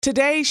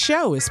Today's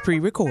show is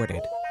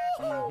pre-recorded.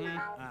 Y'all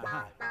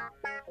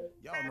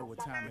know what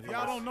time it is.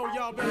 Y'all don't know,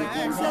 y'all better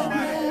ask somebody.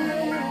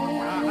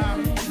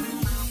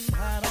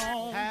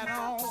 Hat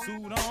on,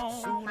 suit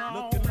on,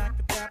 looking like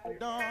a dapper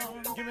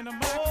dog, giving them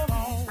all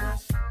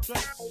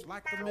dressed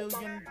like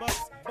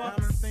 $1,000,000,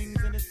 diamond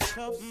things in its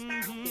cuffs.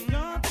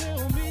 Y'all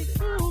tell me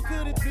who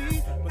could it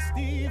be but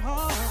Steve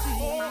Harvey?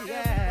 Everybody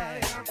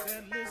out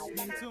there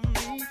listening to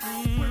me,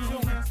 put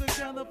your hands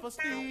together for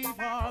Steve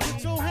Harvey.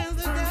 Put your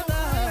hands together.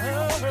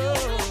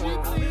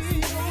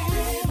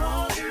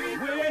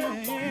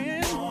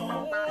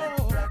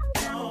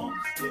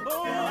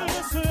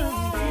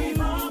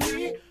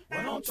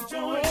 Why don't you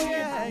join me?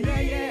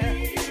 Yeah.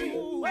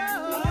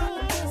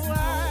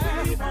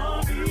 Steve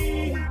Harvey,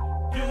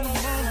 get them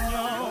on,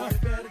 y'all.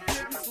 Better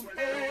give me some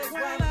eggs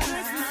while I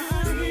listen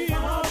to Steve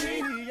Harvey.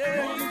 Yeah,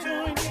 won't you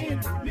join in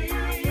with me?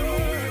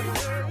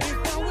 If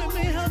you're with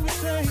me, help me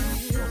say,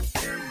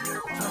 turn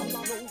your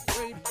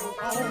radio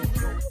on.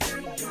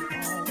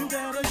 You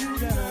gotta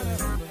turn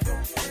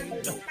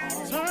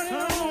it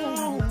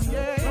on.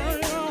 Yeah, turn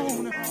it on.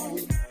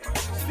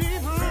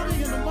 Steve Harvey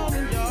in the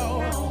morning, y'all.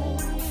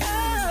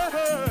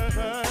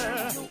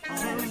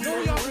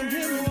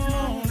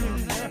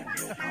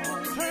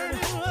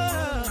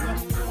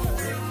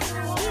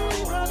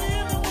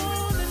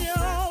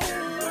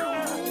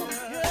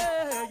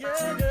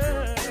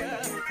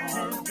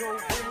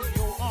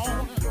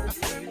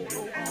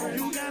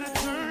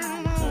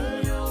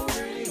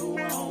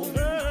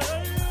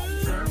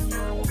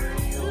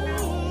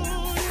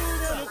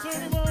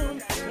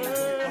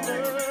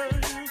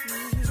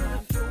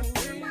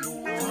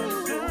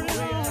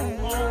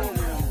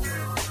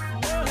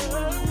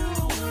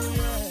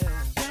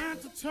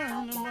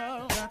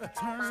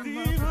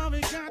 Steve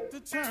Harvey got to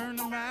turn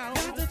them out.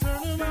 Got to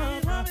turn them out.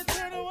 Steve Harvey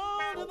turn them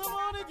on in the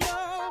morning,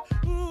 y'all.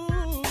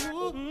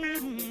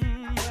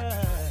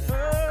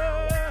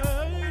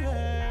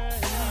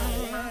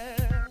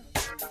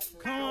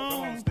 Come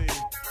on,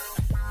 Steve.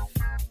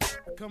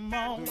 Come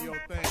on. Do your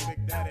thing,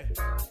 Big Daddy.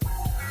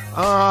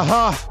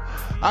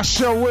 I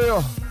sure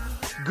will.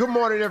 Good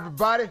morning,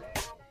 everybody.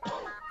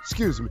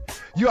 Excuse me.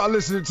 You are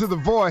listening to The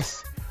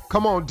Voice.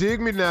 Come on, dig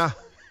me now.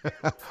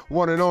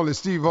 One and only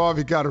Steve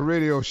Harvey got a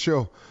radio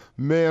show.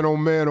 Man, oh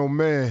man, oh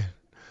man.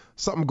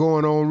 Something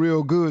going on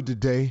real good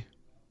today.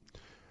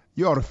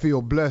 You ought to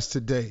feel blessed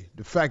today.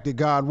 The fact that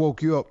God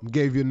woke you up and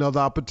gave you another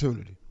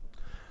opportunity.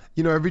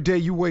 You know, every day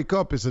you wake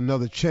up is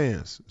another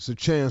chance. It's a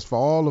chance for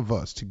all of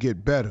us to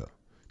get better,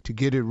 to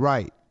get it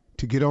right,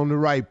 to get on the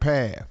right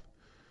path,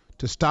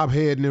 to stop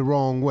heading the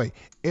wrong way.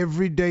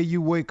 Every day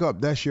you wake up,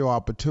 that's your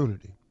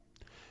opportunity.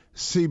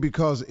 See,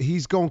 because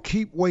he's going to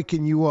keep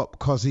waking you up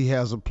because he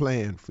has a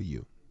plan for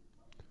you.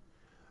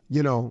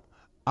 You know,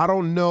 I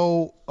don't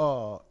know,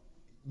 I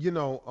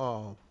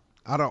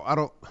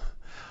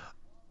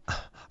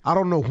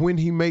don't know when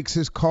he makes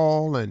his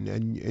call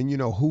and you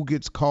know, who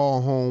gets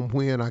called home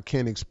when. I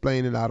can't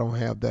explain it. I don't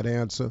have that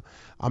answer.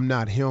 I'm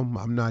not him.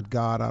 I'm not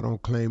God. I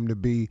don't claim to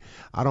be.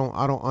 I don't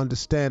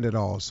understand it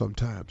all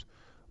sometimes.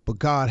 But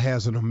God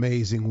has an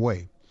amazing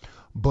way.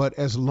 But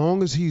as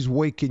long as he's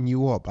waking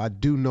you up, I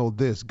do know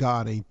this,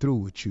 God ain't through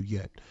with you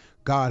yet.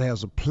 God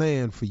has a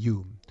plan for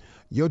you.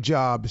 Your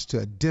job is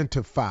to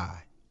identify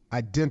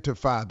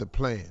the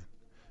plan.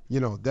 You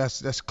know,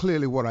 that's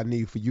clearly what I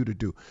need for you to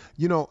do.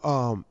 You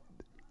know,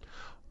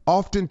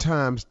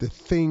 oftentimes the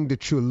thing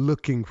that you're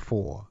looking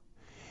for,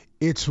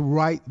 it's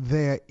right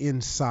there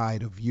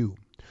inside of you.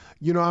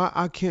 You know,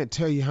 I can't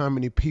tell you how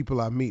many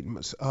people I meet.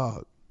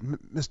 Mr.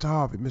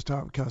 Harvey,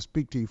 can I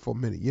speak to you for a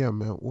minute? Yeah,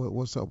 man,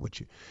 what's up with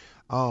you?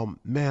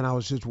 Man, I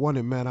was just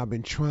wondering, man, I've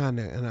been trying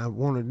to, and I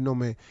wanted to know,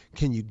 man,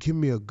 can you give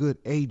me a good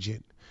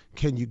agent?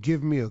 Can you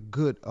give me a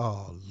good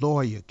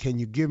lawyer? Can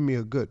you give me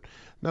a good...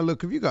 Now,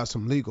 look, if you got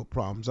some legal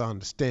problems, I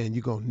understand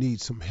you're going to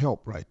need some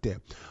help right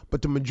there.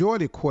 But the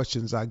majority of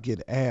questions I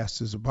get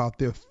asked is about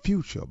their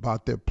future,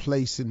 about their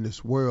place in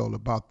this world,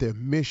 about their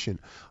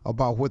mission,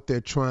 about what they're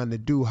trying to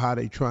do, how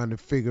they're trying to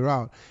figure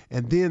out,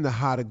 and then the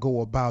how to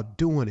go about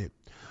doing it.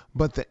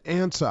 But the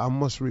answer, I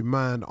must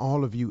remind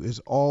all of you, is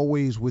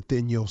always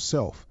within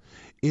yourself.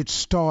 It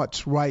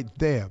starts right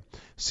there.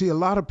 See, a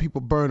lot of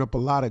people burn up a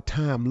lot of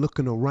time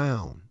looking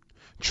around,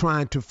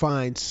 trying to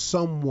find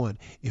someone.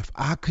 If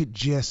I could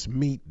just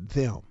meet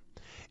them,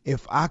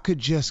 if I could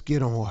just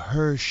get on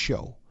her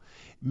show,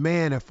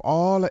 man, if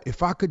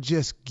I could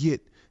just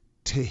get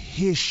to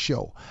his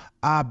show,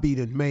 I'd be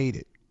done made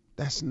it.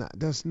 That's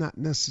not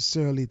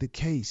necessarily the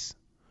case.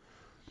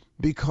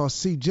 Because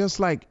see, just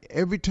like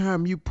every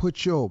time you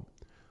put your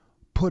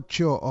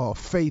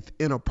faith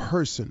in a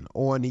person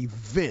or an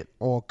event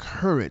or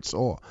occurrence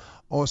or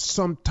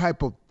some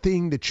type of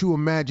thing that you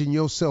imagine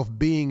yourself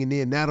being, and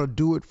then that'll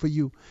do it for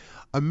you.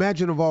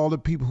 Imagine of all the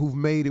people who've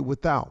made it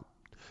without.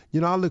 You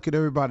know, I look at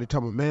everybody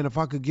talking about, man, if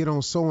I could get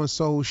on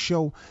so-and-so's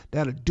show,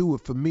 that'll do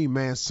it for me,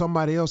 man.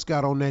 Somebody else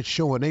got on that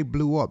show and they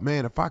blew up.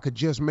 Man, if I could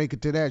just make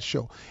it to that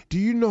show. Do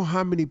you know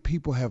how many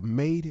people have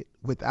made it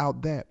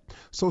without that?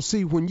 So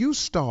see, when you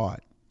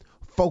start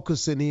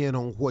focusing in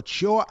on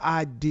what your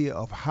idea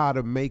of how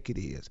to make it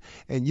is,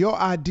 and your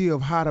idea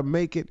of how to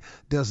make it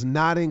does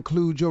not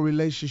include your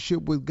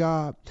relationship with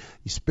God,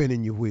 you're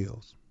spinning your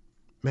wheels.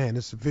 Man,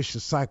 it's a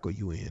vicious cycle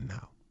you in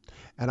now.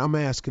 And I'm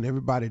asking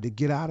everybody to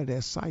get out of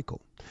that cycle.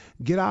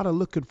 Get out of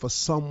looking for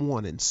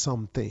someone and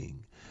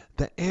something.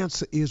 The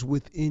answer is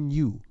within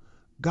you.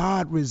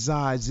 God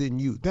resides in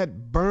you.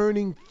 That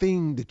burning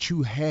thing that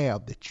you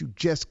have that you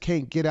just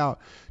can't get out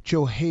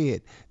your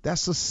head,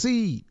 that's a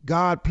seed.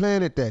 God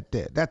planted that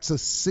there. That's a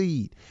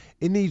seed.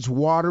 It needs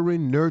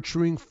watering,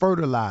 nurturing,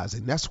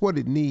 fertilizing. That's what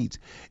it needs.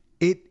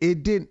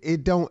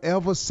 It don't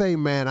ever say,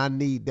 man, I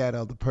need that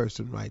other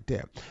person right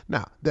there.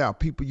 Now, there are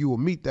people you will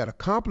meet that'll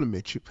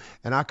compliment you,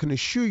 and I can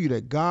assure you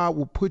that God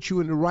will put you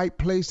in the right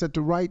place at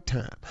the right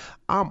time.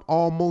 I'm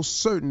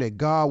almost certain that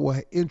God will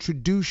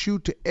introduce you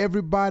to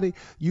everybody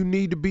you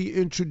need to be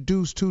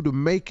introduced to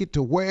make it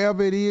to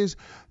wherever it is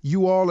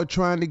you all are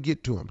trying to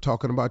get to. I'm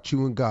talking about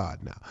you and God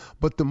now.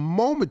 But the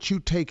moment you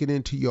take it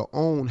into your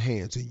own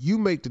hands and you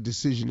make the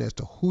decision as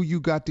to who you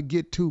got to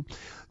get to,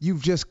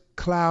 you've just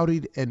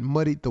clouded and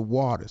muddied the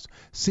waters.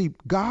 See,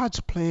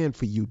 God's plan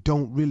for you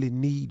don't really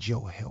need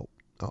your help.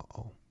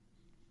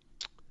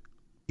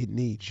 It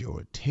needs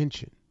your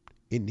attention.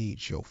 It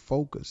needs your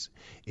focus.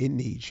 It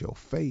needs your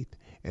faith.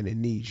 And it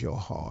needs your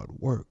hard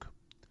work.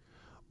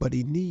 But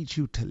he needs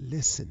you to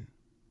listen.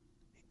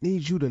 He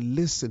needs you to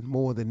listen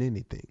more than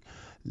anything.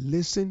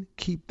 Listen,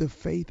 keep the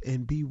faith,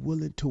 and be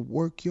willing to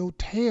work your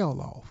tail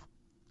off.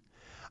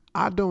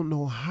 I don't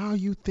know how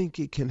you think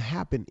it can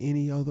happen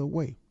any other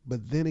way.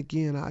 But then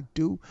again, I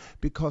do,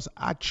 because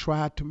I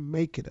tried to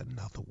make it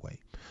another way.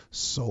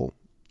 So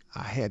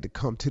I had to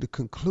come to the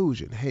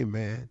conclusion, hey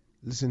man,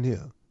 listen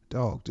here,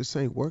 dog, this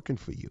ain't working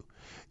for you.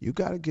 You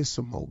got to get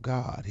some more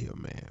God here,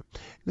 man.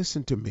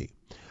 Listen to me.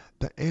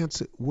 The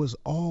answer was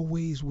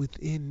always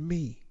within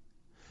me.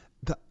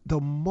 The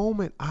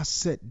moment I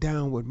sat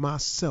down with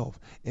myself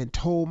and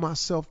told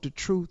myself the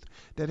truth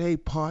that, hey,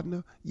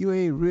 partner, you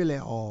ain't really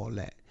all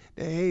that.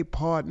 That, hey,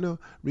 partner,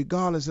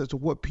 regardless as to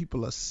what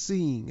people are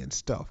seeing and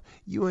stuff,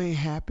 you ain't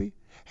happy.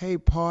 Hey,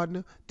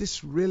 partner,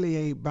 this really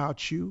ain't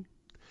about you.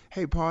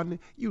 Hey, partner,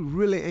 you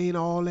really ain't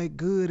all that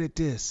good at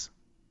this.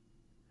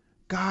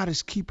 God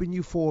is keeping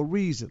you for a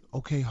reason.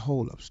 Okay,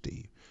 hold up,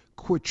 Steve.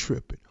 Quit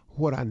tripping.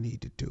 What I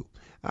need to do.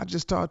 I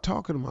just started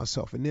talking to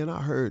myself, and then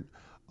I heard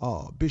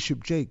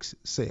Bishop Jakes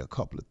say a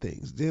couple of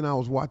things. Then I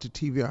was watching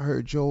TV. I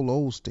heard Joel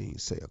Osteen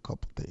say a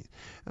couple of things.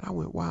 And I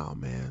went, wow,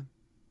 man.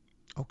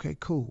 Okay,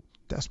 cool.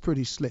 That's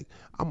pretty slick.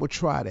 I'm going to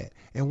try that.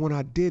 And when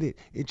I did it,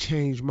 it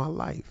changed my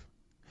life.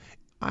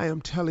 I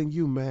am telling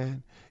you,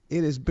 man,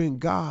 it has been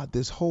God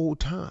this whole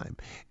time.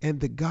 And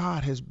the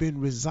God has been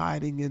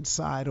residing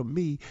inside of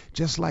me,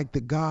 just like the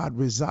God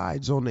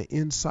resides on the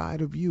inside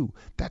of you.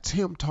 That's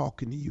him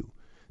talking to you,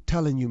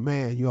 telling you,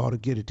 man, you ought to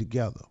get it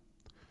together.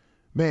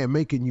 Man,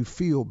 making you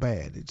feel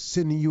bad. It's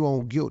sending you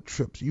on guilt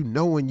trips. You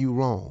knowing you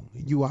wrong.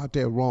 And you out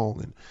there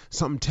wrong. And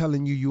something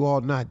telling you you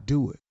ought not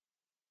do it.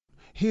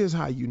 Here's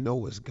how you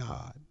know it's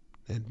God.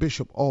 And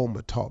Bishop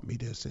Ulmer taught me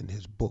this in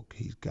his book.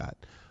 He's got,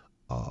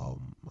 I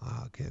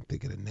can't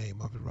think of the name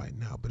of it right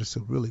now, but it's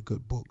a really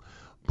good book.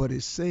 But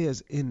it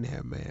says in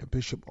there, man,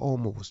 Bishop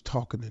Ulmer was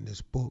talking in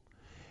this book,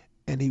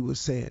 and he was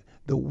saying,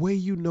 the way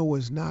you know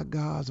it's not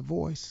God's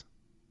voice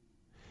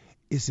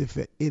is if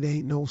it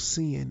ain't no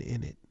sin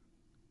in it.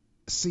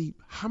 See,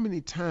 how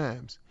many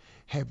times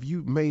have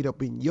you made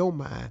up in your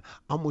mind,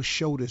 I'm going to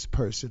show this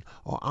person,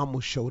 or I'm going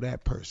to show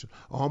that person,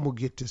 or I'm going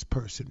to get this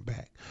person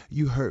back.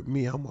 You hurt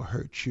me, I'm going to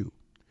hurt you.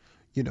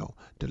 You know,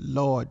 the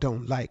Lord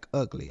don't like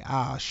ugly.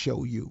 I'll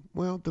show you.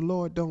 Well, the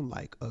Lord don't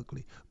like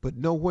ugly, but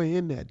nowhere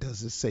in that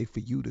does it say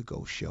for you to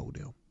go show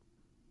them.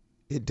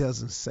 It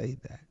doesn't say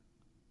that.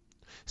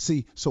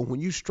 See, so when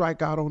you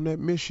strike out on that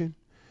mission,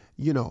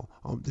 you know,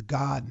 the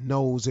God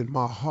knows in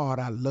my heart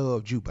I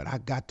loved you, but I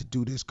got to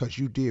do this because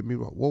you did me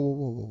wrong. Whoa, whoa,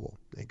 whoa, whoa, whoa.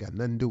 Ain't got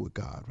nothing to do with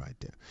God right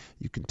there.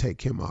 You can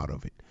take him out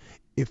of it.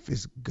 If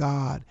it's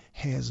God,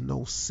 has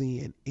no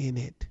sin in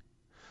it.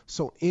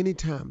 So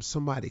anytime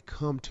somebody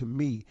come to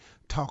me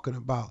talking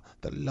about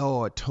the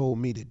Lord told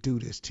me to do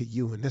this to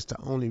you, and that's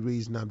the only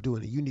reason I'm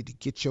doing it, you need to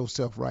get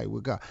yourself right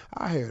with God.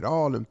 I heard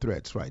all them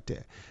threats right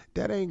there.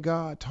 That ain't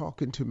God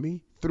talking to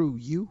me through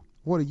you.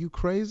 What, are you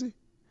crazy?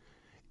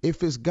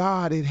 If it's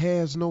God, it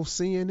has no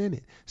sin in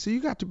it. So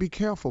you got to be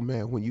careful,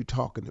 man, when you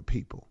talking to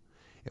people.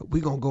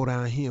 We're going to go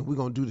down here and we're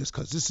going to do this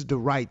because this is the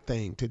right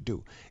thing to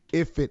do.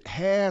 If it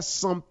has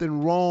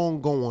something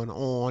wrong going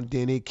on,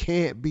 then it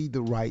can't be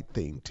the right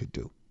thing to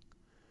do.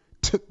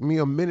 Took me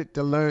a minute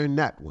to learn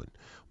that one.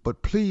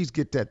 But please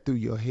get that through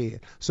your head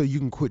so you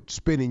can quit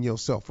spinning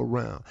yourself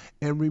around.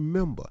 And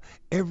remember,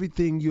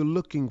 everything you're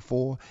looking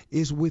for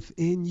is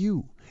within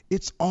you.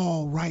 It's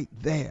all right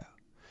there.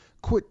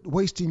 Quit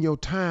wasting your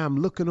time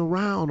looking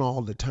around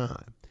all the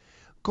time.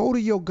 Go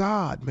to your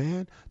God,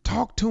 man.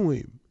 Talk to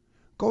him.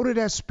 Go to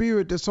that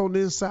spirit that's on the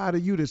inside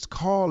of you that's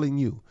calling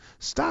you.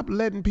 Stop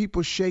letting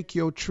people shake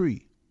your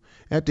tree.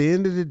 At the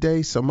end of the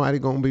day, somebody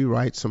going to be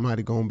right,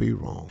 somebody going to be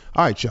wrong.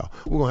 All right, y'all.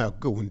 We're going to have a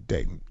good one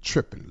today. I'm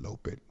tripping a little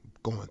bit.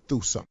 going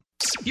through something.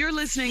 You're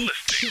listening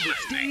to the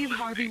Steve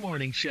Harvey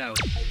Morning Show.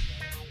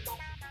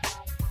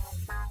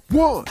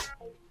 1,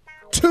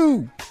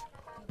 2,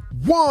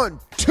 1,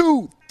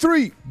 2,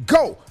 3,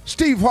 go.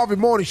 Steve Harvey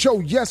Morning Show.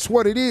 Yes,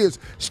 what it is.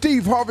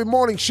 Steve Harvey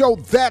Morning Show.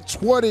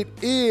 That's what it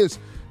is.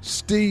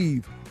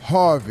 Steve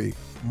Harvey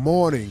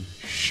Morning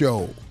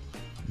Show.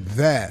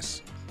 That's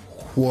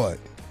what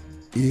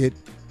it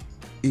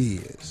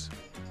is.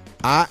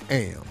 I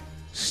am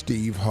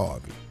Steve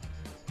Harvey.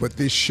 But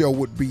this show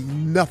would be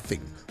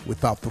nothing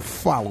without the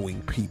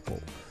following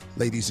people.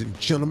 Ladies and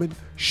gentlemen,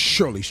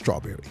 Shirley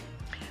Strawberry.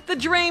 The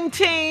Dream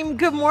Team.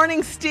 Good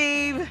morning,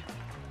 Steve.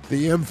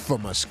 The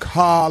infamous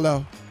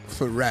Carla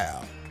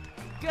Farrell.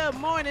 Good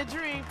morning,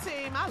 Dream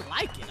Team. I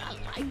like it.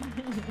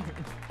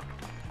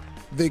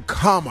 The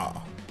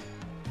comma,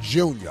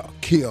 Junior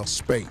Kill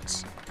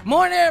Spates.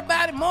 Morning,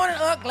 everybody. Morning,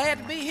 glad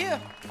to be here.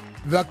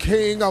 The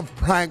king of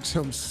pranks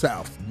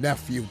himself,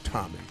 Nephew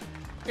Tommy.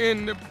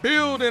 In the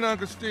building,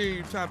 Uncle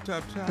Steve. Top.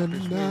 It's And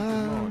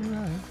Wednesday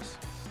morning.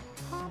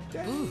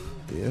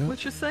 Yeah.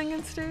 What you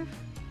singing, Steve?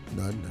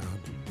 Nothing now.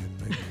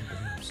 Didn't make no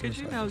damn sense. Because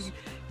you know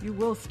you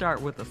will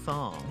start with a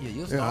song. Yeah,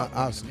 you'll Yeah, start.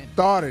 I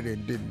started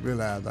and didn't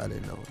realize I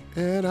didn't know it.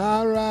 And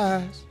I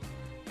rise.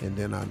 And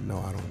then I know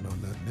I don't know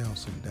nothing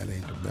else, and that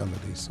ain't the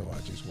melody, so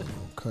I just went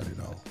on cut it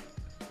off.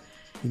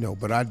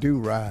 But I do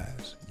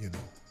rise,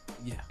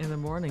 Yeah. In the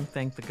morning,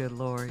 thank the good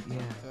Lord.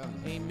 Yeah.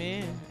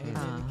 Amen.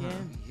 Amen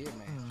again. Be here,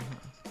 man.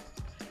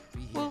 Be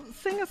here. Well,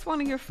 sing us one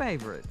of your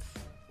favorites.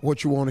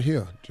 What you want to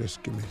hear?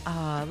 Just give me.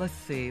 Let's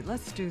see.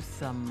 Let's do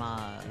some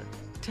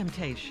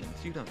Temptations.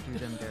 You don't do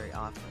them very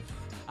often.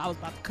 I was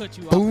about to cut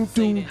you off. Boom, and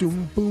say doom, that.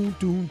 doom, boom,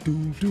 doom,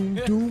 doom, doom,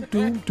 doom,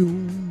 doom,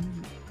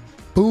 doom.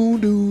 Boom,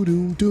 doom,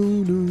 doom,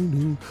 doom, doom,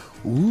 doom.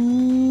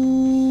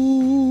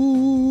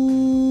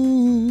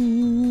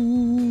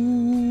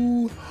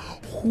 Ooh.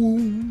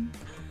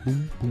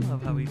 Boom, boom, I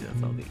love how he does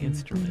all the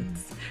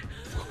instruments.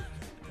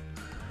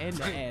 And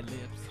the ad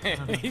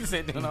libs. He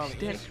said doing all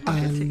the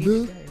I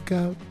look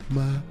out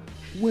my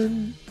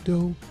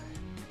window,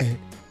 and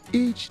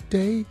each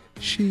day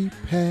she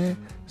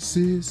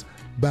passes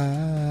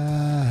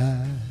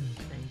by.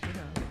 Change it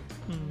up.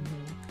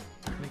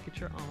 Make it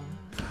your own.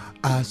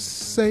 I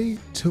say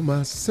to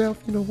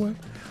myself, you know what?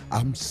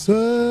 I'm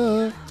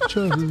such a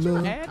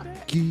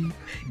lucky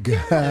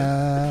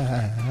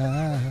guy.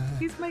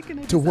 He's making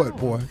it To his what, own.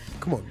 boy?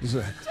 Come on,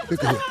 look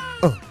at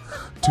here.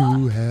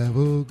 To have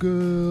a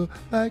girl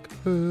like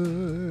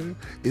her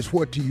is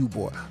what to you,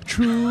 boy?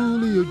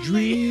 Truly a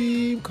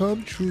dream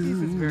come true. He's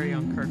his very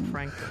own Kirk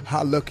Franklin.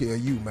 How lucky are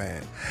you,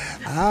 man?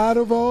 Out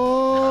of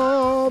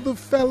all the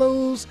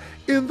fellows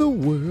in the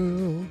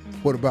world,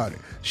 what about it?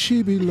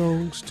 She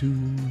belongs to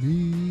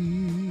me.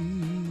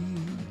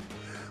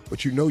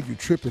 But you know you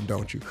tripping,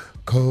 don't you?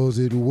 'Cause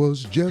it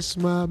was just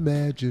my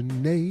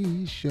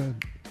imagination.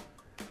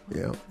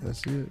 Yeah,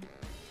 that's it.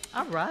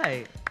 All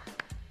right.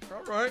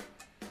 All right.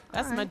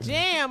 That's my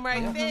jam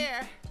right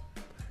there.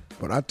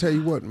 But I tell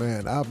you what,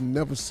 man, I've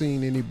never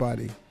seen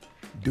anybody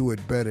do it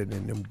better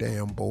than them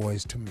damn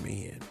Boys to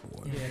Men,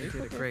 boy. Yeah, they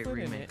did a great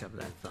remake of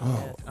that Oh,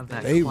 song. Of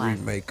that they classic.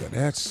 remake of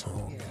that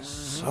song is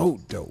so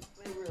dope.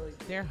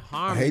 They're I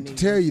harmony. hate to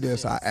tell you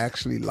this, I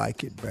actually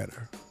like it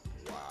better.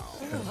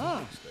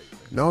 Wow.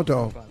 No,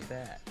 dog. About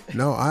that.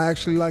 No, I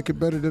actually like it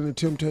better than the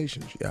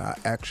Temptations. Yeah, I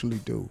actually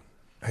do.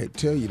 I hate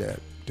to tell you that.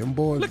 Them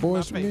Boys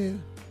to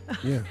Men.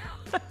 Yeah.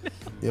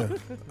 Yeah.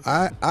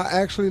 I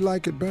actually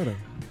like it better.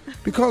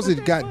 Because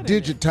it got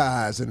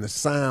digitized and the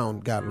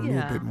sound got a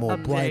little bit more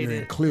brighter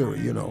and updated. clearer,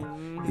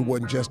 It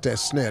wasn't just that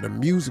snare. The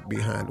music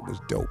behind it was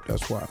dope.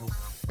 That's why.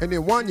 And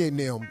then Wanye and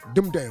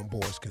them damn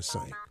boys can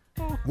sing.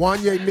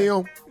 Wanye and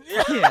them,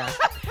 Yeah.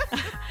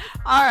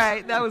 All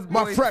right, that was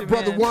my Boyz frat II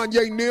brother Men.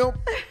 Wanye and them.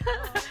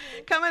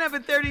 Coming up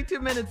at 32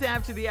 minutes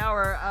after the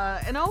hour,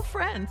 an old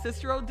friend,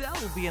 Sister Odell,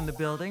 will be in the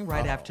building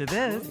right after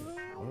this.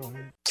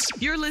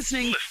 You're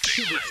listening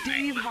to the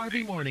Steve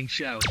Harvey Morning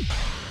Show.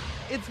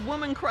 It's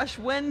Woman Crush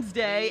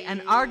Wednesday,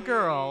 and our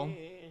girl,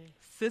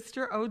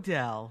 Sister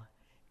Odell,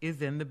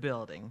 is in the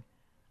building.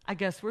 I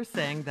guess we're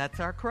saying that's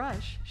our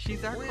crush.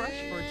 She's our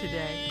crush for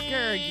today.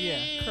 Girl,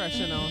 yeah.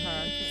 Crushing on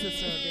her.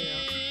 Sister Odell.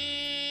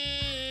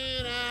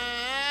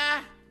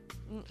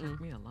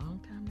 Took me a long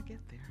time to get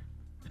there.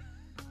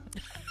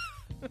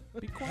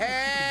 Be quiet.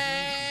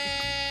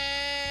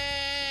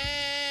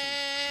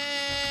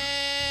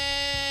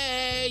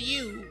 Hey,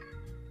 you.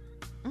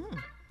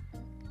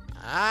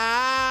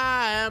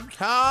 I am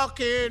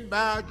talking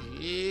about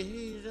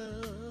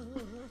Jesus.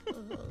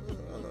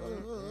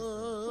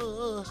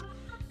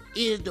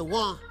 Is the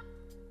one.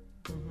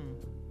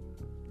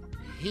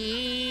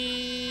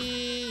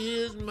 He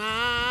is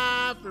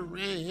my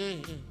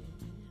friend.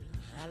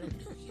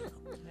 Hallelujah.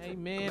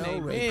 Amen.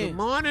 Glory. Amen.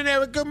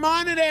 Good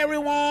morning,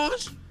 everyone.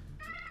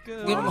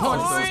 Good Good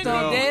morning, Sister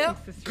Odell.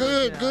 Sister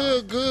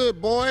Odell.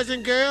 Good. Boys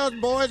and girls.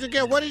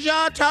 What is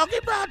y'all talking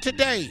about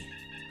today?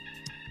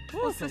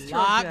 Well, There's a Sister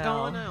lot Odell,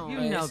 going on. You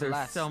Yeah, know it's a lot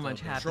there's of so stuff.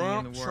 much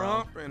happening in the world.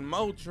 Trump and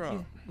more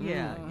Trump.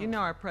 Yeah, you know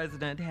our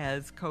president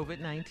has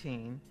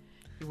COVID-19.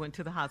 He went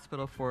to the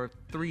hospital for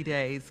 3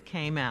 days,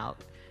 came out,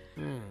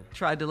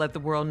 tried to let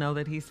the world know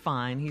that he's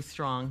fine, he's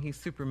strong, he's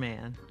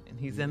Superman, and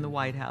he's in the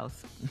White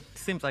House.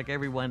 Seems like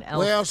everyone else.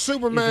 Well,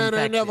 Superman is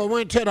ain't infected. never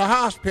went to the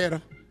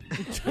hospital.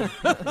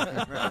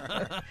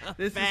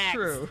 This is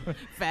true.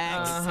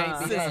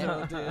 Facts. Sister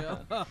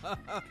Odell.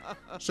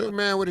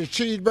 Superman with his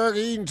cheeseburger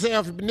eating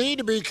self need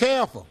to be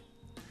careful.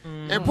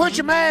 And put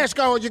your mask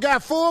on. You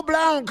got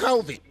full-blown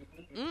COVID.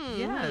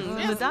 Yes,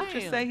 and the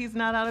doctors say he's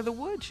not out of the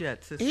woods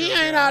yet, Sister He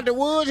Odell. ain't out the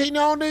woods. He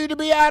don't need to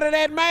be out of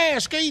that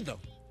mask either.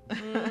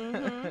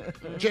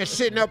 Just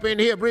sitting up in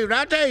here breathing.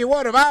 I tell you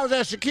what, if I was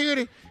at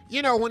security,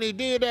 you know, when he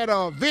did that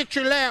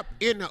victory lap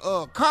in the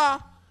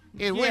car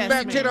and went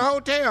back to the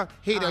hotel,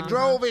 he'd have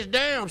drove his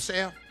damn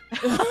self.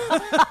 Bet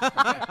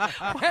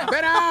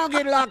I don't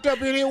get locked up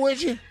in here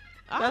with you.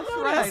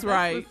 That's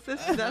right.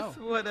 That's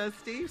what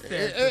Steve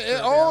said.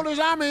 As old as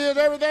I'm is,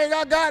 everything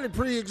I got is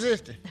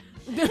pre-existing.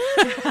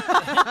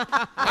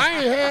 I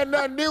ain't had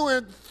nothing new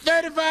in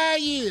 35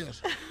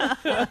 years.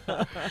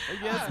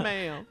 Yes,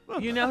 ma'am.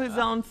 You know, his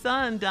own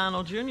son,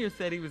 Donald Jr.,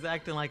 said he was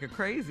acting like a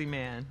crazy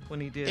man when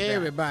he did that.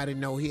 Everybody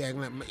know he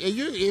acting like.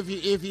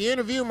 If you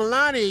interview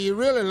Melania, you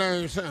really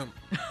learn something.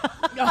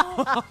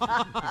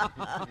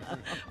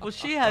 Well,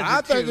 she has.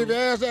 I think too. if you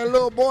ask that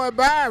little boy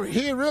Byron,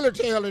 he'd really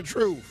tell the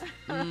truth.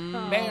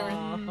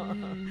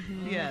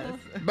 Baron. Yes.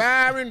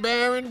 Byron,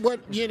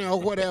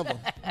 whatever.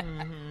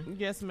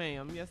 Yes,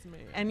 ma'am. Yes,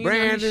 ma'am. And you know,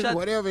 Brandon,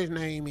 whatever his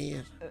name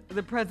is.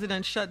 the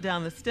president shut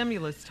down the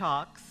stimulus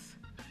talks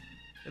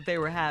that they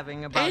were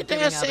having about. Ain't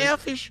giving that out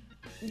selfish?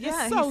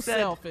 Yeah, so he said,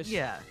 selfish.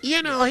 Yeah.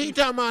 You know, he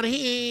talking about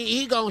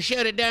he gonna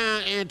shut it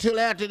down until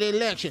after the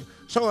election.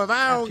 So if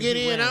I don't After get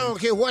he in, I wins. don't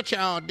care what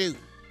y'all do.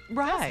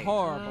 Right.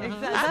 horrible.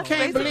 Exactly. I That's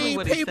can't basically believe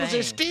what he's people saying.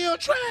 is still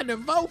trying to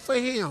vote for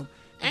him.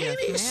 Ain't Yes,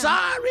 he ma'am.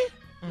 sorry?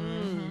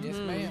 Yes,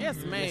 ma'am. Yes,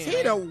 ma'am.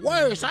 He the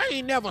worst. I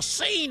ain't never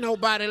seen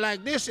nobody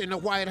like this in the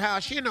White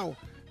House. You know,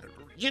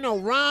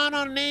 Ron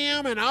and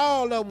them and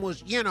all of them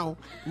was, Richard.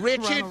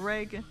 Ronald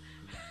Reagan.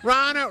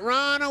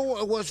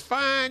 Ronald was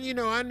fine.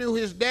 I knew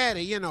his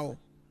daddy,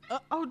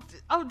 Oh,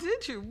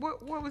 did you?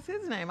 What was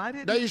his name? I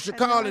didn't. They used to had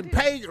no call him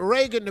idea.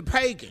 Reagan the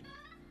Pagan.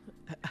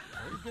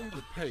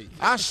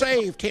 I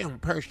saved him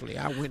personally.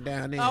 I went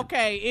down there.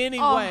 Okay,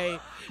 anyway.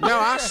 No,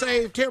 I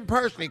saved him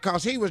personally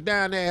because he was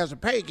down there as a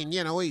pagan. He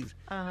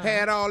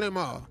had all them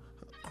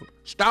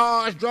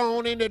stars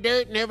drawn in the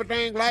dirt and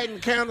everything, lighting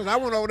candles. I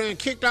went over there and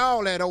kicked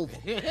all that over.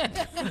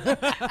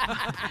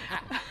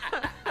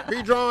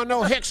 Be drawing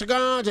no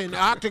hexagons and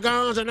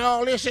octagons and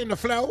all this in the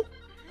flow.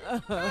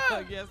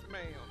 Yes,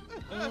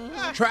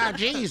 ma'am. Try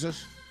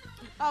Jesus.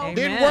 Amen.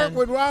 Didn't work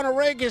with Ronald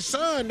Reagan's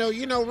son, though.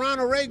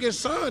 Ronald Reagan's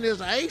son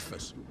is an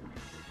atheist.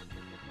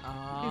 He's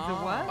a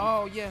what?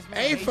 Oh, yes, man.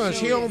 Atheist,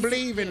 he don't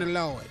believe in the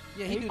Lord.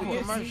 Yeah, he do the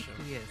commercial.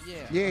 Yes.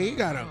 Yeah. Yeah, he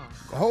got a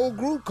whole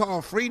group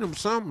called Freedom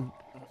something.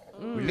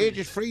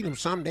 Religious freedom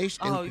something. They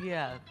stupid. Oh,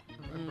 yeah.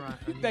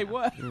 Right. They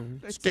what?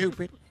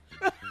 Stupid.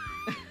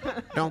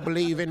 Don't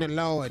believe in the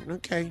Lord.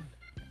 Okay.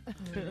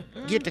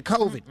 Get the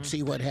COVID and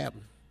see what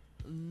happens.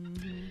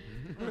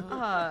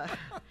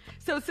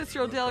 So, Sister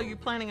Odell, you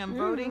planning on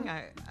voting?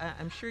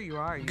 I'm sure you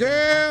are.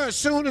 Girl, as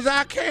soon as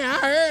I can,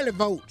 I early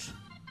votes.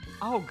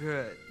 Oh,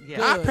 good.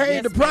 Yeah. I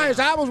paid the price.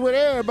 I was with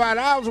everybody.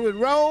 I was with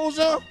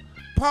Rosa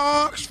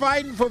Parks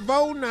fighting for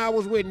voting. I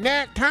was with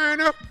Nat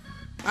Turner.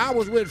 I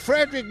was with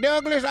Frederick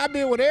Douglass. I've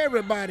been with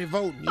everybody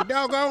voting. You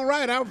doggone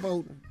right, I'm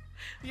voting.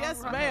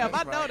 Yes, ma'am.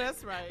 I know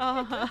that's right.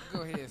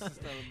 Go ahead,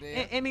 Sister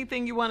Odell.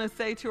 Anything you want to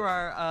say to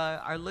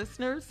our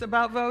listeners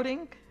about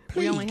voting? We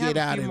Please only get have a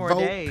out few and more vote.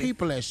 days.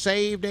 People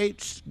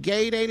that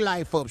gave their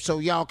life up so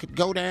y'all could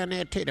go down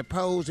there to the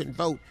polls and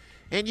vote.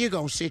 And you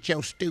gonna sit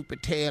your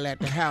stupid tail at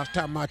the house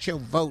talking about your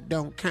vote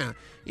don't count.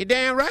 You're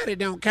damn right it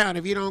don't count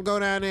if you don't go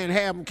down there and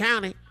have them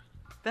count it.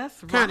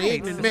 That's right. Kind of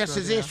ignorant mess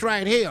is this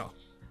right here.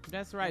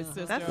 That's right,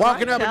 sister. That's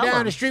Walking right. up and Tell down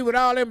 'em. the street with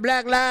all them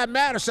Black Lives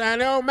Matter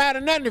signs, it don't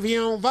matter nothing if you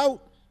don't vote.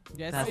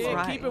 That's it. right.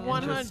 Right. Keep it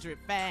 100.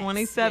 Facts.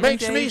 27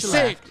 Makes days me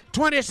sick. left.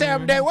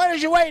 27 days. What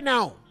is you waiting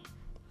on?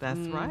 That's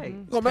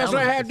right. Gonna mess Tell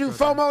around 'em, and have to do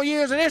Sister 4 more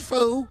years of this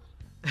fool.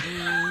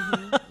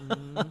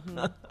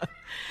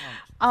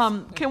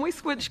 Can we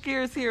switch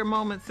gears here a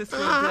moment, Sister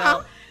Uh-huh.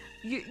 Odell?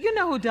 You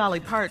know who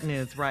Dolly Parton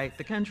is, right?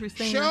 The country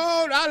singer?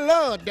 Sure, I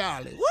love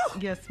Dolly. Woo.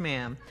 Yes,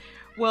 ma'am.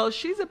 Well,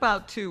 she's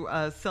about to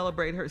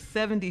celebrate her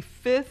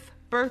 75th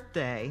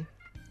birthday.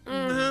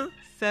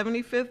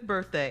 75th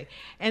birthday.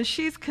 And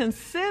she's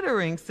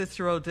considering,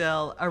 Sister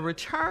Odell, a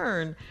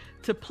return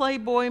to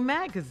Playboy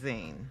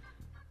magazine.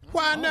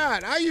 Why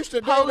not? I used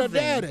to date her Posing.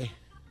 daddy.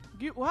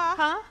 You, what?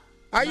 Huh?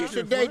 I used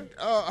to date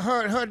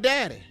her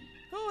daddy.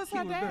 Who is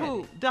her daddy?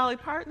 Who? Dolly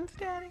Parton's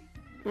daddy?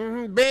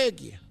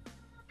 Beg you.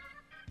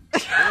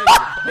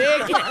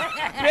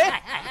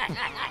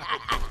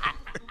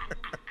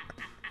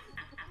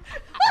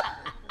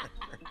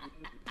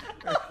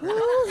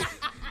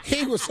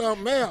 He was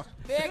something else.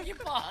 Beg your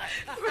pardon.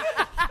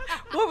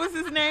 What was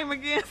his name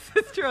again,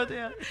 Sister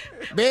Odell?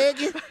 Beg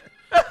you.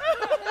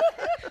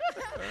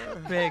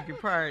 Beg your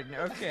pardon.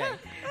 Okay.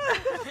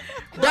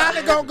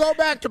 Dolly gonna go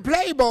back to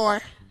Playboy.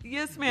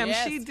 Yes, ma'am.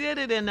 Yes. She did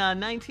it in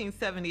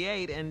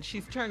 1978, and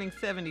she's turning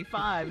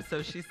 75,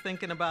 so she's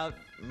thinking about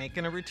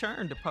making a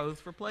return to pose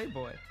for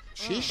Playboy.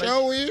 She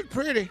sure is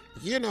pretty,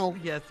 you know.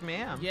 Yes,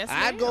 ma'am. Yes,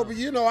 I ma'am. go,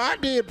 you know, I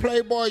did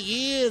Playboy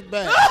years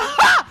back.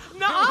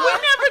 No, we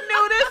never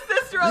knew this,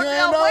 Sister You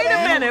Odell. ain't know Wait a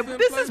that? minute.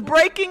 This is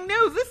breaking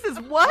news. This is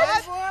what?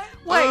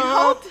 Wait,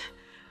 Uh-huh. hold.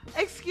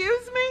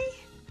 Excuse me?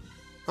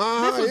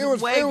 Uh-huh. This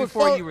was way before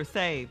before you were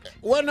saved.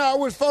 Well, no, it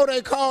was before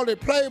they called it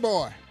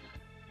Playboy.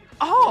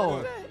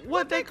 Oh,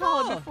 what they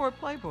call it before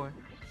Playboy?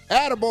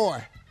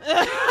 Attaboy.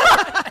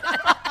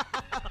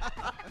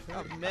 You're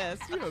a mess.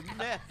 You're a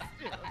mess.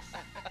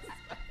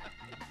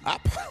 I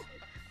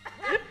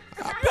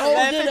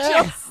posed in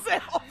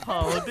yourself.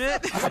 Hold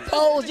it. I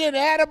posed in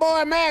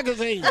Attaboy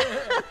magazine.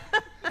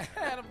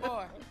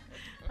 Attaboy.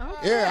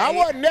 Yeah, I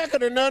wasn't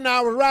naked or nothing. I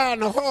was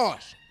riding a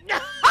horse.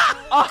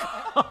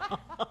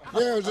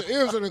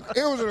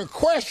 It was an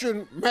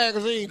equestrian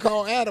magazine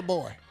called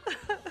Attaboy.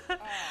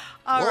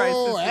 All right,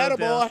 Oh, Sister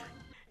Odell. Attaboy.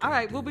 All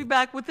right, we'll be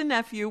back with the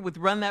nephew with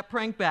Run That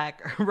Prank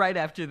Back right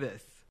after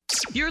this.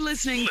 You're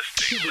listening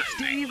to the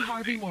Steve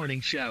Harvey Morning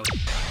Show.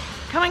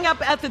 Coming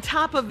up at the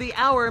top of the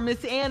hour,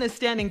 Miss Ann is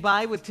standing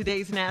by with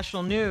today's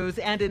national news.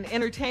 And in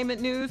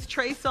entertainment news,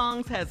 Trey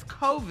Songz has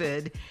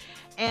COVID,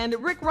 and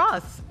Rick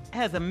Ross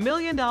has $1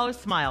 million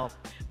smile.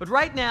 But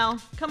right now,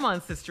 come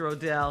on, Sister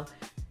Odell,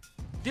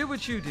 do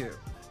what you do.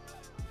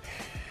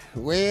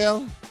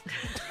 Well,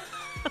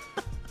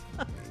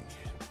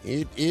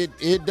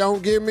 it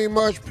don't give me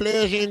much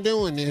pleasure in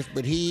doing this,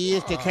 but he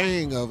is the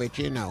king of it,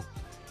 you know.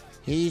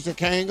 He's the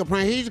king of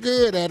prank. He's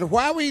good at it.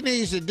 Why we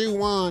need to do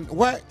one?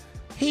 What?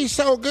 He's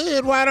so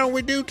good. Why don't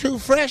we do 2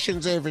 fresh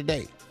ones every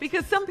day?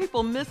 Because some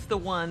people miss the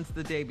ones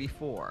the day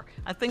before.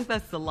 I think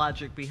that's the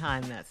logic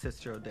behind that,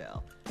 Sister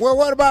Odell. Well,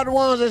 what about the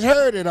ones that's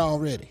heard it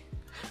already?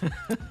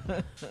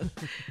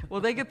 Well,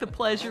 they get the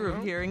pleasure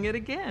of hearing it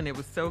again. It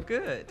was so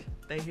good.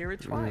 They hear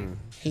it twice.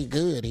 He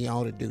good. He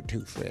ought to do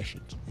 2 fresh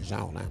ones. Is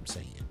all I'm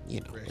saying. You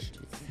know.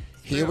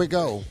 Here we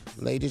go,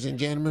 ladies and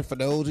gentlemen. For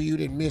those of you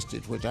that missed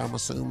it, which I'm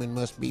assuming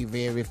must be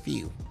very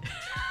few,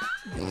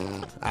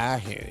 I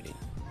heard it.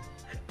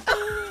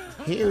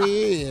 Here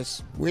he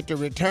is with the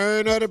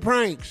return of the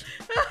pranks.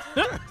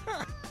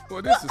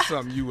 Well, this is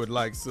something you would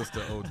like,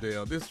 Sister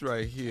Odell. This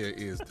right here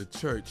is the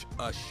church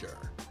usher.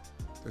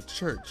 The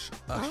church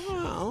usher.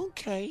 Oh,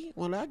 okay.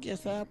 Well, I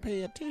guess I'll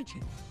pay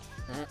attention.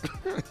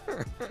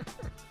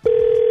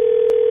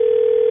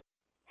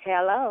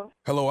 Hello.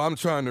 Hello, I'm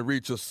trying to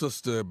reach a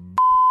sister.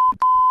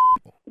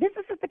 This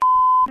is Sister.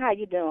 How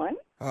you doing?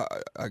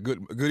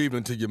 Good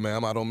evening to you,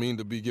 ma'am. I don't mean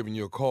to be giving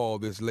you a call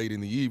this late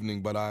in the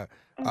evening, but I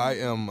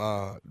am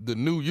the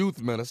new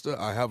youth minister.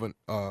 I haven't.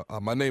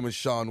 My name is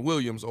Sean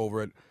Williams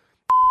over at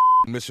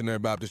Missionary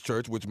Baptist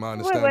Church, which my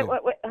understanding.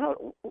 Wait.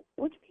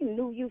 What you mean,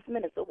 new youth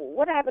minister?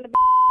 What happened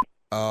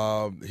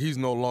to? He's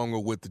no longer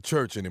with the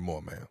church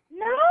anymore, ma'am.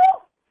 No.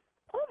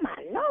 Oh my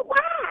Lord! Why?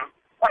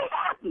 What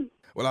happened?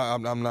 Well,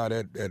 I'm not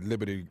at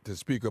liberty to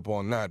speak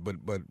upon that, but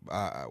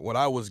what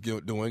I was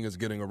doing is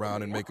getting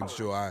around and making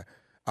sure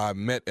I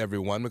met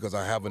everyone, because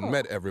I haven't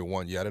met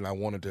everyone yet, and I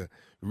wanted to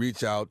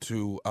reach out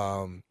to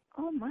Oh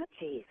my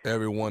Jesus!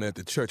 everyone at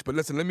the church. But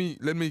listen, let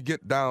me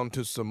get down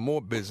to some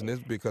more business,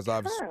 because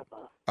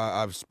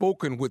I've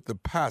spoken with the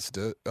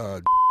pastor.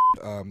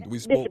 We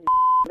spoke. Bishop.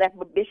 That's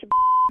what Bishop.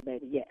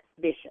 Baby, yes,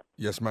 Bishop.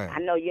 Yes, ma'am. I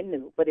know you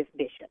knew, but it's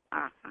Bishop.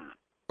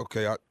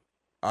 Okay,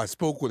 I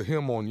spoke with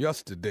him on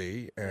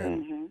yesterday,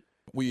 and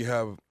we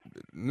have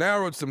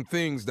narrowed some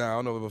things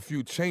down of a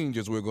few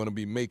changes we're going to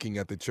be making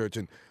at the church.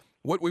 And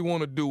what we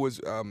want to do is,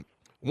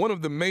 one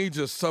of the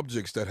major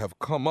subjects that have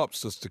come up,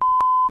 Sister,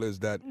 is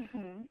that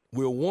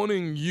we're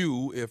wanting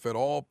you, if at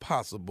all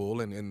possible,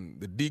 and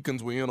the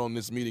deacons were in on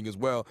this meeting as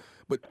well,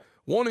 but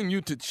wanting you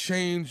to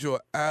change your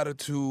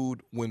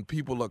attitude when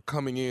people are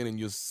coming in and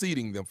you're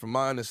seating them. From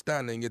my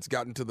understanding, it's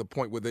gotten to the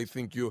point where they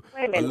think you're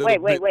Wait a minute. little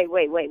Wait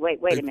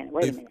bit- a minute.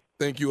 they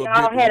think you're a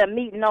Y'all bit. had a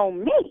meeting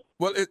on me.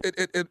 Well,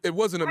 it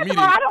wasn't a First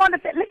meeting. of all, I don't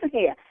understand. Listen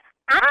here.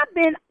 I've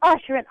been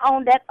ushering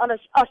on that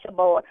usher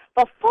board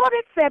for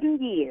 47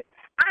 years.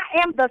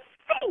 I am the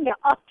senior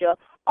usher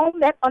on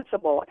that usher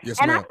board. Yes,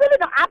 and ma'am. I really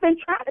don't. I've been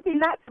trying to be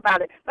nice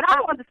about it, but I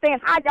don't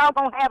understand how y'all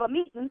gonna have a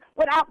meeting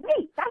without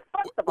me. That's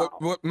first of all.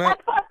 What, ma'am?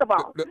 That's first of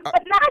all. I-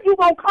 But now you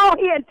gonna call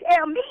here and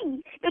tell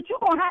me that you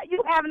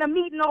having a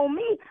meeting on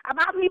me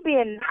about me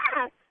being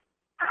nice.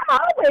 I'm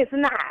always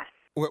nice.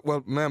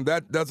 Well, ma'am,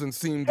 that doesn't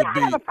seem See, to I be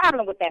have a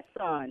problem with that,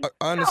 son.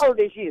 I How old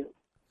is you?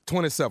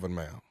 27,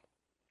 ma'am.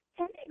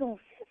 And they gonna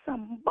send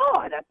some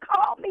boy to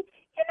call me.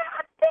 You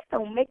know, this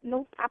don't make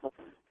no type of.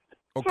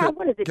 Okay. Child,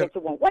 what is it that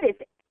you want? What is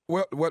it?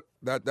 Well,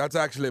 that's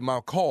actually my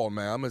call,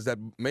 ma'am, is that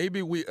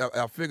maybe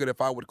I figured if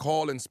I would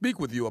call and speak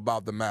with you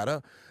about the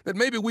matter, that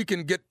maybe we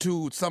can get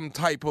to some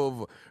type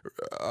of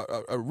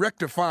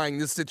rectifying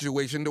this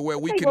situation to where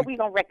we Tell you can. what we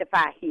gonna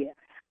rectify here.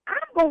 I'm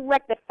gonna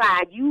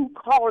rectify you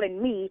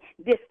calling me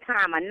this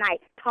time of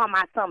night talking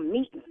about some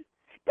meeting.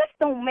 This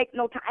don't make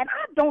no time. And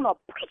I don't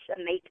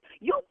appreciate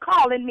you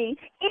calling me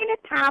any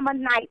time of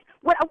night.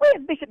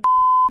 Where's Bishop?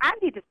 I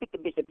need to speak to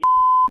Bishop.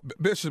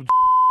 Bishop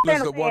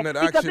is the one that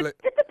actually...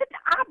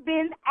 I've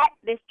been at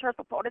this church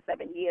for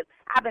 47 years.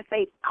 I've been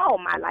saved all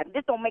my life.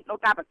 This don't make no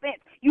type of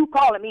sense. You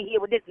calling me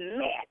here with this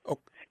mess. Oh.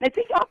 Now,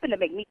 see, y'all finna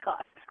make me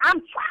cuss.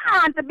 I'm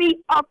trying to be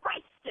a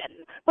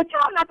Christian, but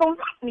y'all not gonna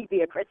let me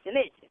be a Christian,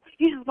 is you?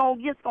 You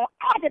just gonna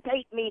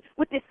agitate me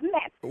with this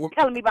mess,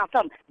 telling me about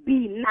something.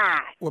 Be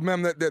nice. Well,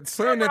 ma'am, that's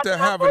saying that they're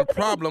having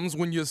problems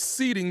when you're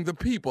seating the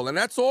people, and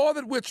that's all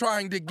that we're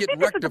trying to get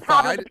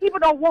rectified. The people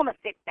don't want to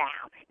sit down.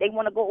 They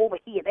want to go over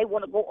here. They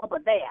want to go over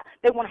there.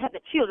 They want to have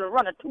the children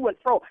running to and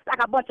fro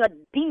like a bunch of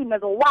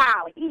demons or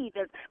wild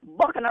heathens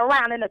bucking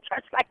around in the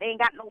church like they ain't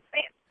got no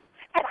sense.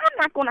 And I'm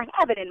not going to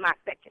have it in my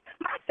section.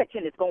 My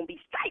section is going to be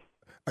straight.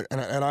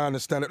 And I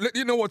understand it.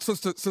 You know what,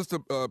 Sister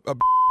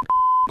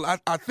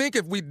I think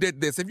if we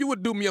did this, if you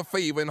would do me a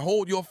favor and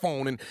hold your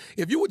phone, and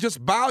if you would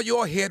just bow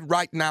your head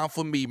right now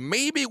for me,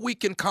 maybe we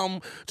can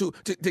come to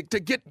get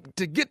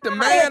the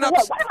man up.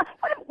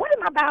 What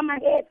am I bowing my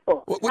head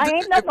for? I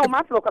ain't nothing on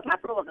my floor because my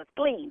floor is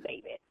clean,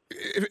 baby.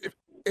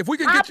 If we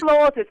can my get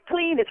floors is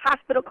clean as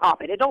hospital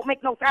carpet. It don't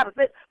make no sense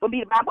for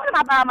me to bow. What am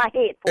I bowing my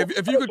head for?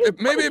 If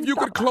you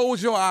could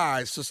close your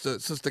eyes, Sister.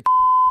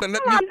 I'm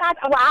not.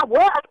 Well, I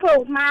was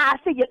closed my eyes.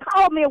 See, you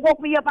called me and woke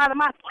me up out of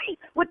my sleep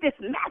with this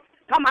mess.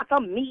 Talking about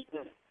some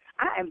meeting.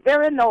 I am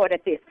very annoyed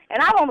at this.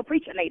 And I don't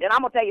appreciate it. And I'm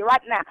going to tell you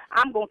right now,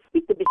 I'm going to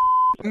speak to Bishop.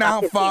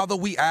 Now, Father,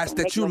 we ask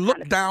that you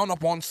look down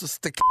upon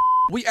Sister.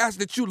 We ask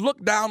that you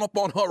look down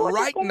upon her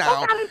right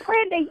now.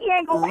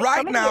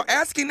 Right now,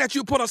 asking that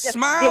you put a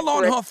smile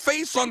on her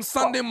face on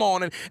Sunday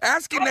morning.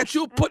 Asking that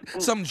you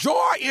put some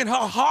joy in her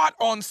heart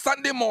on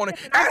Sunday morning.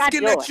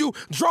 Asking that you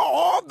draw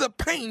all the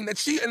pain that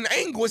she and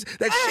anguish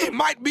that she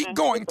might be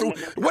going through.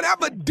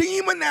 Whatever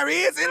demon there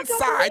is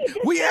inside,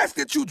 we ask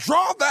that you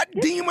draw that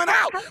demon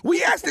out.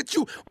 We ask that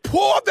you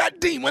pull that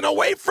demon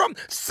away from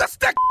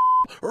Sister.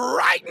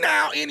 Right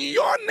now, in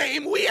your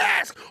name, we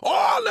ask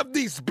all of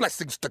these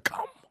blessings to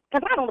come.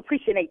 Because I don't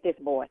appreciate this,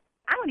 boy.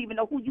 I don't even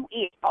know who you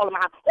is. Who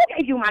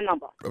gave you my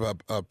number?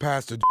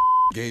 Pastor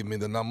gave me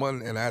the number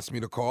and asked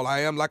me to call. I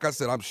am, like I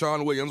said, I'm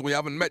Sean Williams. We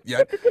haven't met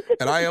yet,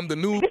 and I am the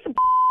new. Bishop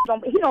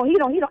he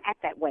don't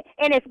act that way.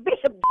 And it's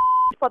Bishop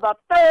for the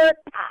third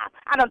time.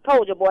 I done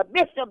told you, boy.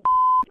 Bishop,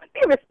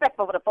 be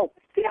respectful for the folks.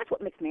 See, that's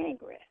what makes me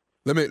angry.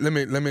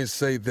 Let me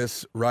say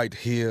this right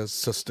here,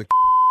 Sister,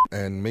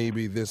 and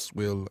maybe this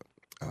will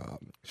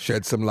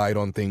shed some light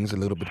on things a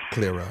little bit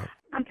clearer.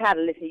 I'm tired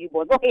of listening to you,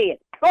 boy. Go ahead.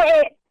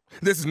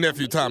 This is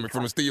Nephew Tommy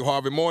from the Steve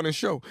Harvey Morning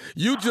Show.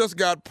 You just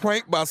got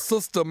pranked by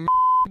Sister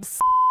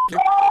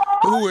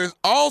who is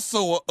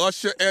also an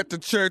usher at the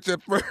church at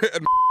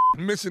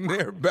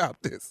Missionary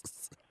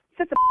Baptist.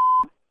 Sister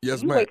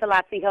yes, you ma'am. Wait till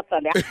I see her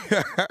Sunday.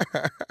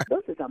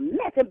 This is a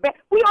mess.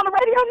 We on the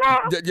radio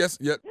now? Yes.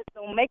 This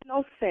don't make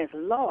no sense.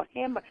 Lord,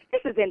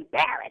 this is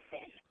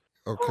embarrassing.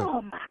 Okay.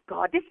 Oh, my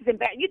God. This is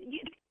embarrassing.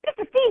 This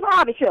is Steve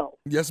Harvey Show.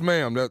 Yes,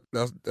 ma'am.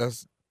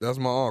 That's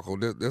my uncle.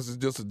 This is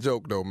just a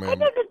joke, though, ma'am.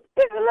 This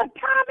is little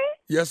Tommy?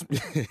 Yes.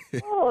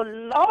 Oh,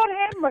 Lord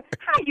have mercy.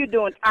 How you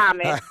doing,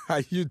 Tommy? How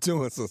you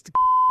doing, Sister?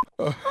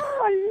 Oh,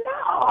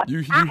 Lord.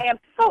 I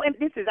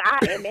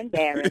am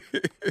embarrassed.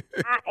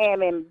 I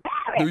am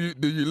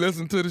embarrassed. Do you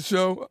listen to the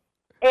show?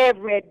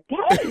 Every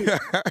day.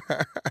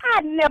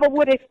 I never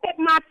would expect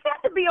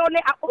myself to be on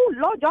there. Oh,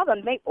 Lord, y'all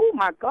done make, oh,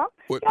 my God.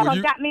 Y'all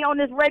done got me on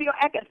this radio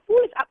acting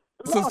foolish.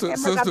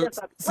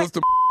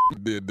 Sister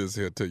did this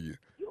here to you.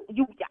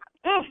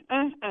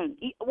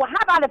 Well,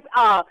 how about if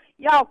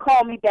y'all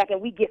call me back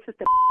and we get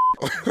Sister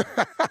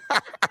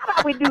How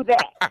about we do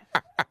that?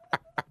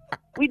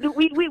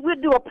 We'll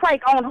do a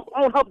prank on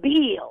her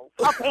bills.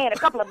 Her paying a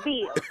couple of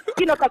bills.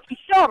 Because she's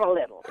short a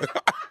little.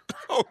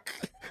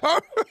 Okay.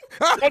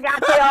 They got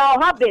to tell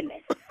all her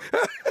business.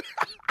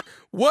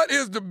 What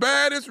is the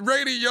baddest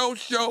radio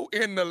show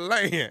in the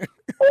land?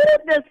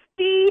 The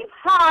Steve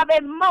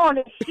Harvey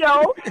Morning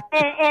Show,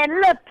 and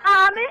little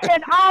Tommy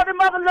and all them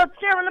other little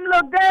children, them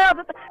little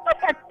girls. What's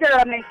that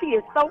girl, man? She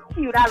is so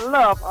cute. I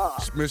love her.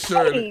 Miss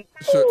Shirley.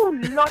 Oh,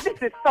 Lord, this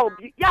is so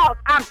beautiful. Y'all,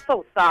 I'm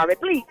so sorry.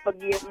 Please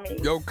forgive me.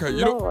 Okay,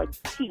 Lord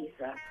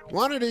Jesus.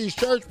 One of these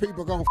church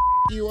people gonna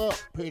you up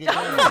pretty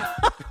good.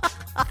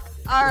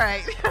 All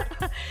right.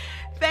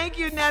 Thank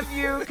you,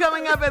 nephew.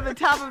 Coming up at the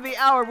top of the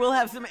hour, we'll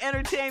have some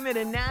entertainment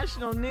and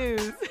national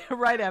news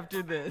right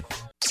after this.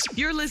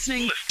 You're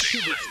listening to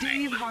the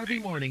Steve Harvey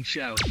Morning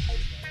Show.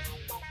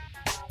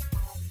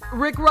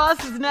 Rick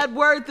Ross's net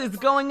worth is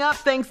going up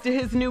thanks to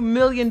his new $1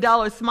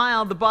 million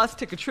smile. The boss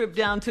took a trip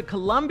down to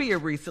Colombia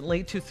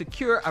recently to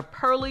secure a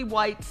pearly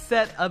white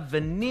set of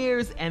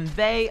veneers, and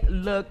they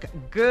look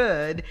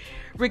good.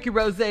 Ricky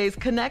Rosé's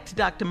Connect,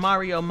 Dr.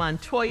 Mario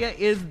Montoya,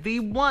 is the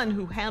one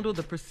who handled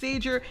the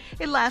procedure.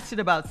 It lasted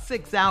about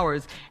 6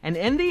 hours, and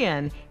in the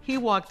end, he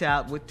walked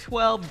out with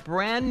 12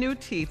 brand new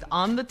teeth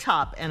on the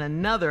top and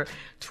another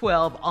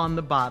 12 on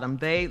the bottom.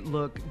 They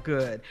look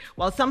good.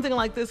 While something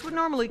like this would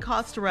normally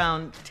cost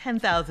around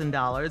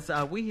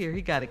 $10,000, we hear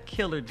he got a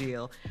killer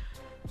deal.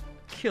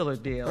 killer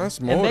deal.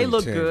 That's more and they than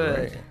look 10 good.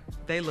 grand.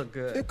 They look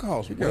good. It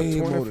costs You got way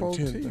more 24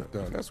 than teeth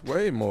 10. done. That's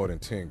way more than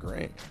 10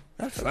 grand.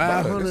 That's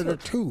about it. 500 a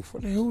It's tooth.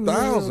 What the hell the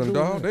hell $1,000, doing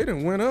dog. that? They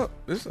done went up.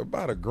 It's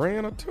about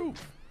 $1,000 a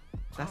tooth.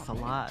 That's a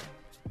lot.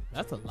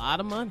 That's a lot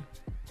of money.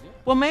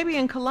 Well, maybe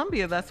in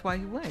Colombia that's why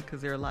he went,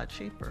 because they're a lot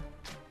cheaper.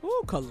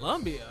 Ooh,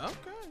 Colombia.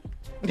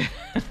 Okay.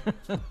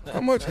 How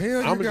much hell you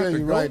I'm got gonna tell to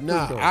you go right through,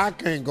 now, though? I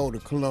can't go to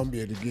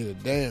Colombia to get a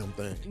damn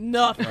thing.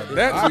 Nothing.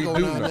 That I we go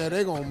do down know. there,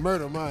 they gonna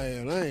murder my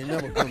ass. I ain't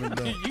never coming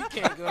back. You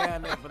can't go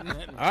down there for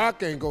nothing. I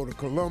can't go to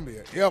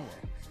Colombia ever.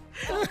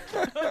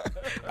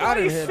 I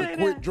done had to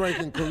quit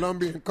drinking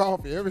Colombian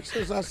coffee ever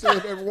since I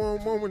said that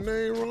one woman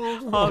name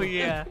wrong. Oh,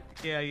 yeah.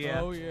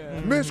 Yeah. Oh, yeah.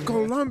 Miss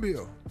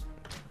Colombia.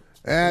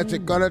 I've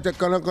been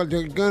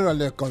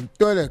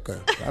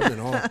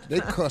on. They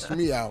cussed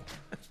me out.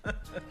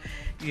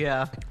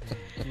 Yeah.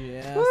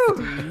 Yeah.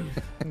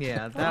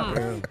 Yeah, that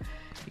was.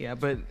 Yeah,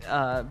 but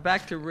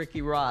back to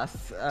Ricky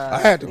Ross. I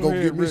had to go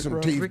get me Rick some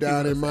Ross. teeth Ricky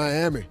down in Ross.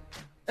 Miami.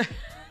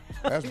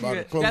 That's about the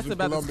That's closest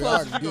about as Colombia I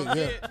close as can you get. gonna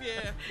Yeah. get.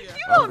 Yeah.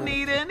 You don't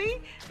need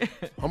any.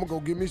 I'm gonna go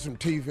get me some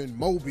teeth in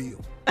Mobile. You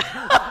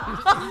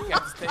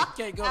got to stay.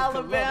 Can't go to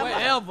Alabama.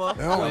 Colombia.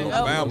 Wherever.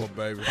 Alabama,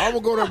 baby. I'm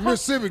gonna go to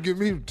Mississippi and get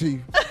me some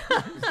teeth.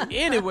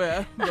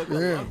 Anywhere. But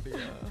Yeah.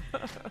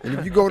 And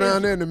if you go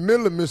down there in the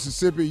middle of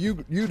Mississippi,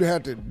 you'd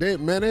have to. They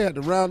had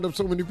to round up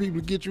so many people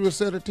to get you a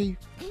set of teeth.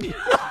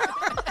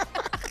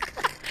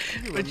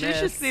 But you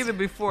should see the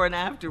before and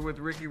after with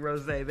Ricky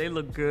Rose. They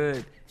look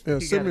good. Yeah,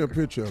 He send got me a gr-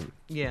 picture of it.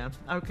 Yeah,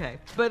 okay.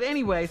 But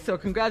anyway, so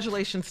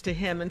congratulations to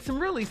him. And some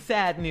really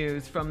sad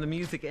news from the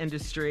music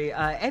industry.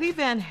 Eddie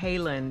Van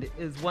Halen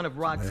is one of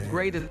rock's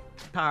greatest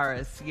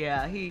guitarists.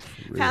 Yeah, he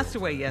passed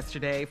away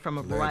yesterday from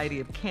a variety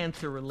of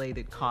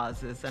cancer-related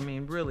causes. I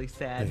mean, really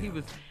sad. He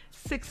was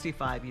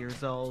 65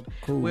 years old.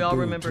 Cool we all dude,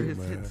 remember too, his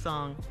man. hit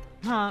song.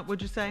 Huh,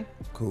 what'd you say?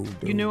 Cool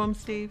dude. You knew him,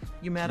 Steve?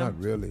 You met him? Not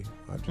really.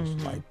 I just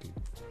liked him.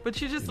 But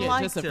you just Yeah,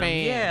 liked just a him.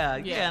 fan. Yeah,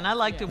 Yeah, and I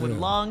liked him with yeah.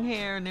 long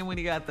hair, and then when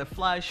he got the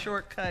fly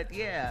shortcut,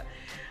 yeah.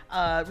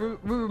 We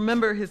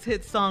remember his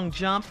hit song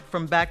Jump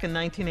from back in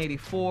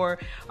 1984.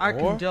 Our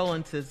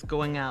condolences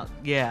going out,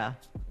 yeah,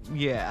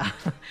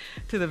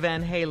 to the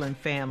Van Halen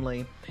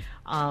family.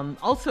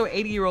 Also,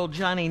 80-year-old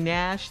Johnny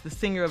Nash, the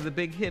singer of the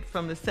big hit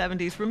from the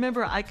 70s.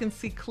 Remember, I Can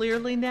See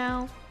Clearly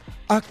Now?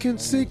 I can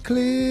see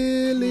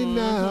clearly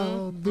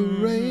now the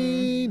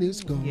rain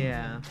is gone.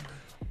 Yeah,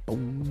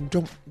 Boom,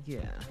 jump, yeah.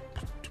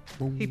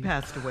 boom. He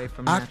passed away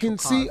from I natural can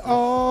see causes.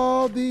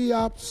 all the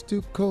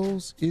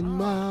obstacles in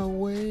my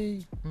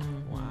way.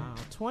 Wow.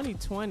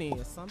 2020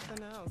 is something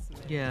else,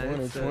 man. Yeah,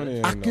 it's, 2020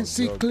 ain't I no can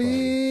see joke, buddy.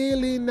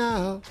 clearly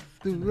now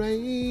the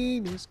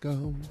rain is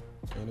gone.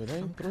 And it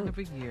ain't kind through. of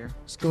a year.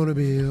 It's gonna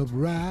be a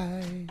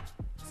bright,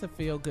 It's a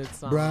feel-good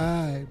song.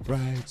 bright,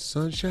 bright,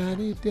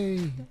 sunshiny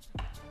day.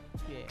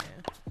 Yeah.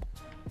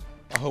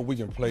 I hope we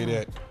can play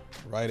that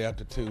right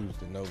after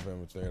Tuesday,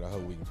 November 3rd. I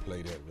hope we can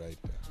play that right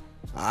there.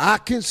 I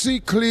can see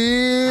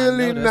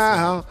clearly I know that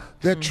now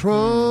that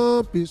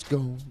Trump is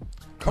gone.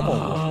 Come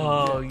on.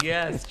 Oh,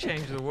 yes,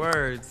 change the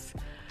words.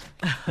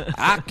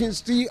 I can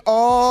see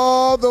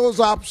all those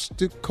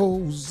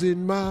obstacles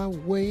in my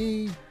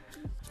way.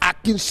 I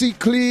can see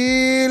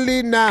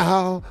clearly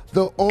now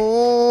the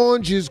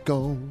orange is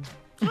gone.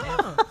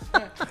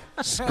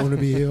 It's gonna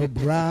be a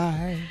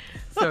bright,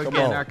 So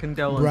again, our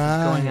condolences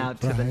going out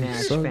to the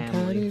Nash family.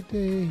 sunny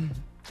day.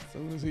 As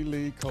soon as he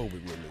leave, Kobe will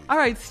leave. All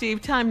right,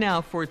 Steve, time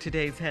now for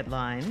today's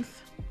headlines.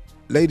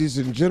 Ladies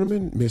and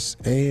gentlemen, Miss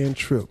Ann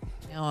Tripp.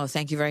 Oh,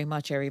 thank you very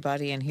much,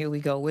 everybody. And here we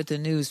go with the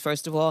news.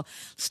 First of all,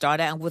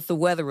 start out with the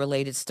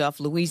weather-related stuff.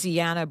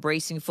 Louisiana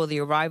bracing for the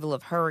arrival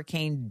of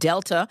Hurricane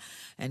Delta.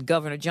 And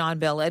Governor John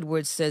Bel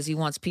Edwards says he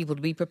wants people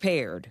to be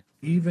prepared.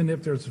 Even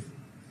if there's a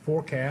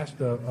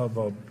forecast of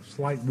a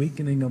slight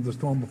weakening of the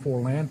storm before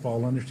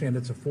landfall, understand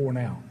it's a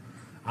forenow.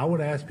 I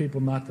would ask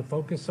people not to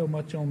focus so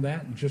much on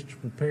that and just to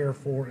prepare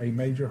for a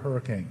major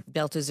hurricane.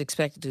 Delta is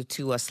expected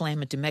to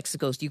slam into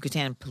Mexico's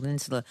Yucatan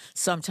Peninsula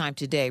sometime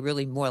today,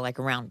 really more like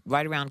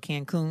right around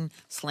Cancun,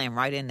 slam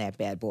right in that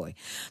bad boy.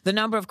 The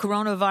number of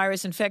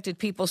coronavirus infected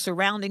people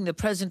surrounding the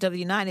President of the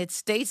United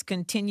States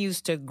continues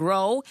to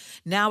grow.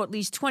 Now at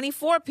least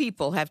 24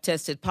 people have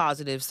tested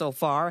positive so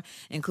far,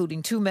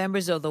 including 2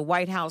 members of the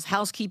White House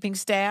housekeeping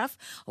staff,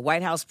 a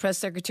White House press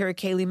secretary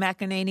Kayleigh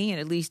McEnany, and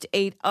at least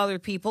 8 other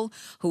people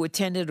who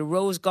attended a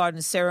Rose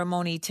Garden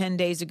ceremony 10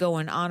 days ago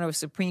in honor of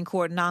Supreme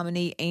Court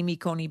nominee Amy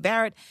Coney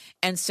Barrett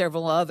and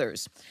several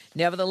others.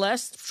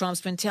 Nevertheless,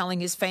 Trump's been telling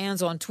his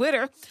fans on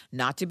Twitter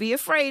not to be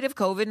afraid of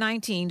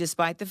COVID-19,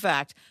 despite the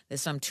fact that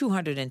some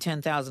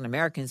 210,000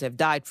 Americans have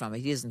died from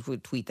it. He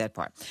doesn't tweet that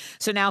part.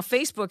 So now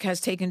Facebook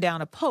has taken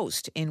down a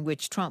post in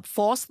which Trump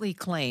falsely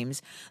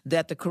claims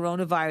that the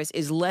coronavirus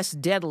is less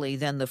deadly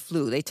than the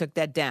flu. They took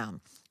that down.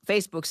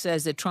 Facebook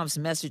says that Trump's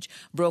message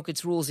broke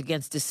its rules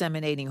against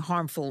disseminating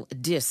harmful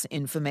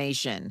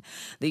disinformation.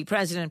 The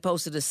president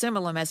posted a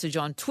similar message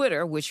on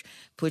Twitter, which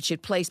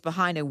it placed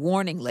behind a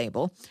warning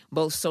label.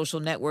 Both social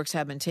networks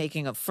have been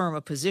taking a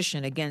firmer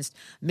position against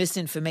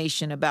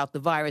misinformation about the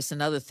virus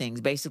and other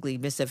things. Basically,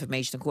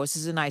 misinformation, of course,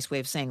 is a nice way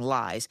of saying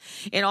lies.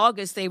 In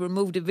August, they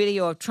removed a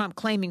video of Trump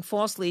claiming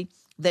falsely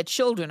that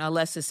children are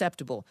less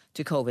susceptible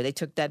to COVID. They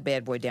took that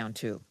bad boy down,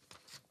 too.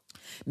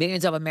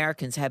 Millions of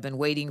Americans have been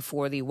waiting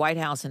for the White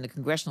House and the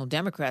congressional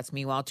Democrats,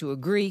 meanwhile, to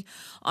agree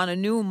on a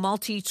new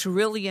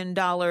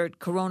multi-trillion-dollar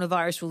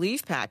coronavirus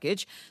relief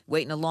package.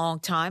 Waiting a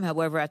long time.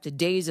 However, after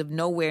days of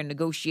nowhere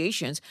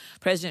negotiations,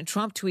 President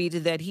Trump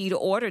tweeted that he'd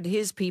ordered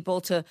his people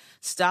to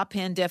stop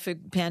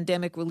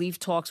pandemic relief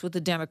talks with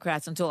the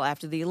Democrats until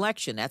after the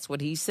election. That's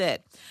what he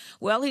said.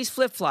 Well, he's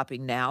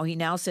flip-flopping now. He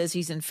now says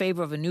he's in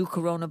favor of a new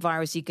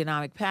coronavirus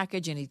economic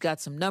package, and he's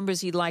got some numbers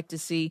he'd like to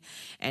see,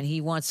 and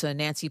he wants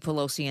Nancy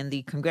Pelosi and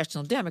the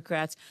congressional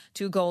Democrats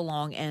to go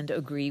along and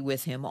agree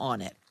with him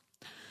on it.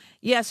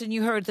 Yes, and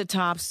you heard the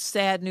top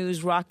sad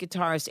news. Rock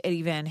guitarist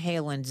Eddie Van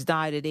Halen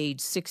died at age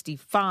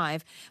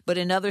 65. But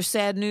in other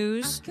sad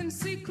news, I can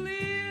see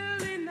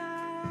clearly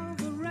now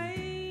the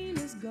rain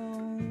is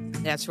gone.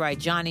 That's right,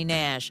 Johnny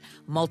Nash,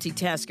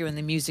 multitasker in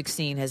the music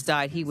scene, has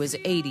died. He was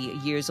 80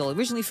 years old,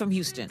 originally from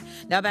Houston.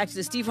 Now back to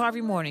the Steve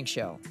Harvey Morning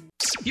Show.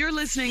 You're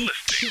listening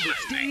to the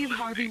Steve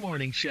Harvey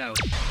Morning Show.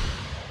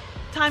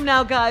 Time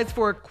now, guys,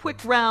 for a quick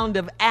round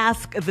of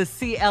Ask the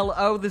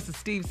CLO. This is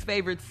Steve's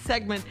favorite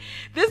segment.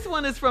 This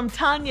one is from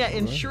Tanya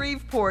in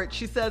Shreveport.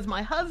 She says,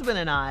 my husband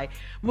and I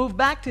moved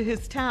back to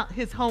his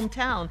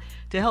hometown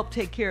to help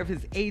take care of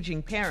his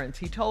aging parents.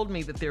 He told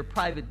me that their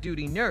private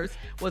duty nurse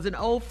was an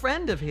old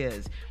friend of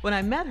his. When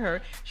I met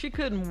her, she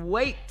couldn't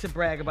wait to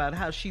brag about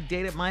how she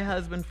dated my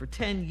husband for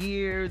 10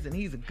 years, and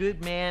he's a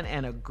good man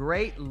and a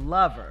great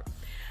lover.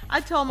 I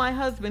told my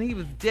husband he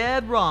was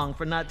dead wrong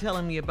for not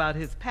telling me about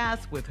his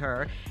past with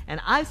her, and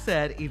I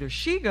said either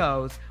she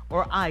goes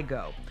or I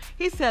go.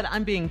 He said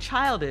I'm being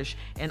childish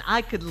and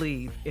I could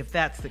leave if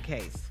that's the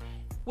case.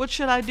 What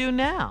should I do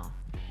now?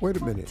 Wait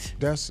a minute.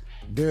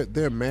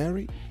 They're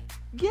married?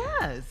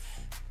 Yes.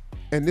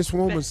 And this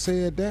woman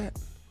said that?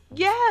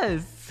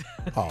 Yes.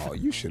 Oh,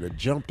 you should have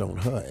jumped on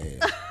her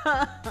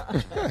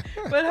ass.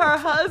 But her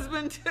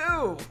husband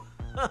too.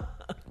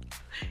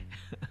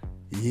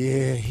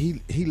 Yeah,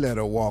 he let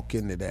her walk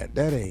into that.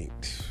 That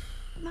ain't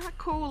not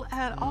cool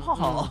at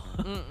all.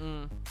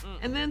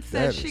 And then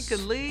said she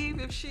could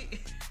leave if she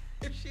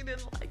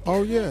didn't like it.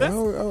 Oh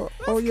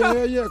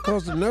yeah, yeah.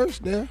 Cause the nurse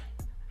there.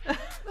 Wow.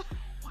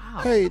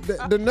 Hey,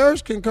 the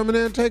nurse can come in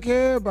there and take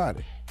care of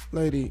everybody,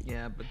 lady.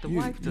 Yeah, but the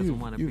wife doesn't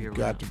want to be around. You've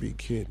got to be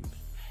kidding.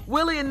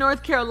 Willie in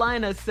North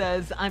Carolina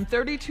says, I'm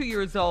 32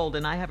 years old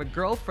and I have a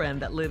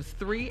girlfriend that lives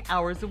 3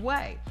 hours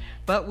away,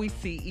 but we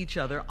see each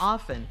other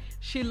often.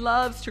 She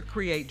loves to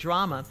create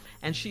drama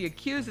and she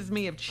accuses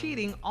me of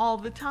cheating all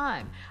the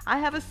time. I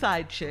have a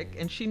side chick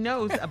and she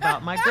knows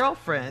about my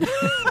girlfriend.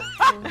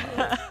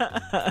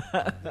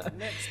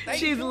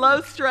 She's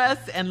low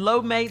stress and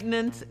low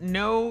maintenance,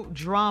 no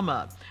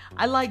drama.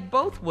 I like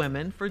both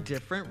women for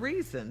different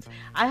reasons.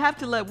 I have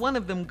to let one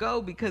of them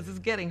go because it's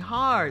getting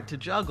hard to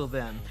juggle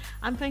them.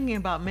 I'm thinking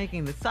about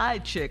making the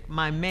side chick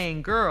my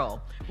main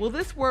girl. Will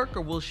this work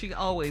or will she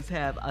always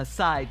have a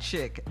side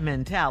chick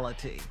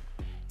mentality?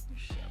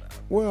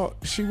 Well,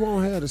 she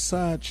won't have the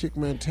side chick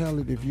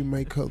mentality if you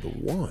make her the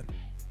one.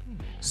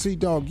 See,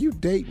 dog, you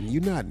dating.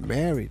 You not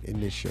married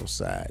and this your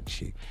side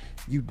chick.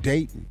 You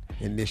dating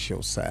and this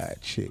your side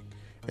chick.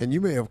 And you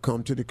may have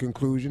come to the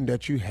conclusion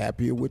that you're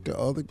happier with the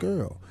other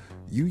girl.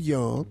 You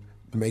young,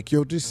 make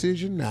your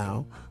decision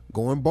now.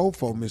 Going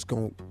both of them is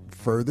going to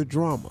further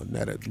drama.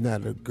 Now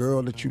the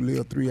girl that you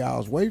live 3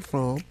 hours away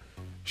from,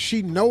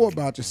 she know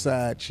about your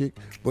side chick,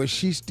 but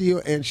she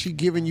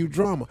giving you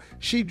drama.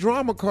 She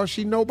drama because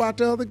she know about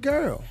the other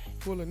girl.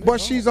 But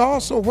she's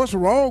also, what's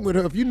wrong with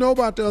her? If you know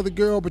about the other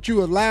girl, but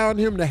you allowing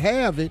him to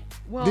have it,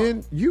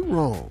 then you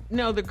wrong.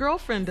 No, the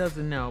girlfriend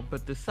doesn't know,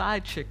 but the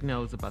side chick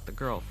knows about the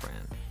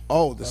girlfriend.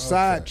 Oh, the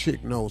side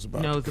chick knows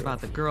about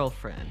the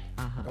girlfriend.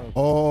 Uh-huh.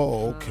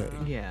 Oh, okay.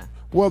 Yeah.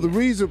 Well, the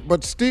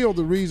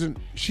reason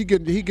he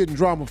getting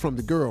drama from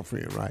the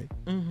girlfriend, right?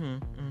 Mm-hmm.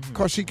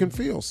 Because she can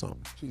feel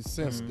something. She's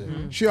sensitive.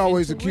 Mm-hmm. She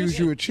always accuse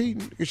you of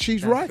cheating.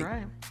 She's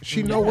right.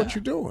 She know what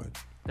you're doing.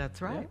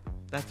 That's right.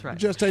 That's right. You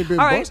just ain't been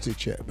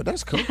busted yet, but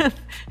that's coming.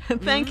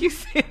 Thank you.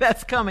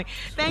 That's coming.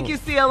 Thank you,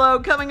 CLO.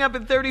 Coming up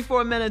in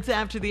 34 minutes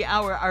after the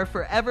hour, our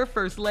forever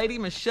First Lady,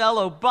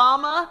 Michelle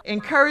Obama,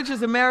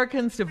 encourages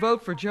Americans to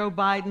vote for Joe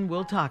Biden.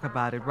 We'll talk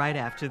about it right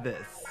after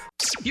this.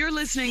 You're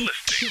listening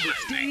to the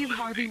Steve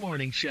Harvey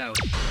Morning Show.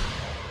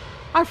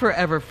 Our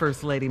forever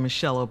First Lady,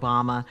 Michelle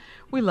Obama,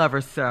 we love her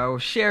so,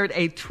 shared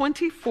a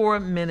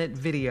 24-minute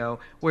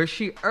video where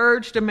she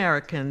urged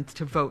Americans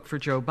to vote for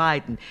Joe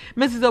Biden.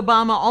 Mrs.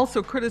 Obama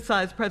also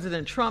criticized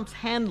President Trump's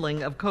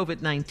handling of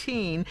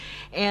COVID-19,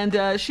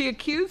 and she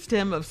accused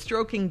him of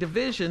stoking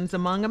divisions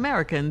among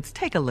Americans.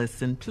 Take a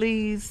listen,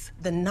 please.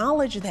 The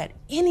knowledge that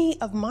any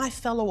of my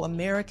fellow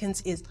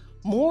Americans is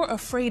more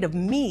afraid of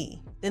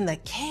me than the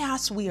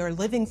chaos we are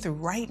living through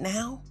right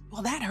now,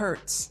 well, that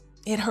hurts.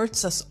 It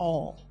hurts us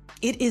all.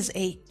 It is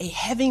a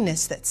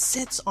heaviness that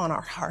sits on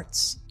our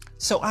hearts.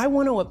 So I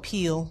want to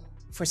appeal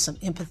for some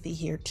empathy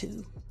here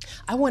too.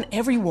 I want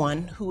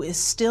everyone who is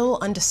still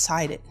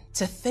undecided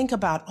to think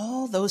about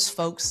all those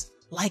folks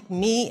like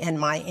me and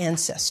my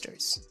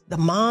ancestors. The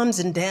moms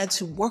and dads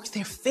who work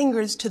their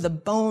fingers to the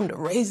bone to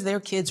raise their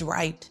kids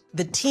right.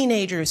 The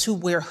teenagers who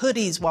wear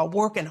hoodies while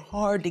working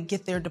hard to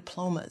get their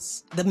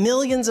diplomas. The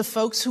millions of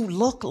folks who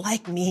look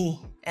like me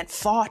and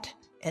fought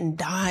and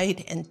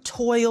died and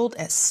toiled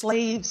as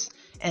slaves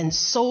and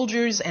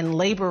soldiers and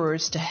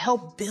laborers to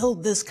help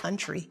build this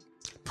country.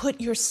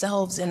 Put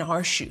yourselves in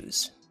our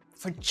shoes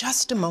for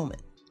just a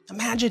moment.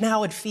 Imagine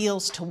how it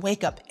feels to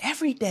wake up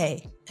every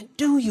day and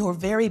do your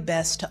very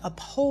best to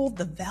uphold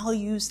the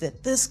values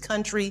that this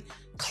country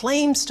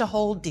claims to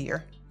hold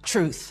dear.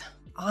 Truth,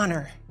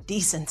 honor,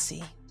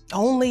 decency.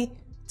 Only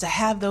to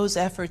have those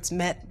efforts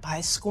met by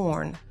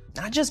scorn,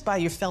 not just by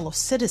your fellow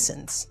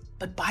citizens,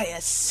 but by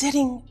a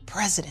sitting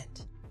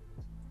president.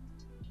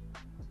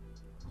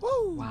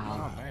 Woo.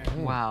 Wow.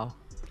 Wow.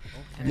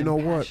 You know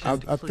what?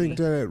 I think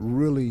that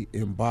really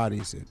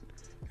embodies it.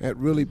 That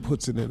really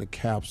puts it in a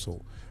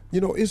capsule. You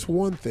know, it's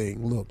one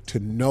thing, look, to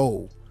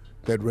know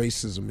that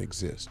racism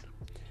exists.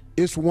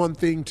 It's one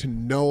thing to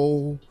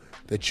know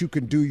that you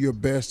can do your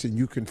best and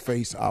you can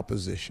face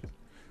opposition.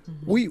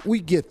 Mm-hmm. We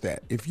get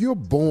that. If you're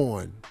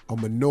born a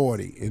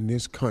minority in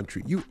this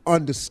country, you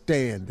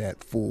understand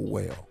that full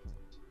well.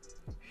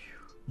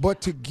 But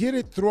to get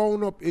it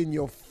thrown up in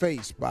your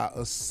face by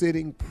a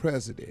sitting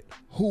president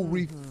who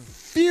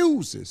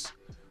refuses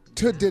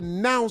to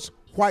denounce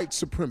white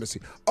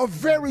supremacy, a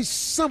very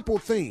simple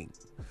thing,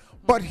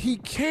 but he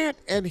can't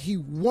and he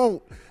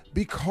won't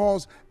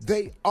because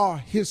they are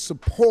his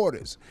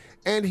supporters.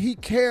 And he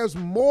cares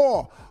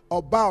more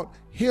about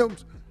him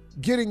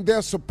getting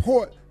their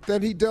support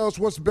than he does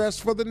what's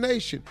best for the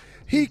nation.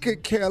 He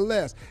could care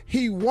less.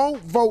 He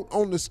won't vote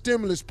on the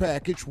stimulus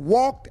package,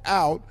 walked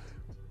out,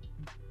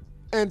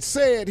 and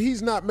said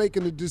he's not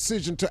making a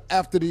decision till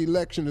after the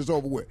election is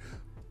over with.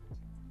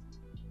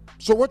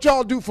 So what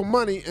y'all do for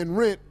money and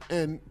rent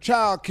and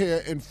child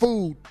care and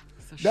food,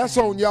 that's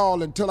on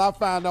y'all until I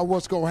find out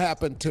what's going to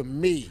happen to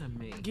me.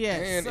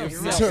 Yes. To me.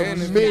 So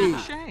and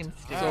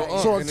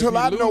until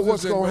I know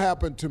what's in going to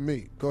happen to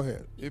me. Go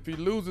ahead. If he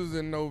loses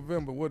in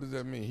November, what does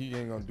that mean? He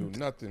ain't going to do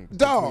nothing.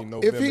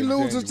 Dog, if he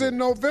loses in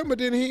November,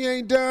 then he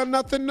ain't done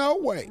nothing no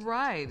way.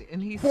 Right.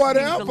 And he's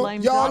whatever.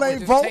 Y'all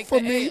ain't vote for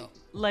me.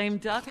 Lame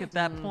duck at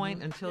that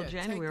point until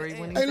January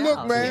when he's Hey, look,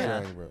 out.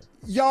 man,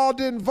 y'all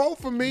didn't vote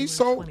for me,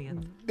 so I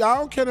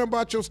don't care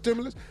about your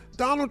stimulus.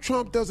 Donald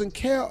Trump doesn't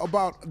care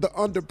about the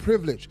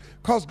underprivileged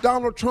because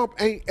Donald Trump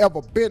ain't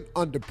ever been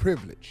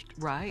underprivileged.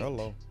 Right.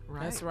 Hello.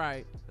 Right. That's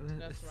right.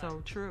 That's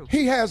so true.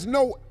 He has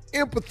no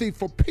empathy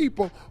for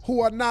people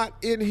who are not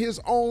in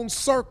his own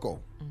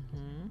circle.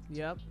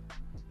 Yep.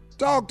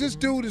 Dog, this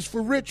dude is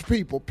for rich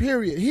people,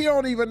 period. He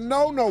don't even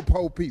know no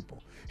poor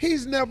people.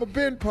 He's never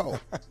been poor.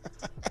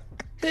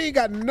 He ain't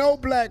got no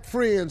black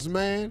friends,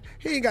 man.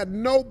 He ain't got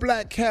no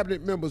black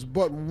cabinet members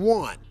but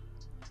one.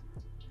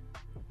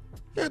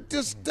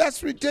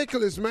 That's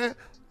ridiculous, man.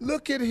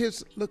 Look at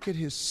his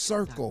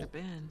circle. Dr.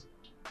 Ben.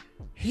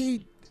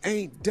 He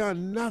ain't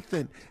done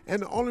nothing.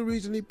 And the only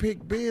reason he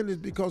picked Ben is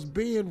because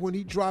Ben, when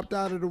he dropped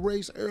out of the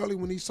race early,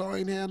 when he saw he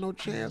ain't had no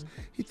chance,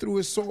 he threw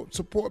his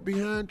support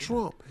behind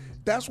Trump.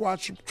 That's why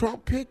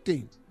Trump picked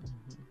him.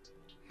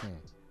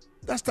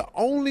 That's the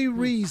only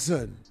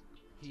reason.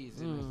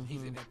 He's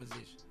in that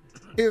position.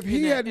 If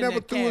he had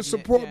never threw his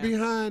support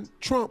behind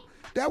Trump,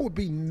 that would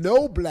be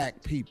no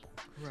black people.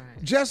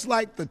 Right. Just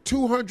like the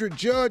 200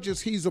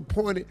 judges he's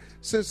appointed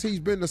since he's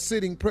been the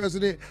sitting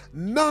president,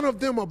 none of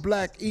them are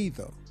black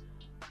either.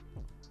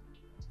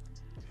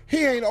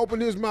 He ain't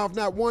opened his mouth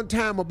not one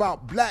time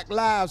about Black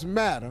Lives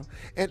Matter,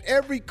 and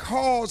every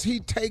cause he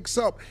takes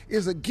up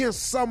is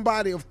against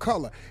somebody of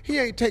color. He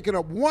ain't taken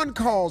up one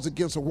cause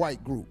against a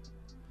white group.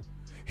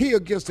 He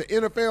against the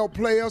NFL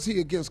players. He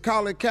against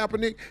Colin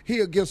Kaepernick. He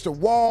against the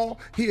wall.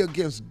 He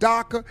against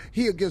DACA.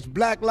 He against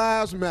Black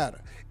Lives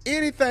Matter.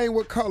 Anything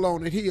with color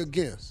on it, he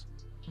against.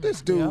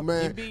 This dude,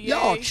 man, NBA.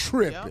 y'all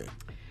tripping.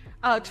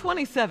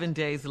 27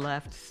 days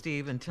left,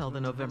 Steve, until the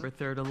November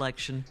 3rd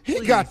election. He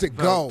Please got to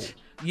vote.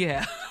 go.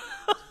 Yeah.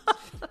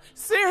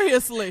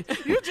 Seriously,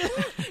 you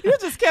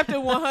just kept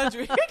it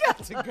 100. He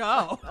got to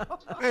go.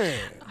 Man.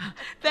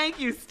 Thank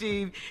you,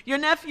 Steve. Your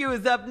nephew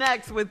is up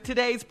next with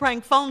today's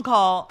prank phone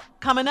call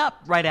coming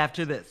up right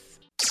after this.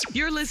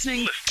 You're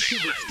listening to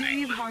the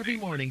Steve Harvey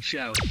Morning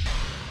Show.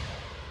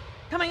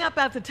 Coming up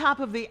at the top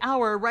of the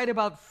hour, right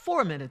about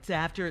 4 minutes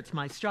after, it's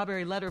my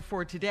strawberry letter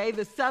for today.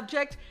 The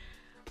subject,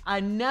 I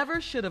never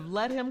should have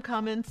let him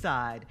come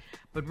inside.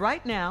 But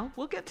right now,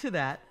 we'll get to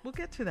that. We'll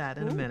get to that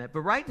in a minute.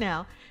 But right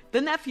now,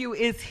 the nephew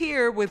is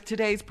here with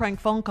today's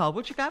prank phone call.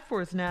 What you got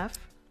for us, Neff?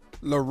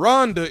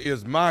 LaRonda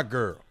is my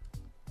girl.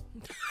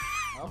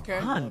 Okay.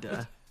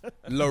 Honda.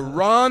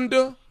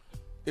 LaRonda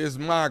is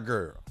my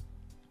girl.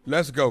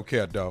 Let's go,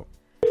 cat dog.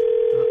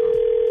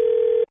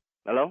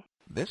 Hello?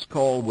 This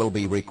call will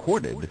be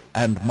recorded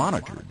and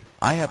monitored.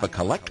 I have a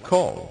collect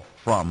call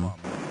from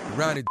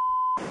Ronnie,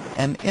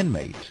 an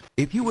inmate.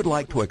 If you would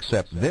like to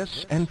accept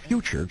this and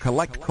future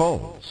collect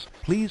calls,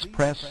 please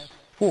press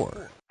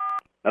 4.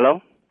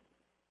 Hello?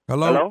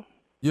 hello? Hello?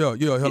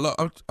 Yeah, hello.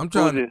 I'm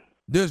trying to,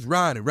 this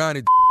Ronnie,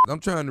 I'm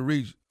trying to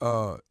reach,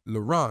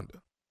 LaRonda.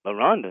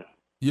 LaRonda?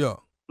 Yeah.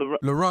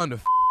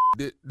 LaRonda,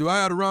 do I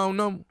have the wrong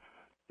number?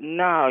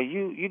 No,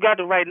 you got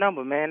the right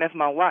number, man. That's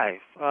my wife.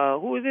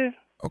 Who is this?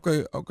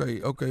 Okay,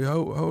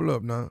 hold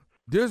up now.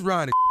 This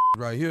Ronnie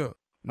right here.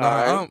 Now,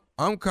 All right.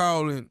 I'm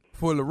calling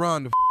for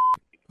LaRonda,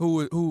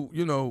 who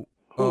you know,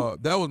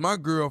 that was my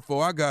girl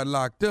before I got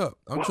locked up.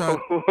 I'm trying.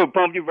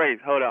 Pump your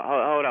brakes. Hold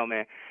on,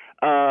 man.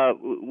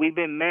 We've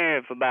been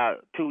married for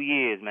about 2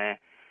 years, man.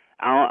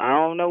 I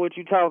don't know what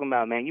you're talking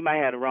about, man. You might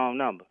have the wrong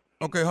number.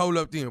 Okay, hold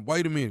up then.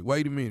 Wait a minute.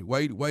 Wait a minute.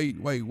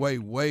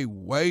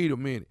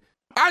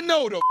 I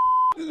know the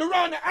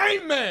LaRonda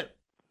ain't man.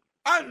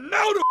 I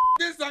know the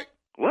this like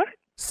what?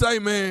 Say,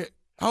 man,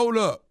 hold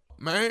up,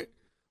 man.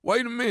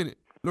 Wait a minute.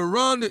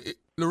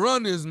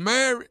 LaRonda is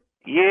married?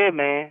 Yeah,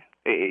 man.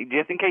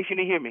 Just in case you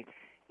didn't hear me,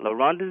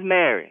 LaRonda's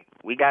married.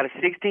 We got a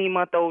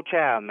 16-month-old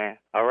child, man.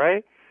 All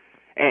right?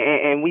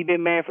 And we've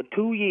been married for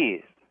 2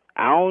 years.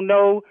 I don't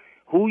know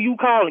who you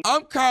calling.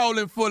 I'm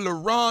calling for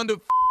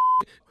LaRonda.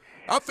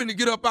 I'm finna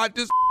get up out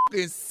this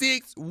in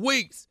 6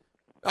 weeks.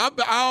 I've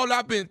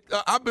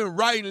been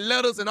writing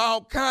letters and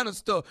all kind of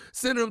stuff,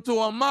 sending them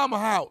to her mama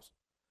house.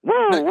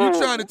 Whoa. You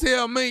trying to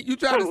tell me? You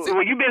trying to?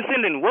 You been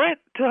sending what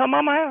to her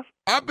mama house?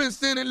 I've been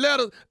sending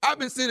letters. I've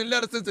been sending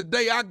letters since the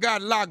day I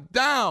got locked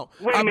down.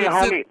 Wait a minute,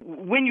 homie.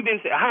 When you been?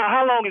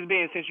 How long has it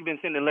been since you been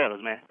sending letters,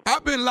 man?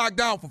 I've been locked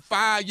down for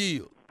 5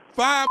 years.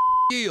 5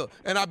 years,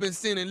 and I've been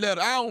sending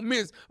letters. I don't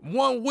miss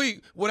 1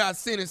 week without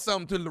sending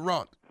something to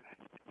LaRonda.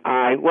 All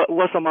right,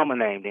 what's her mama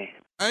name then?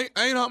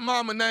 Ain't her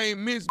mama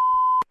name Miss?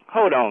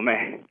 Hold on,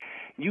 man.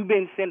 You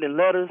been sending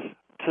letters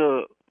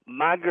to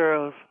my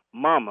girl's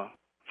mama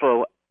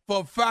for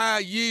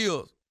 5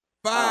 years.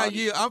 5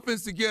 years. I'm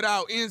finna to get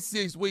out in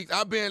 6 weeks.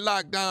 I've been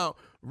locked down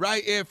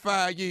right at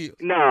 5 years.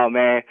 No,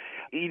 man.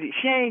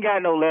 She ain't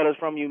got no letters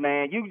from you,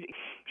 man.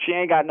 She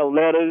ain't got no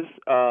letters.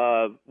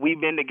 We've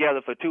been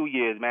together for 2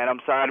 years, man. I'm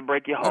sorry to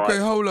break your heart. Okay,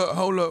 hold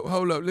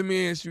up. Let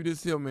me ask you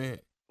this here, man.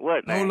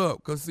 What, man? Hold up,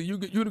 because see, you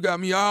got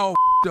me all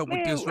up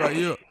with this right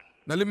here.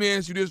 Now, let me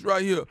ask you this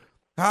right here.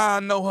 How I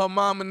know her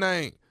mama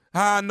name?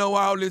 How I know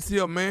all this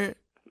here, man?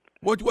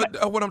 What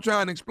I'm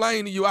trying to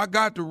explain to you, I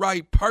got the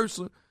right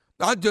person.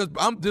 I'm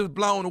just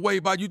blown away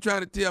by you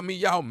trying to tell me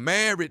y'all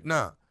married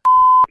now.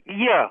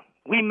 Yeah,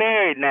 we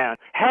married now.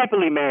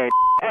 Happily married.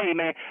 Hey,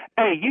 man.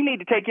 Hey, you need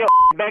to take your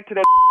back to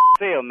that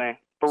cell, man.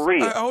 For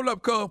real. Hey, hold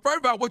up, cuz. First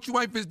of all, what you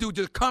ain't finna do,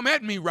 just come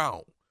at me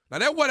wrong. Now,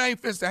 that what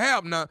ain't finna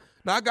happen now.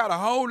 Now, I got a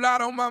whole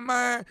lot on my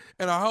mind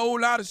and a whole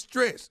lot of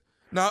stress.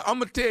 Now, I'm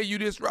going to tell you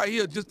this right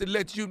here just to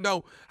let you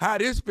know how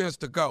this finna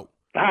to go.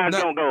 How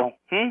it's gonna go?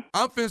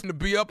 I'm finna to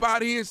be up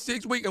out here in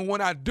 6 weeks, and when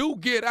I do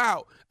get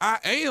out, I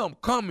am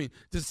coming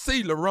to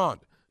see LaRonda.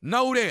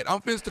 Know that.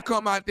 I'm finna to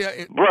come out there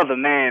and... Brother,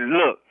 man,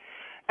 look.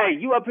 Hey,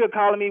 you up here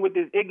calling me with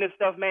this ignorant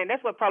stuff, man.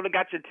 That's what probably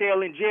got your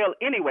tail in jail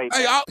anyway.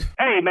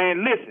 Hey,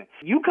 man, listen.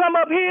 You come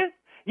up here,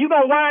 you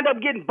gonna wind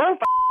up getting both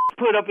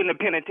put up in the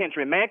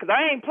penitentiary, man, because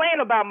I ain't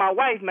playing about my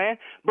wife, man.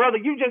 Brother,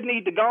 you just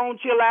need to go on,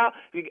 chill out.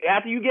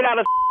 After you get out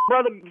of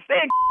brother,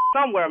 stay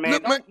somewhere, man.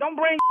 Look, don't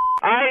bring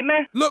all right,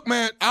 man? Look,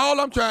 man, all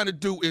I'm trying to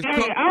do is...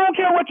 Hey, I don't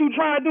care what you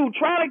trying to do.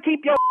 Try to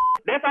keep your...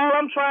 That's all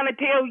I'm trying to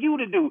tell you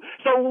to do.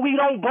 So we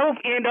don't both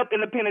end up in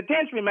the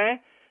penitentiary, man.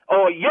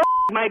 Or your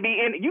might be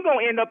in... You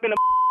gonna end up in a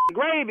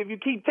grave if you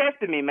keep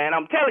testing me, man.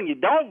 I'm telling you,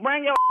 don't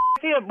bring your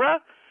here,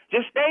 bruh.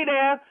 Just stay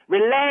there,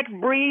 relax,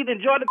 breathe,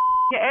 enjoy the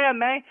air,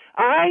 man.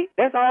 All right?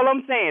 That's all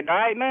I'm saying, all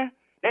right, man?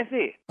 That's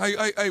it.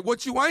 Hey,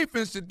 what you ain't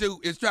finna do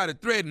is try to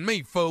threaten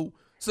me, fool.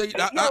 See,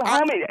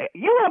 homie,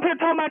 you up here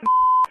talking about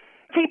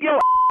keep your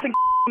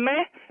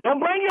man. Don't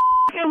bring your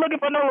here looking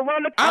for no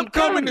LaRonda. I'm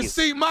coming to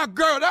see my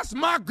girl. That's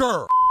my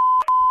girl.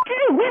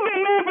 We've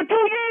been married for 2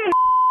 years.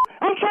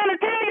 I'm trying to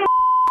tell you,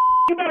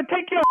 you better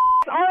take your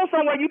on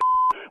somewhere.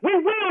 We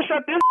will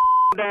shut this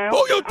down.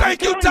 Who you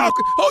think you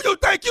talking? Who you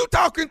think you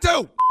talking to?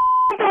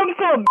 I'm talking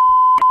to a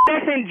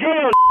that's in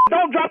jail.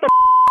 Don't drop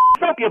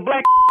the up, you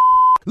black.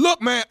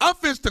 Look, man, I'm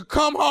finna to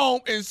come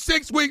home in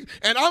 6 weeks,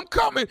 and I'm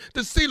coming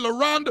to see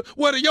LaRonda,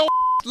 whether your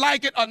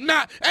like it or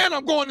not, and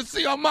I'm going to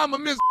see her mama,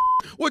 Miss.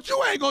 What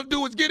you ain't gonna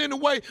do is get in the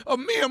way of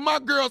me and my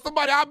girl,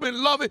 somebody I've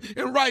been loving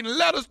and writing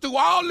letters to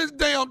all this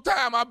damn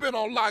time I've been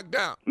on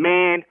lockdown.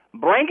 Man,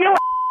 bring your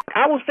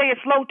I will say it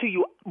slow to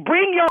you.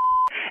 Bring your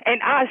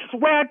and I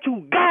swear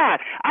to God,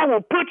 I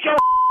will put your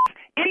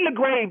in the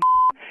grave.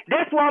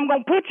 That's where I'm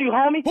gonna put you,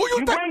 homie. Who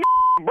you think?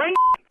 Bring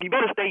you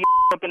better stay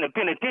up in the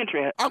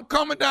penitentiary. I'm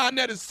coming down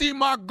there to see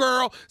my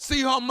girl,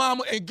 see her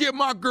mama, and get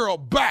my girl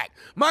back.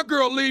 My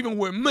girl leaving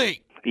with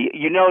me.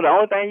 You know, the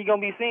only thing you're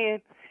gonna be seeing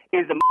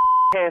is the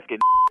casket,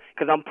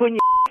 because I'm putting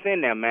your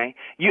in there, man.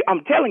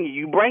 I'm telling you,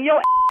 you bring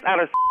your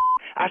out of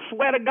I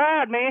swear to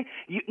God, man,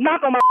 you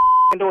knock on my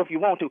door if you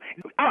want to.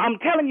 I'm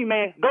telling you,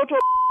 man, go to a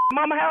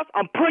mama house.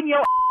 I'm putting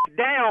your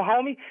down,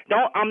 homie.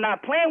 I'm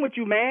not playing with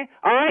you, man.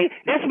 All right?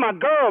 That's my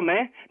girl,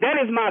 man. That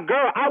is my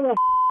girl. I will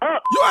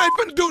up. You ain't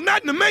finna do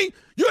nothing to me.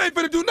 You ain't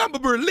finna do nothing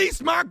but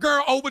release my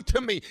girl over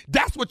to me.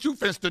 That's what you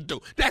finna do.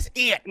 That's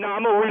it. No,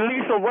 I'm gonna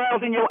release a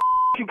rouse in your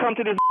you come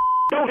to this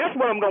door. That's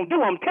what I'm gonna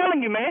do. I'm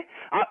telling you, man.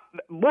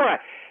 Boy,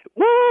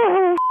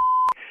 woo!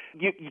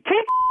 You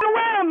keep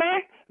around,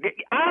 man.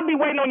 I'll be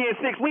waiting on you in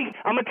 6 weeks.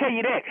 I'm gonna tell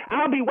you that.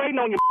 I'll be waiting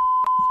on you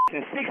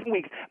in 6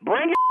 weeks.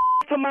 Bring your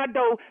to my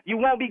door. You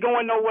won't be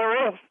going nowhere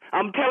else.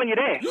 I'm telling you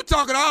that. You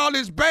talking all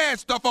this bad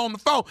stuff on the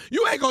phone.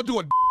 You ain't gonna do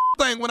a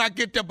thing when I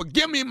get there, but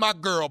give me my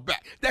girl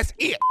back. That's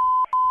it.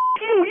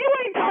 You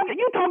ain't talking.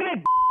 You talking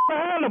that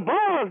behind the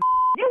bars.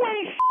 You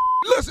ain't.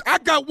 Listen, I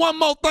got one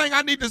more thing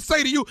I need to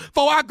say to you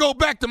before I go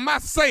back to my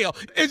cell.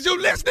 Is you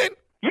listening?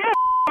 Yeah,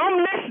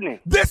 I'm listening.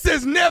 This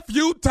is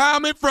Nephew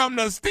Tommy from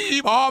the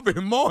Steve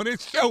Harvey Morning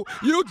Show.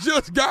 You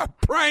just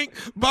got pranked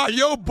by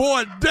your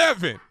boy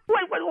Devin.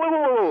 Wait. What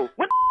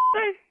the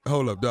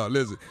Hold up, dog.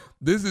 Listen.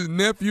 This is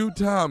Nephew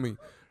Tommy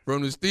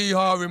from the Steve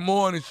Harvey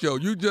Morning Show.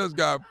 You just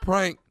got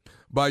pranked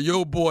by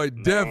your boy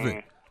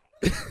Devin.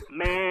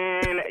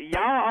 Man,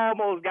 y'all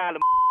almost got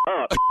him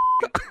up.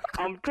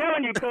 I'm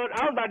telling you, cuz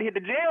I was about to hit the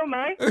jail,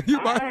 man. I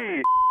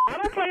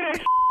don't play that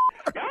shit.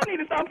 Y'all need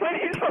to stop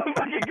playing these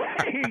motherfucking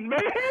games,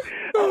 man.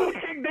 I'm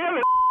kick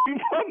Devin, you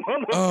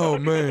motherfucker. Oh,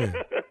 man.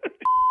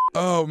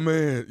 Oh,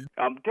 man.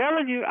 I'm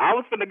telling you, I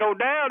was finna go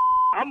down.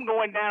 I'm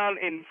going down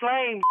in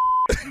flames.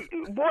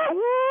 Boy,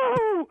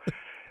 woo!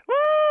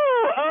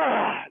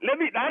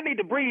 I need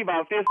to breathe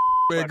out this.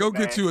 Man, go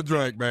get you a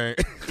drink, man.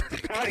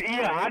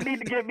 I need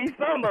to get me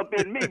some up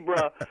in me,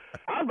 bro.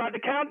 I was about to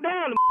count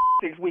down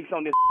 6 weeks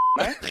on this,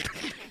 man.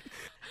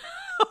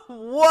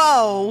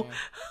 Whoa.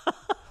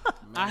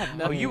 I have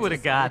nothing. Oh, you would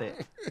have got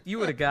it. You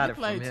would have got it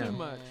from him. Too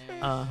much.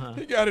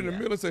 He got in the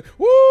middle and said,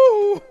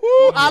 woo,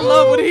 woo. I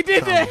love when he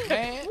did that.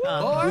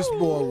 This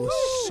boy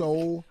was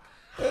so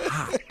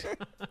hot.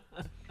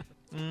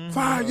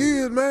 5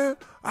 years, man.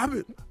 I've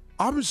been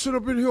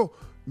sitting up in here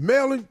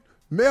mailing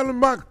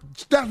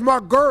that's my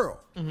girl.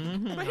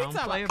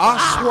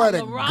 I swear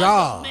to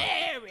God.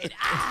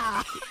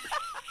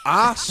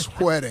 I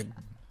swear to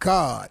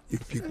God,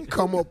 if you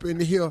come up in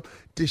here,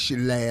 this your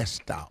last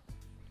stop.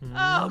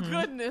 Oh,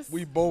 goodness.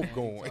 We both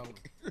going.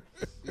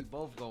 We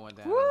both going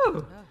down.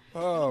 Woo.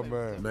 Oh,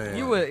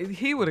 man.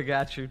 He would have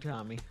got you,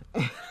 Tommy.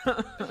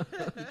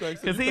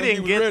 Because he You didn't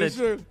think get was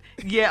the. ready,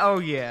 Yeah. Oh,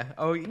 yeah.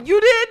 Oh,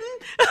 you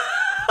didn't.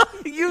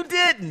 You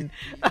didn't.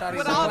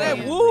 With all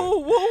that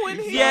woo in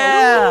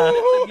here.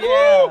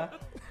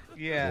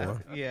 Yeah.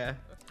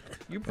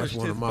 You That's pushed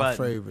one his of my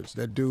button. favorites.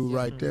 That dude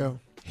right there.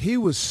 He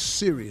was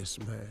serious,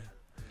 man.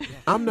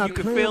 I'm not You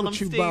can playing feel with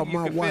him, you Steve. about You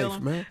my can feel wife,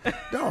 him. man.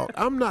 Dog,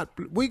 I'm not.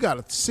 We got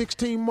a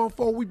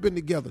 16-month-old. We've been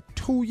together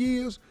 2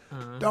 years.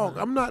 Dog,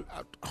 I'm not.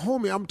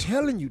 Homie, I'm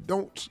telling you,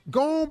 don't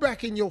go on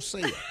back in your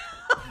cell.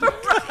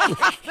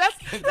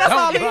 That's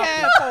all he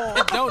had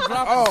for. Don't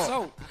drop the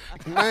soap.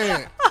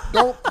 Man,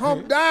 don't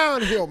come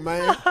down here,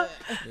 man. Man,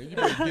 you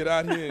better get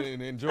out here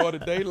and enjoy the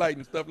daylight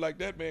and stuff like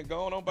that, man.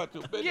 Go on about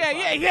your business.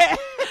 Yeah.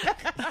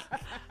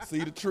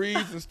 See the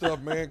trees and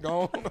stuff, man.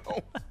 Go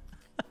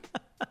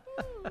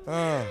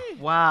on.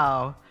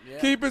 Wow.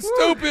 Keep it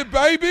stupid,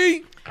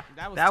 baby.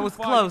 That was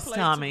close,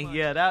 Tommy.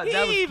 Yeah, that was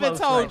He even close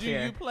told right you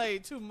there. you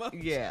played too much.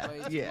 Yeah.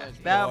 Part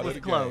That of was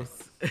the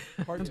close.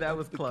 That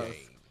was close.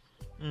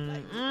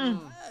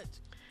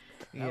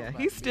 Yeah,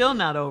 he's still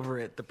not over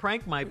it. The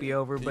prank might be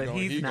over, but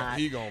he's not.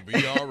 He gonna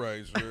be all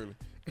right, Shirley.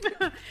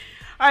 All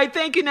right,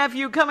 thank you,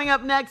 nephew. Coming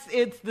up next,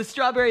 it's the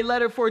strawberry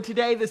letter for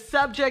today. The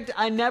subject,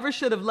 I never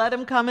should have let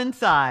him come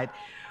inside.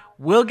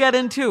 We'll get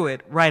into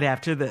it right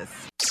after this.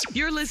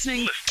 You're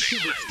listening to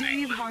the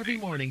Steve Harvey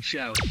Morning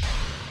Show.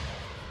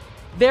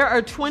 There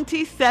are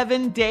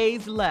 27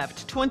 days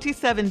left.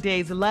 27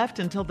 days left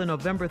until the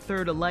November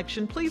 3rd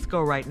election. Please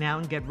go right now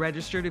and get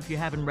registered if you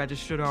haven't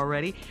registered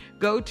already.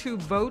 Go to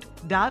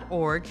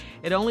vote.org.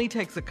 It only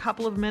takes a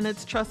couple of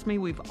minutes. Trust me,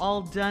 we've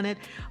all done it.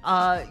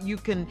 You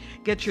can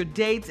get your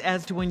dates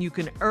as to when you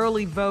can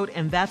early vote,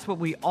 and that's what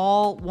we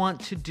all want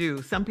to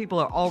do. Some people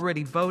are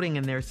already voting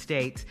in their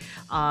states.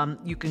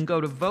 You can go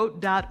to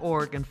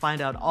vote.org and find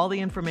out all the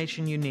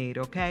information you need,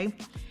 okay?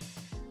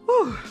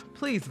 Whew,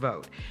 please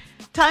vote.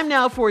 Time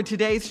now for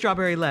today's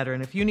Strawberry Letter,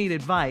 and if you need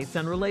advice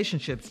on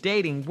relationships,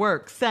 dating,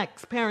 work,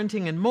 sex,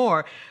 parenting, and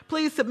more,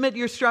 please submit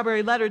your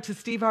Strawberry Letter to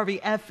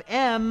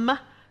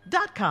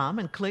steveharveyfm.com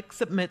and click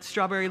Submit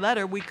Strawberry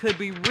Letter. We could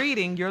be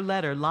reading your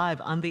letter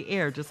live on the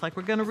air, just like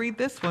we're going to read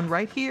this one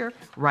right here,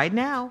 right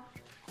now.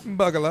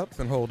 Buckle up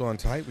and hold on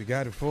tight. We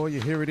got it for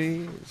you. Here it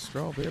is,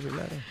 Strawberry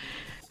Letter.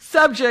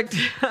 Subject,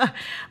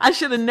 I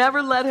should have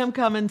never let him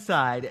come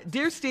inside.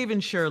 Dear Steve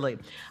and Shirley,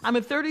 I'm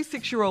a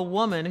 36-year-old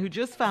woman who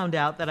just found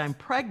out that I'm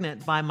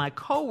pregnant by my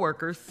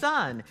coworker's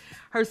son.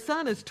 Her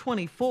son is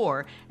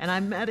 24, and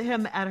I met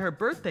him at her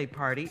birthday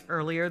party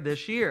earlier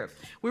this year.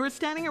 We were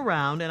standing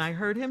around, and I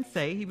heard him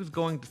say he was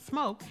going to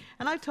smoke,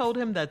 and I told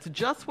him that's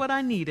just what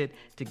I needed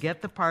to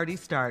get the party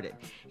started.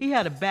 He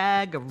had a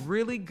bag of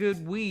really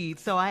good weed,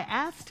 so I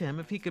asked him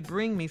if he could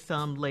bring me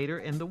some later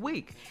in the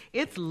week.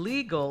 It's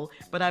legal,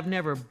 but I've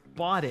never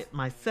bought it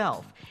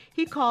myself.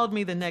 He called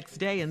me the next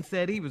day and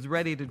said he was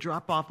ready to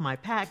drop off my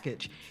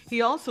package.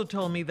 He also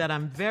told me that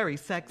I'm very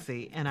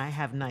sexy and I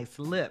have nice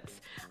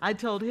lips. I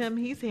told him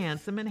he's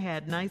handsome and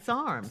had nice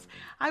arms.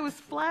 I was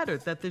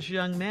flattered that this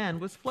young man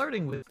was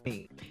flirting with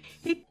me.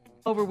 He came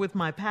over with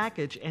my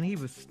package and he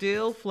was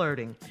still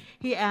flirting.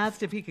 He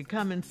asked if he could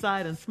come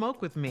inside and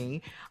smoke with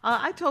me.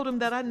 I told him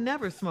that I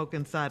never smoke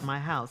inside my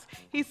house.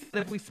 He said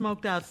if we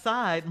smoked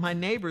outside, my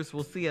neighbors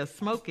will see us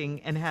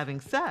smoking and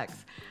having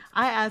sex.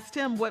 I asked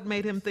him what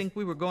made him think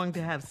we were going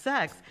to have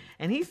sex,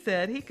 and he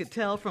said he could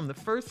tell from the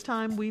first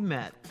time we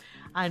met.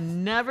 I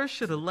never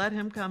should have let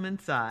him come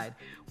inside.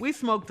 We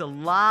smoked a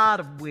lot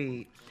of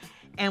weed,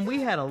 and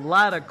we had a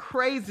lot of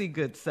crazy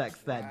good sex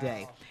that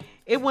day.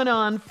 It went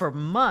on for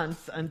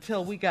months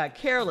until we got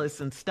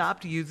careless and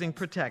stopped using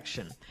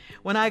protection.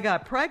 When I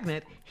got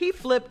pregnant, he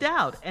flipped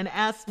out and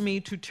asked me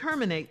to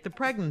terminate the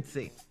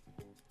pregnancy.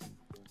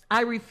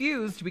 I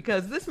refused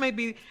because this may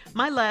be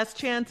my last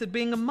chance at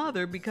being a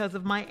mother because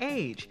of my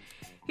age.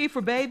 He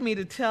forbade me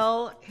to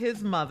tell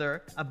his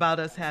mother about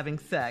us having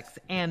sex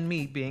and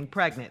me being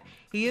pregnant.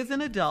 He is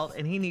an adult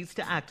and he needs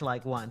to act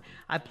like one.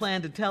 I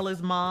plan to tell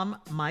his mom,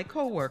 my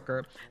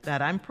coworker,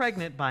 that I'm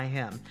pregnant by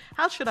him.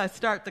 How should I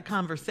start the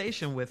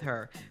conversation with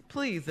her?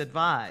 Please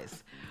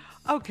advise.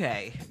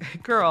 Okay,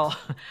 girl,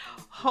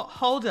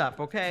 hold up,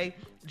 okay?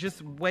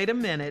 Just wait a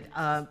minute.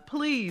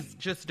 Please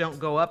just don't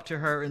go up to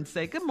her and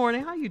say, good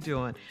morning, how you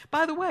doing?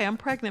 By the way, I'm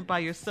pregnant by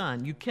your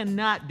son. You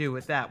cannot do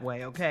it that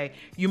way, okay?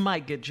 You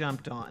might get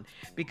jumped on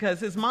because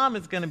his mom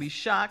is going to be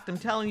shocked. I'm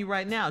telling you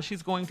right now,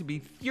 she's going to be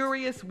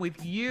furious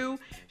with you.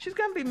 She's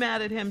going to be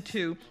mad at him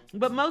too,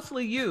 but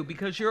mostly you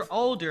because you're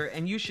older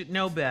and you should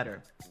know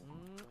better.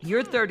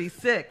 You're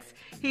 36.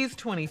 He's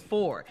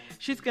 24.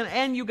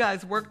 And you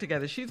guys work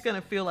together. She's going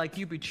to feel like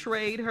you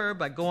betrayed her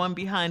by going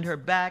behind her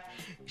back.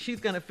 She's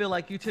going to feel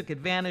like you took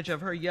advantage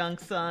of her young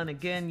son.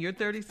 Again, you're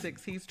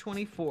 36. He's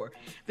 24.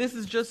 This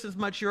is just as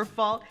much your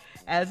fault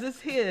as is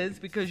his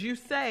because you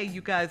say you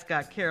guys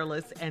got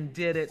careless and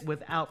did it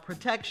without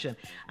protection.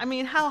 I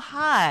mean, how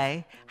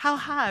high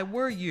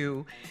were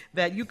you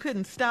that you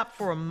couldn't stop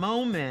for a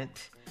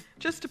moment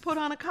just to put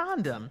on a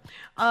condom?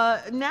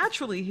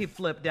 Naturally, he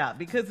flipped out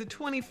because at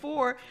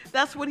 24,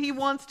 that's what he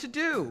wants to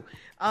do.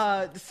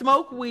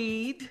 Smoke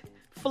weed,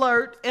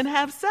 flirt, and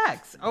have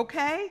sex,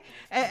 okay?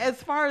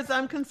 As far as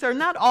I'm concerned,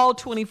 not all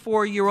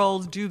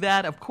 24-year-olds do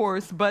that, of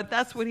course, but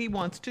that's what he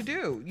wants to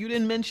do. You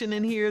didn't mention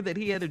in here that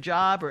he had a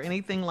job or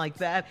anything like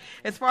that.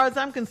 As far as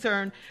I'm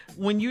concerned,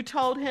 when you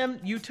told him,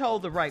 you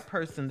told the right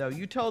person, though.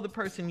 You told the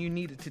person you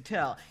needed to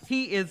tell.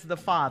 He is the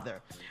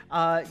father.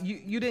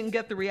 You didn't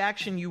get the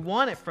reaction you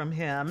wanted from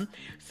him,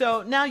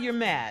 so now you're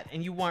mad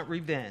and you want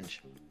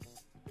revenge.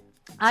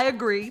 I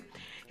agree.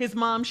 His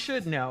mom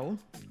should know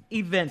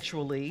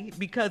eventually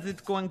because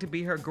it's going to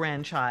be her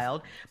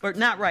grandchild, but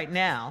not right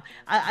now.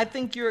 I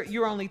think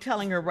you're only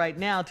telling her right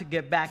now to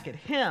get back at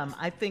him.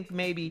 I think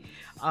maybe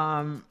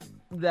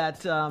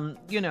that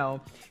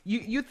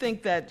you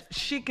think that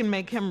she can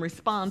make him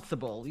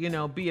responsible,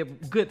 be a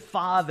good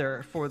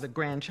father for the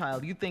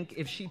grandchild. You think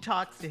if she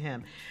talks to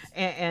him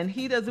and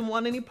he doesn't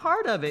want any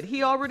part of it,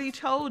 he already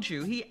told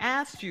you, he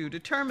asked you to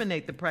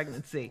terminate the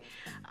pregnancy.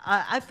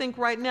 I think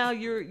right now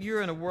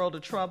you're in a world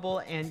of trouble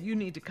and you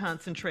need to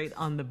concentrate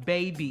on the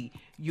baby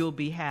you'll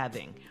be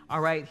having.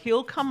 All right.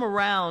 He'll come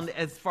around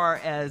as far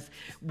as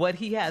what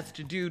he has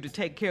to do to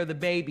take care of the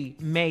baby,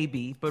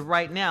 maybe. But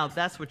right now,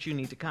 that's what you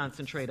need to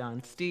concentrate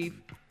on.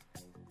 Steve?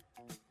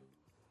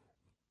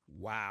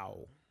 Wow.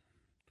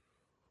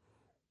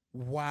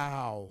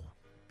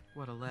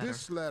 What a letter.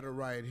 This letter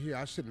right here,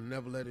 I should have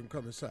never let him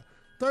come inside.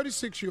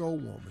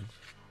 36-year-old woman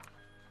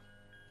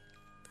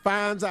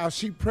finds out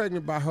she's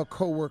pregnant by her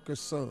coworker's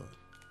son.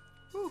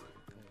 Whew.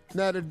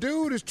 Now, the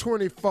dude is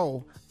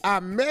 24. I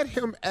met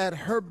him at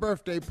her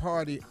birthday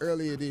party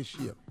earlier this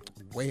year.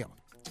 Well,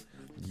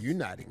 you're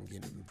not even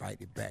getting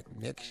invited back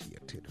next year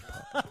to the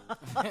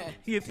party.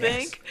 You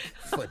think?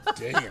 For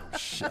damn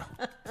sure.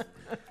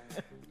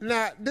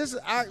 Now,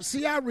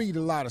 I read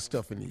a lot of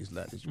stuff in these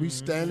letters. We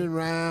standing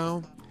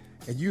around,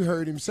 and you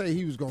heard him say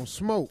he was going to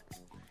smoke.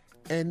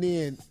 And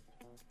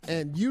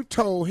you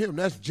told him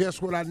that's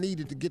just what I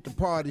needed to get the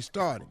party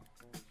started.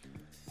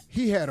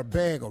 He had a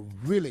bag of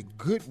really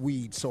good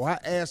weed, so I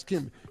asked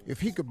him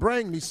if he could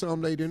bring me some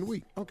later in the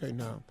week. Okay,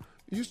 now,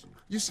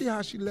 you see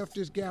how she left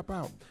this gap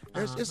out?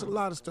 It's a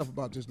lot of stuff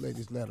about this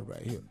lady's letter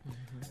right here.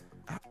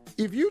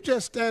 If you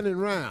just standing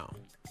around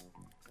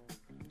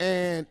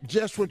and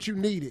just what you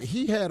needed,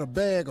 he had a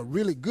bag of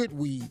really good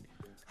weed,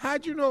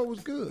 How'd you know it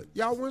was good?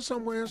 Y'all went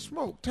somewhere and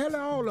smoked. Tell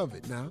her all of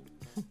it now.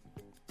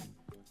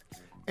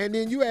 And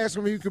then you ask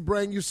him if he could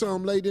bring you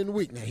some later in the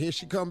week. Now, here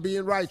she come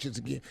being righteous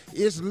again.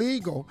 It's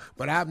legal,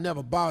 but I've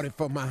never bought it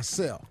for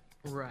myself.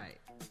 Right.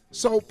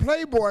 So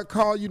Playboy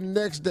called you the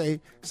next day,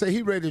 say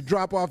he ready to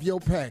drop off your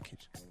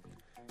package.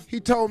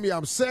 He told me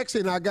I'm sexy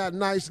and I got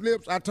nice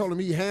lips. I told him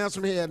he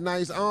handsome, he had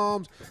nice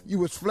arms. You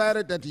was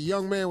flattered that the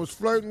young man was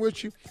flirting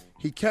with you.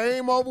 He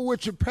came over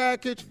with your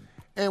package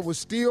and was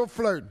still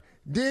flirting.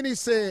 Then he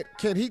said,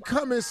 can he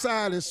come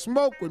inside and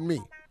smoke with me?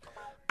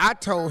 I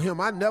told him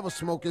I never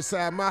smoke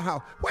inside my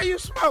house. Where you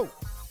smoke?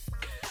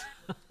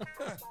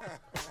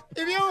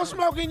 If you don't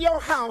smoke in your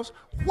house,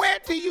 where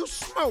do you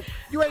smoke?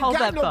 You ain't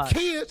got no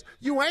kids.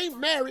 You ain't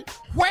married.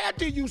 Where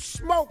do you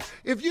smoke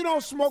if you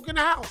don't smoke in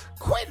the house?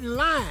 Quit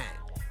lying.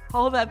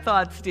 Hold that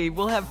thought, Steve.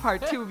 We'll have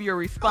part 2 of your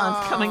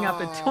response coming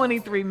up at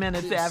 23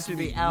 minutes after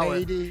the hour.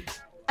 Lady.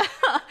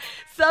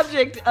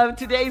 Subject of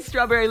today's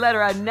Strawberry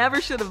Letter, I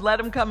never should have let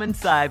him come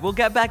inside. We'll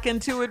get back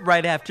into it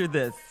right after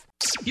this.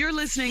 You're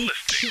listening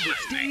to the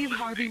Steve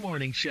Harvey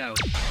Morning Show.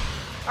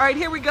 All right,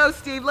 here we go,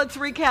 Steve. Let's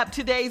recap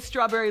today's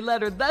Strawberry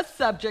Letter. The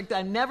subject,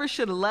 I never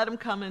should have let him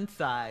come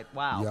inside.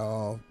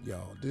 Wow.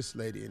 Y'all, this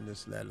lady in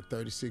this letter,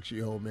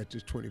 36-year-old, met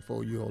this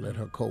 24-year-old at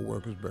her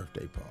co-worker's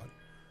birthday party.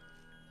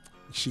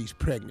 She's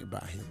pregnant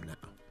by him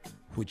now,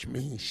 which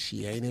means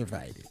she ain't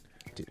invited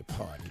to the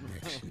party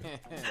next year.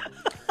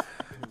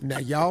 Now,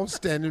 y'all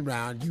standing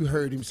around, you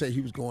heard him say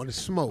he was going to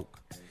smoke.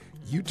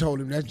 You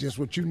told him that's just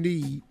what you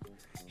need.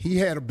 He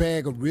had a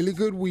bag of really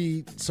good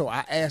weed, so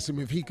I asked him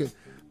if he could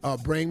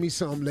bring me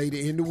some later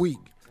in the week.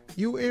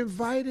 You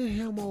invited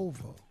him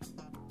over.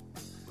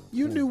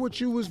 You knew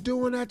what you was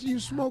doing after you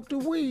smoked the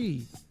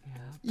weed.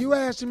 You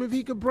asked him if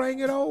he could bring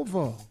it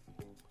over.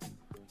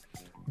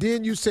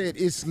 Then you said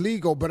it's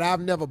legal, but I've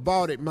never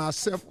bought it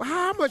myself.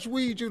 How much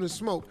weed you done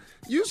smoke?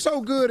 You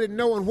so good at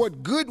knowing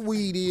what good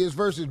weed is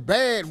versus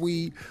bad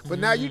weed, but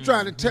now you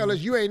trying to tell us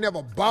you ain't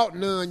never bought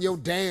none your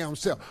damn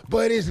self.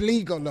 But it's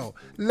legal though.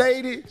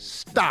 Lady,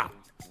 stop.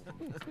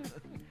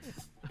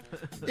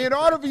 In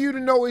order for you to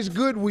know it's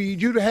good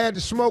weed, you'd have had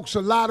to smoke a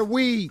lot of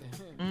weed.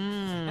 He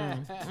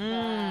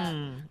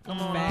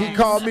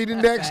called me the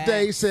next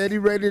day, said he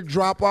ready to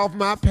drop off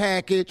my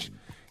package.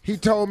 He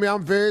told me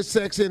I'm very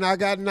sexy and I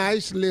got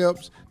nice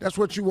lips. That's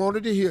what you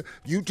wanted to hear.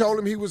 You told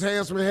him he was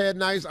handsome and had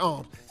nice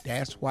arms.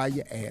 That's why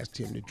you asked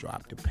him to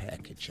drop the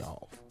package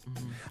off.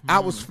 I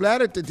was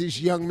flattered that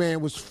this young man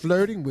was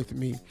flirting with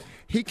me.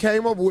 He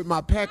came over with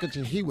my package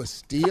and he was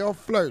still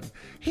flirting.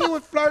 He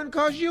was flirting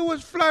because you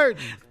was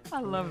flirting.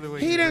 I love the way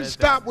He didn't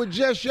stop with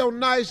just your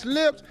nice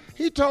lips.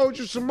 He told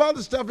you some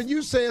other stuff and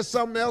you said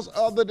something else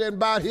other than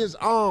about his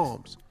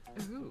arms.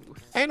 Ooh.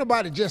 Ain't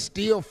nobody just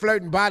still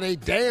flirting by their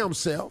damn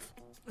self.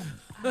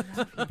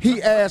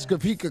 He asked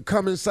if he could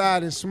come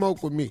inside and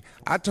smoke with me.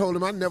 I told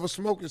him I never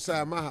smoke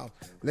inside my house.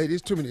 Lady,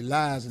 there's too many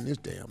lies in this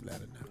damn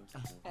letter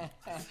now.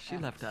 She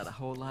left out a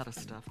whole lot of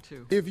stuff,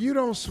 too. If you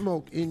don't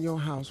smoke in your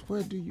house,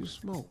 where do you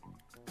smoke?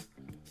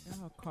 In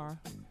her car.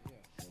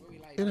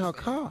 In her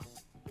car.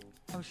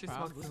 Oh, she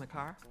smokes in the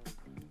car?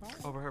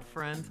 Over her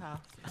friend's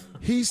house?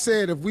 He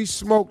said if we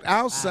smoked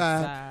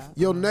outside,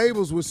 your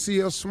neighbors would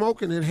see us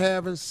smoking and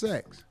having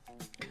sex.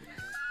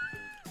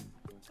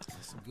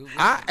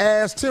 I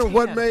asked him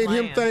what made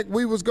him think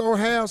we was going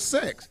to have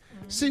sex.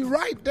 See,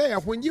 right there,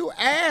 when you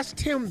asked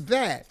him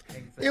that,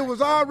 it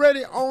was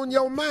already on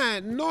your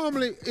mind.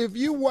 Normally, if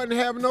you wasn't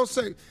having no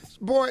sex,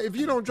 boy, if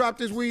you don't drop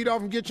this weed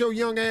off and get your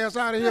young ass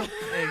out of here.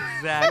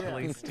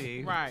 Exactly,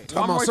 Steve. Right.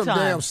 Talking about some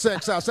damn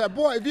sex outside.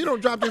 Boy, if you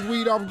don't drop this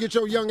weed off and get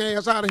your young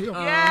ass out of here.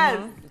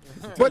 Yes.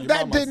 But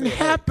that didn't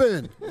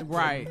happen.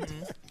 Right.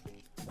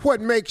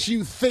 What makes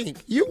you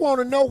think? You want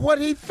to know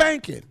what he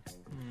thinking.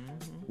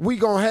 We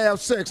gonna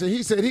have sex. And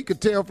he said he could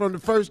tell from the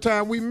first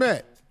time we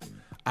met.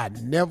 I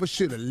never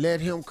should have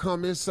let him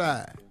come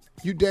inside.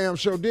 You damn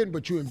sure didn't,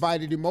 but you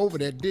invited him over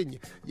there, didn't you?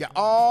 You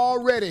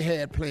already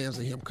had plans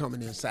of him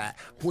coming inside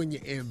when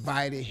you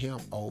invited him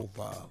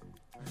over.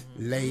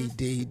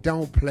 Lady,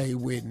 don't play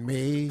with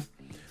me.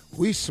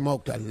 We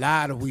smoked a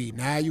lot of weed.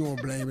 Now you want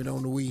to blame it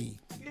on the weed.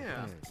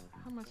 Yeah.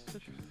 How much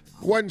did you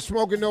smoke? Wasn't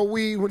smoking no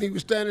weed when he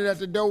was standing at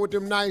the door with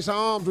them nice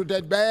arms with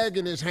that bag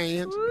in his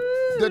hands.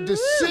 The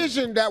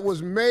decision that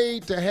was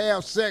made to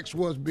have sex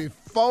was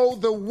before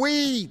the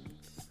weed.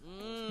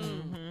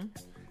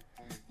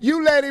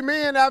 You let him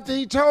in after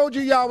he told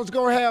you y'all was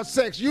going to have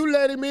sex. You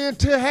let him in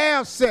to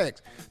have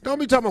sex. Don't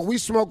be talking about we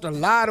smoked a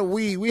lot of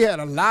weed. We had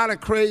a lot of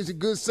crazy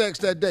good sex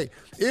that day.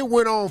 It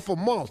went on for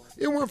months.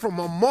 It went from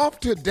a month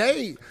to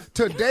days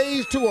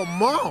to a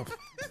month.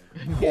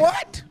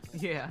 What?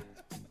 Yeah.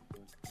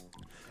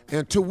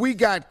 Until we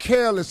got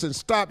careless and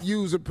stopped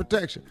using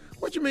protection.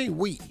 What you mean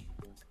we?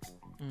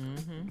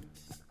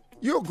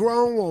 You're a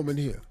grown woman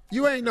here.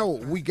 You ain't know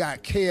we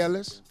got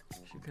careless.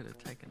 She could have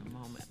taken a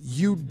moment.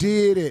 You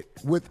did it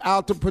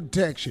without the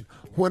protection.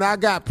 When I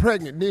got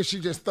pregnant, then she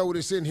just throw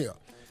this in here.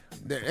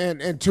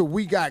 And until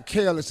we got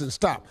careless and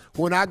stopped.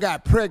 When I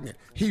got pregnant,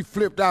 he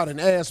flipped out and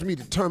asked me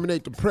to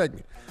terminate the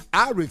pregnant.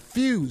 I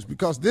refused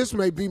because this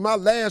may be my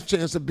last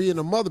chance of being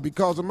a mother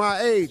because of my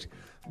age.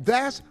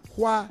 That's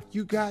why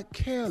you got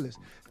careless.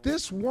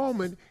 This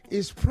woman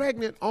is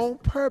pregnant on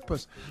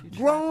purpose.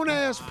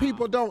 Grown-ass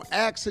people don't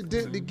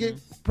accidentally get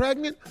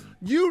pregnant.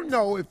 You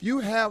know if you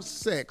have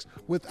sex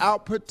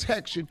without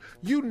protection,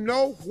 you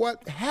know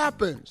what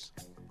happens.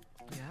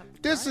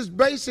 This is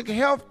basic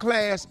health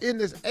class in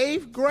this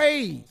 8th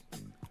grade.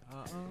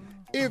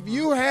 If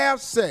you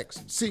have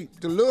sex, see,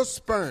 the little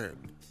sperm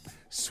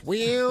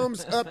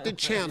swims up the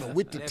channel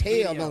with the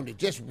tail on it,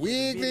 just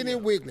wiggling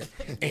and wiggling.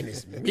 And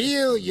it's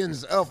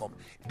millions of them.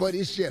 But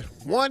it's just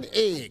one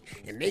egg,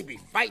 and they be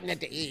fighting at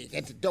the egg,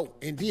 at the door.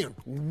 And then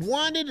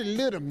one of the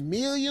little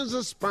millions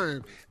of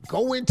sperm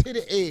go into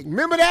the egg.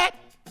 Remember that?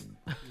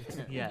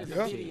 Yes.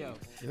 Yeah.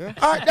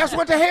 All right, that's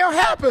what the hell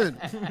happened.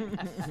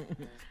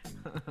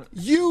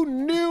 You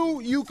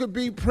knew you could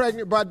be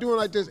pregnant by doing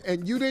like this,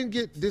 and you didn't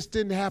get, this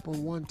didn't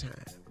happen one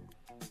time.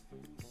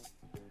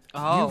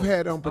 You've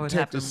had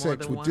unprotected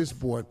sex with this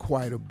boy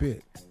quite a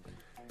bit.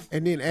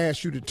 And then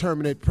asked you to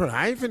terminate pregnancy.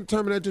 I ain't finna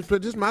terminate this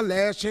pregnancy. This is my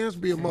last chance to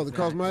be a mother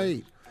because of my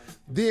age.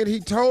 Then he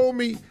told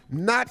me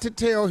not to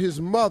tell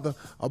his mother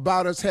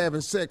about us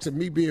having sex and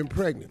me being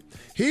pregnant.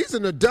 He's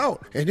an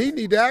adult, and he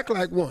need to act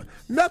like one.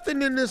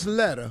 Nothing in this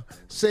letter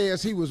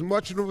says he was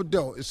much of an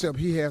adult, except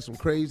he had some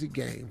crazy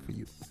game for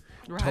you.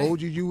 Right.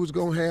 Told you was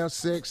going to have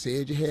sex,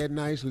 said you had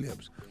nice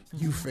lips.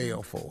 You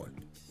fell for it.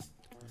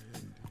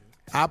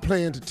 I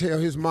plan to tell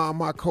his mom,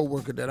 my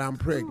coworker, that I'm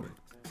pregnant.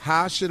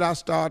 How should I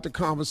start the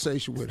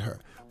conversation with her?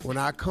 When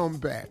I come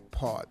back,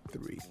 part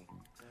 3,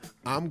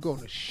 I'm going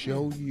to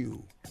show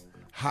you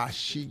how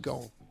she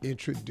going to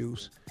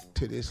introduce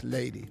to this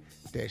lady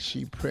that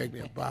she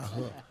pregnant by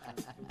her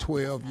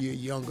 12-year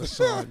younger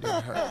son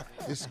than her.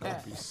 This is going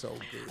to be so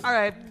good. All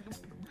right.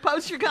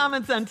 Post your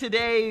comments on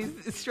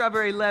today's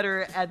Strawberry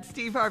Letter at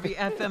Steve Harvey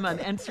FM on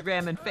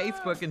Instagram and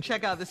Facebook, and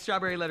check out the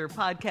Strawberry Letter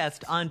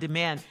podcast on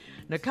demand.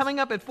 Now, coming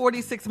up at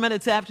 46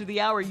 minutes after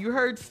the hour, you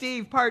heard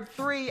Steve, part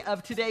 3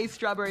 of today's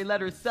Strawberry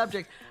Letter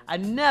subject. I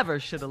never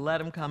should have let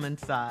him come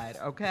inside,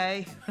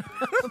 okay?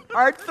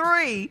 Part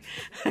 3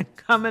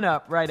 coming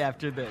up right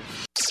after this.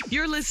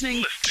 You're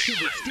listening to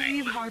the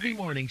Steve Harvey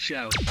Morning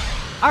Show.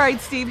 All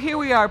right, Steve, here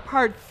we are,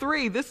 part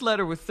 3. This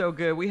letter was so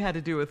good, we had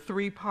to do a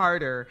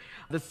 3-parter.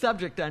 The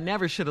subject, I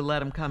never should have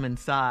let him come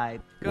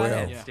inside. Go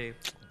ahead, Steve.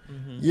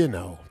 Mm-hmm. You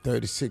know,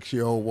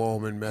 36-year-old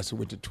woman messing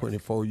with the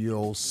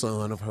 24-year-old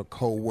son of her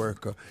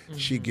co-worker. Mm-hmm.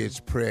 She gets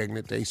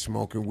pregnant. They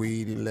smoking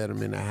weed and let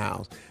him in the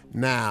house.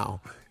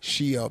 Now,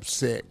 she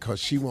upset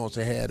because she wants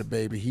to have the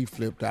baby. He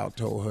flipped out,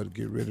 told her to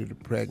get rid of the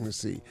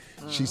pregnancy.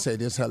 She said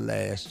this is her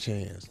last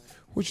chance,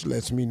 which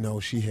lets me know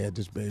she had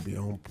this baby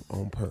on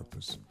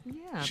purpose.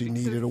 Yeah, she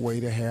needed a way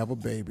to have a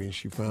baby, and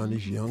she found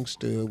this young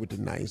stud with the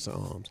nice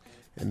arms.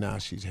 And now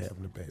she's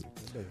having a baby.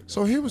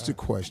 So here was the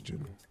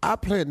question. Now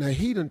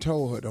he done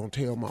told her, don't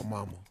tell my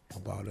mama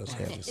about us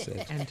having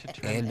sex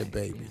and the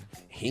baby.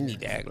 He need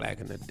to act like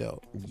an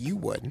adult. You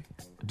wasn't.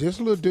 This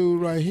little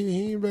dude right here,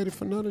 he ain't ready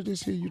for none of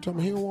this here. You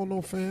talking about he don't want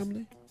no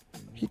family?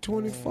 He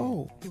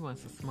 24. He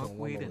wants to smoke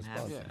weed and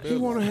have sex. He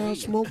want to have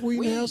smoke weed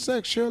and have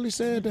sex. Shirley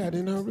said that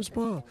in her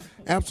response.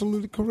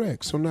 Absolutely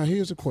correct. So now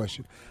here's the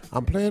question.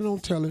 I'm planning on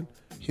telling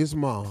his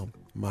mom,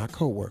 my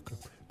coworker,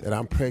 that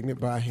I'm pregnant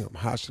by him.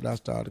 How should I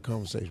start the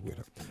conversation with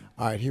her?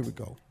 All right, here we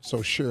go.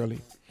 So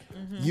Shirley,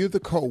 you're the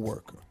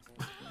coworker.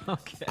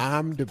 Okay.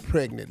 I'm the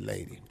pregnant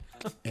lady,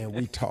 and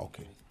we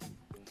talking.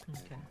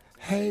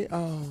 Okay.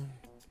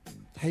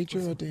 Hey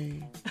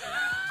Geraldine.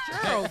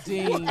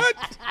 Geraldine.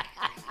 What?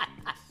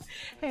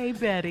 Hey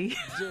Betty.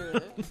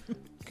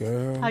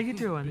 Girl. How you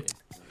doing?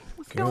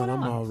 What's Girl, going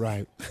I'm on? all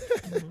right.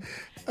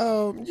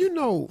 You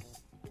know,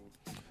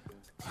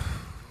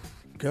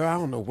 girl, I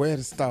don't know where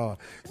to start.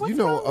 What's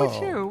wrong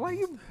with you? Why are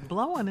you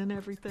blowing and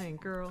everything,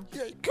 girl?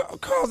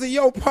 Cause of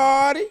your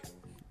party.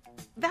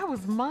 That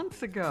was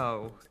months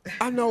ago.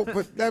 I know,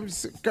 but that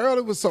was, girl,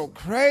 it was so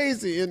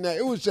crazy in there.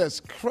 It was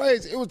just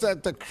crazy. It was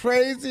at the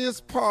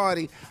craziest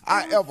party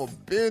I ever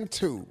been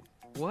to.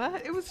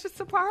 What? It was just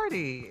a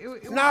party.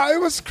 No,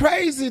 it was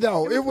crazy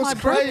though. It was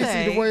crazy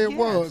birthday. the way it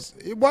was.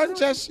 It wasn't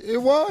just. It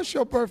was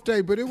your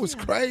birthday, but it was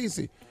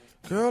crazy.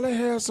 Girl, they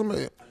had some.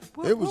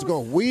 It was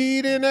going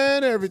weed in there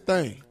and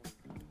everything.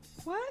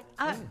 What?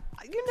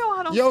 You know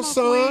I don't Your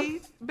smoke son?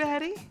 weed,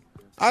 Betty.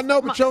 I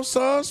know, but your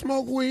son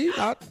smoke weed.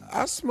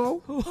 I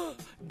smoke.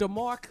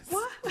 DeMarcus.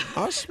 What?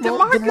 I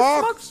smoke.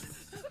 DeMarcus.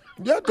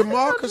 Yeah,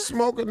 DeMarcus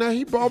smoking. Now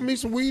he brought me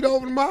some weed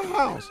over to my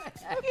house.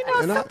 You know,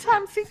 and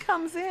sometimes he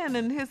comes in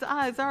and his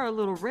eyes are a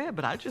little red,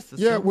 but I just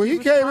assumed yeah. Well, he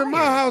was came tired. in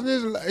my house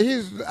and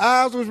his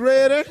eyes was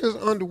red and his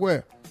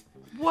underwear.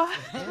 What?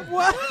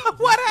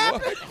 What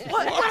happened?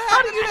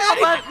 How do you know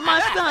about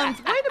my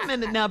son's? Wait a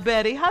minute now,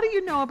 Betty. How do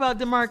you know about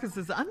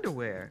DeMarcus's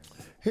underwear?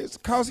 It's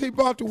cause he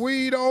brought the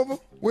weed over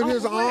with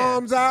his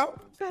arms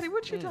out. Betty,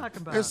 what you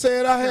talking about? And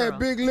said I had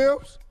big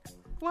lips.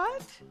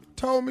 What?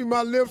 Told me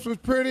my lips was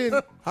pretty,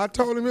 and I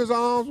told him his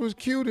arms was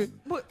cute. And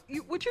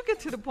Would you get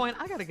to the point?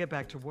 I got to get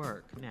back to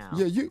work now.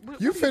 yeah, you What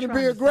finna trying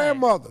be a to say?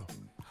 grandmother.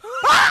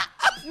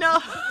 No.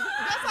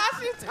 That's how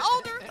she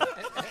told her.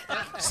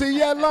 See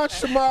you at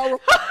lunch tomorrow.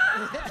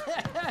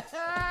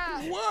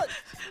 What?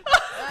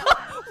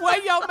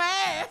 Wear your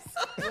mask.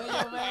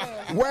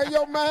 Wear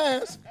your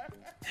mask.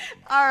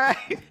 All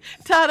right.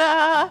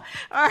 Ta-da.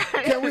 All right.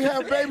 Can we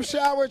have a baby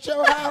shower at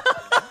your house?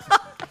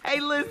 Hey,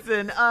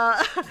 listen,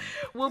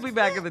 we'll be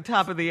back at the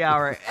top of the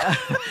hour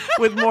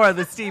with more of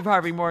the Steve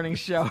Harvey Morning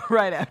Show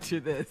right after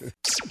this.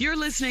 You're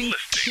listening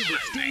to the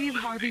Steve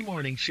Harvey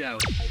Morning Show.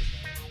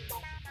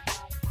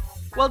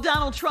 Well,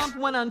 Donald Trump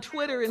went on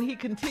Twitter and he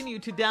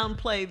continued to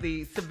downplay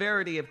the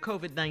severity of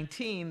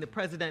COVID-19. The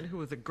president, who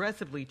was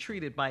aggressively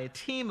treated by a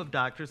team of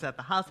doctors at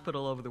the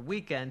hospital over the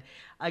weekend,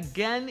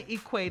 again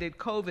equated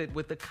COVID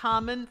with the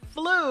common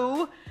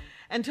flu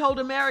and told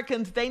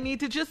Americans they need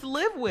to just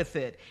live with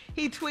it.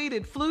 He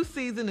tweeted, "Flu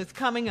season is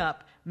coming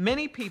up.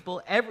 Many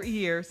people every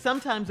year,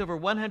 sometimes over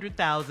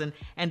 100,000,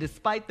 and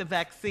despite the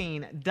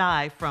vaccine,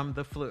 die from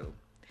the flu."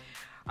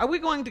 Are we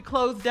going to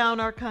close down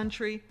our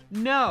country?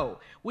 No.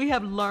 We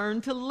have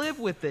learned to live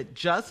with it,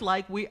 just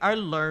like we are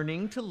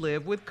learning to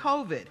live with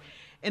COVID.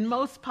 In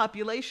most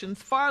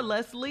populations, far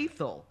less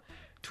lethal.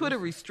 Twitter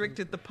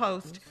restricted the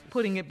post,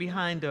 putting it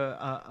behind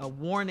a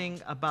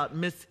warning about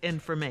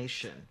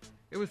misinformation.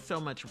 There was so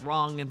much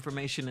wrong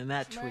information in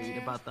that tweet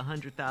about the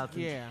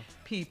 100,000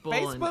 people.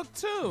 Facebook,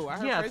 too. I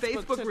heard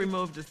Facebook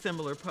removed a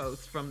similar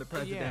post from the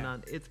president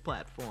on its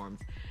platforms.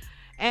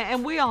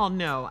 And we all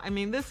know, I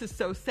mean, this is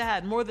so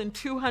sad. More than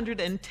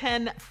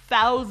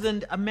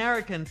 210,000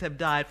 Americans have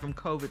died from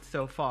COVID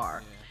so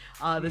far.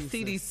 The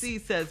CDC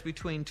says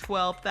between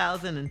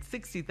 12,000 and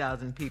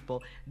 60,000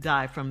 people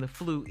die from the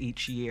flu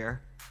each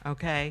year.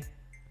 Okay?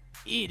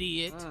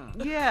 Idiot.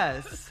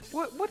 Yes.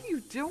 What are you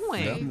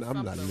doing?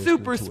 I'm not listening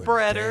Super to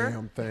spreader. a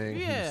damn thing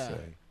he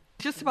say.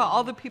 Just about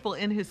all the people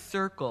in his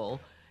circle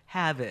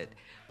have it.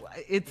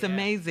 It's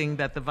amazing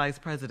that the vice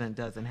president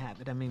doesn't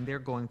have it. I mean, they're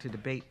going to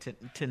debate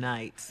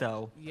tonight,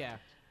 so. Yeah.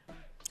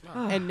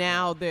 And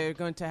now they're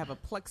going to have a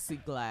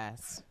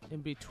plexiglass in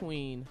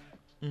between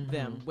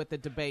them with the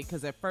debate,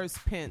 because at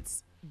first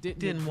Pence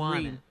didn't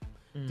want it.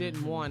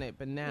 Didn't want it,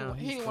 but now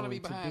he didn't want to be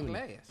behind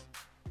glass.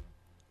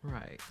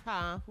 Right.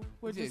 Huh?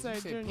 What'd you say,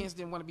 said Pence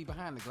didn't want to be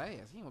behind the glass.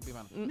 He didn't want to be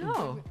behind the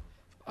No.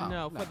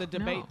 For the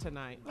debate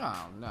tonight.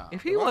 Oh, no.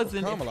 If he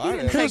wasn't, Kamala, if he I'd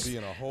didn't have take, to be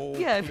in a whole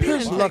if he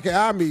Pence didn't lucky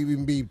I'm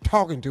even be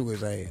talking to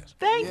his ass.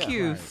 Thank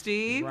you,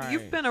 Steve.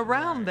 You've been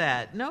around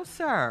that. No,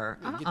 sir.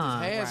 Get this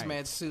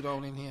hazmat suit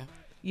on in here.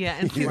 Yeah,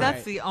 and see,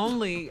 that's the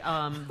only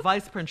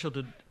vice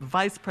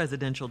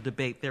presidential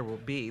debate there will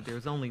be.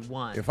 There's only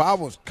one. If I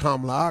was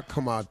Kamala, I'd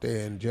come out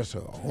there in just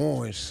an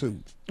orange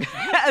suit.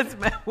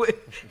 Hazmat with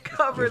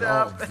covered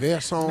up,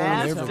 vest on,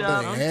 everything,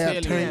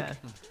 air tank.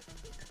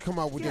 Come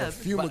out with that Yes.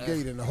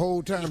 fumigate, and the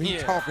whole time he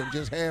talking,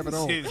 just have it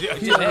on. Just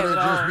He have over it there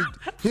on.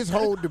 his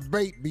whole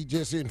debate be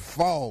just in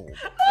fog.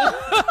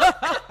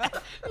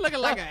 Looking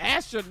like an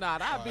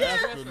astronaut. I'd be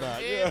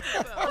Astronaut,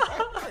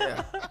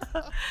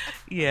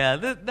 Yeah,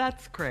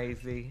 that's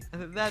crazy.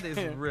 That is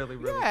really,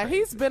 really Yeah, crazy.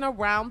 he's been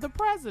around the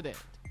president.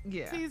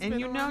 Yeah, He's and been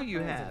you know around you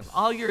the have. president.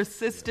 All your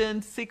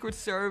assistants, Secret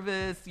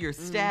Service, your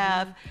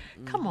staff.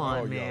 Come on,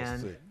 y'all man.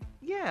 sick.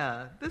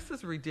 Yeah, this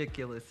is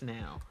ridiculous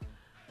now.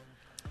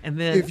 And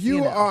then If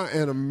you know, are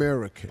an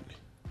American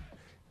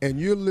and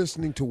you're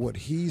listening to what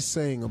he's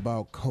saying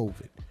about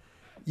COVID,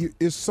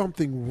 is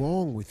something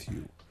wrong with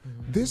you.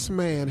 This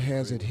man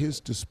has at his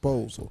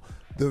disposal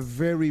the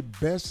very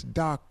best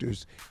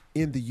doctors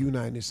in the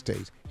United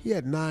States. He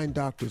had 9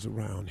 doctors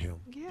around him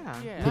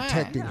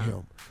protecting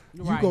him.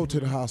 You go to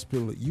the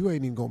hospital, you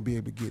ain't even going to be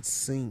able to get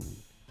seen.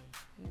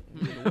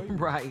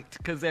 right,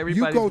 because You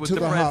everybody's go with to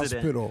the the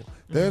president. hospital,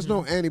 there's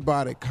no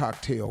antibiotic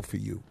cocktail for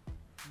you.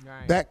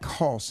 Right. That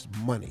costs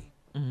money.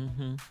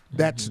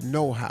 That's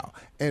know-how.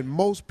 And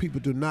most people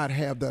do not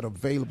have that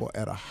available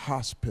at a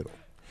hospital.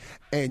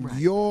 And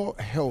your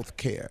health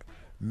care,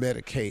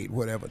 Medicaid,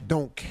 whatever,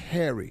 don't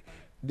carry.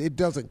 It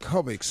doesn't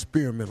cover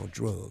experimental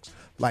drugs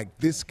like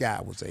this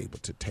guy was able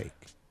to take.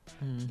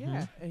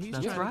 Yeah, and he's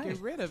That's trying right. to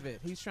get rid of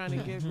it. He's trying to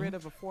get rid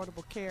of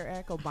Affordable Care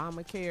Act,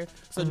 Obamacare.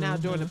 So now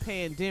during the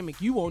pandemic,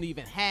 you won't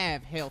even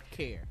have health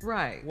care.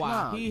 Right.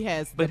 Wow. No. He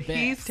has the But best.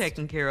 he's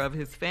taken care of.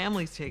 His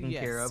family's taken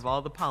Yes. care of.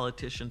 All the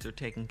politicians are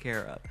taken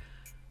care of.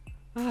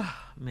 Oh,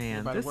 man,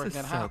 Everybody this working is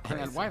at so in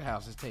crazy. that White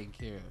House is taken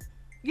care of.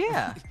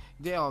 Yeah.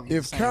 They all get the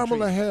If same Kamala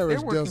treatment. Harris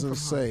They're working doesn't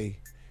from home. say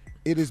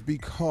it is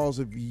because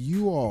of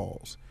you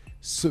all's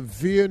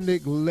severe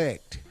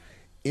neglect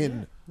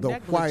in the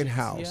Negligence. White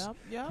House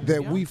Yep,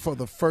 that yep. we for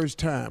the first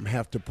time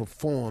have to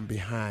perform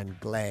behind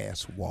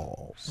glass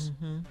walls.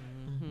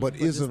 But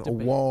isn't a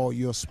wall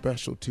your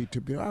specialty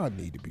to be? I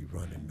need to be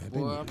running, man. They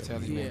Boy, need I'm to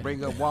telling leave you, me man,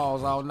 bring alone. up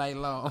walls all night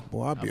long.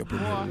 Boy, I'll be up in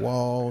the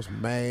walls,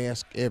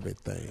 mask,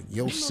 everything.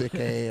 Your sick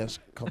ass.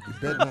 Cause you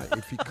better not,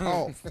 if he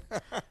cough,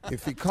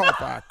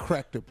 I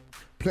crack the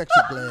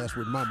plexiglass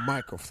with my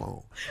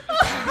microphone.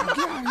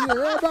 Get out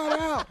here,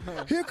 everybody out.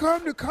 Here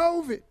come the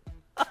COVID.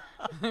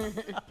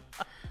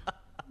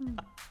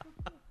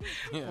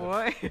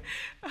 Boy.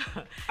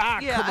 Come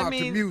out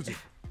to music.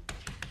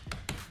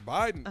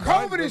 Biden.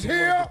 COVID is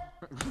here.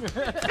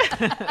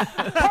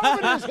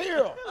 COVID is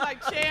here.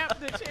 Like the champ.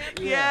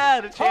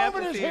 Yeah, the champ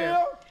COVID is is here.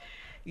 here.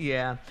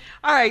 Yeah.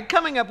 All right,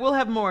 coming up, we'll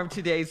have more of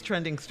today's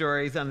trending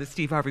stories on the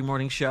Steve Harvey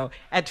Morning Show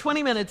at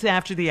 20 minutes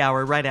after the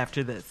hour, right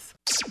after this.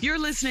 You're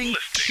listening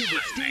to the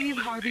Steve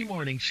Harvey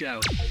Morning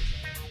Show.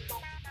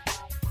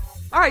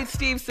 All right,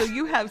 Steve, so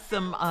you have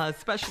some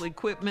special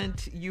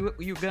equipment you're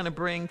going to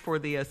bring for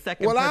the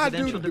second presidential I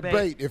do the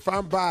debate. If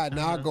I'm Biden,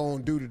 I'll go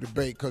and do the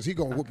debate because he's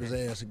going to whoop his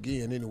ass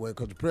again anyway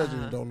because the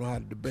president don't know how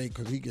to debate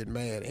because he get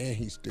mad and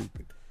he's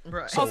stupid.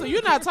 Right. So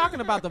you're not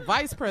talking about the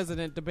vice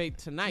president debate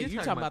tonight. You're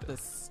You're talking talking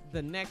about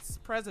the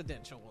next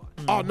presidential one.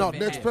 Oh, no,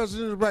 next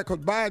presidential debate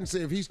because Biden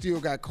said if he still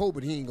got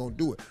COVID, he ain't going to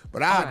do it.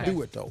 But I'll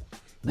do it, though.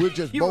 We're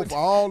just both,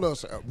 all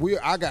us,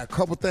 I got a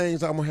couple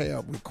things I'm going to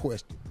have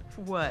requested.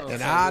 What?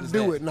 And I'll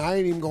do it, and I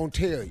ain't even going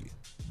to tell you.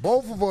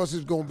 Both of us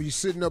is going to be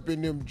sitting up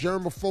in them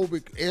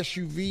germophobic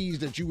SUVs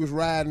that you was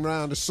riding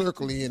around the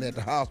circle in at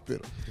the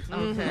hospital.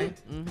 Okay.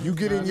 You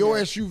get in your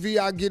SUV,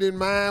 I get in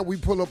mine, we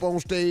pull up on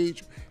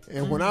stage,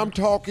 and when I'm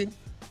talking,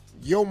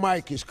 your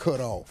mic is cut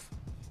off.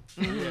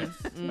 Yes,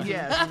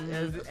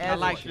 as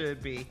like it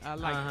should be. I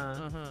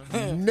like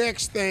it.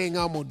 Next thing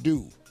I'm going to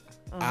do,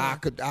 I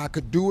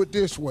could do it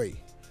this way.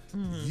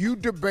 You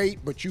debate,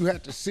 but you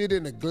have to sit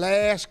in a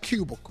glass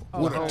cubicle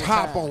with a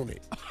top on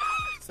it.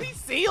 He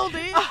sealed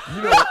it.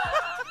 You know,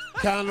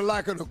 kind of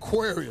like an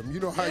aquarium.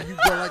 You know how you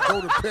go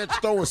to the pet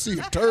store and see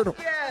a turtle?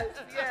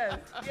 Yes.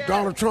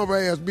 Donald Trump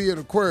asked me an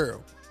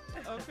aquarium.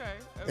 Okay.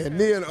 And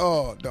then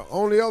the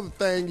only other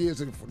thing is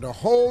if the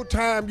whole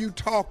time you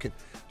talking,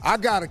 I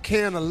got a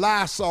can of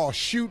Lysol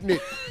shooting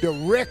it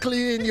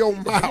directly in your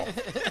mouth.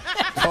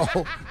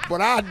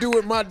 But I do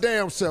it my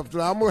damn self.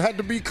 I'm going to have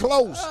to be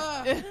close.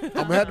 I'm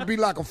going to have to be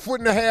like a foot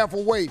and a half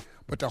away.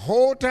 But the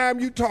whole time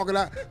you talking,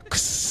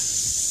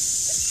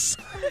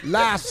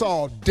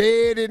 Lysol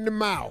dead in the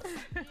mouth.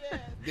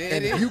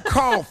 And if you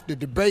cough, the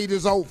debate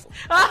is over.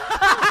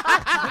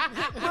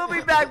 We'll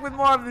be back with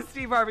more of the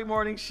Steve Harvey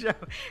Morning Show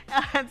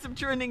and some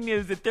trending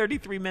news at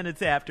 33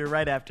 minutes after,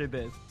 right after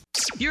this.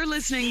 You're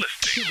listening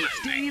to the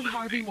Steve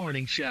Harvey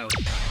Morning Show.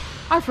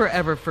 Our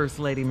forever First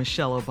Lady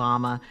Michelle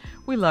Obama,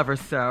 we love her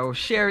so,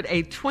 shared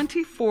a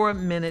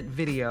 24-minute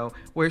video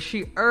where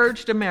she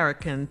urged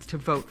Americans to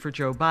vote for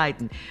Joe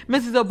Biden.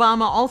 Mrs.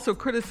 Obama also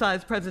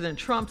criticized President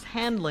Trump's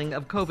handling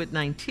of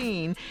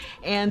COVID-19,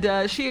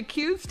 and she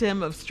accused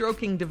him of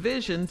stoking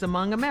divisions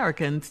among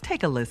Americans.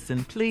 Take a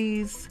listen,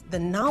 please. The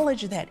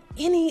knowledge that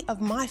any of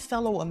my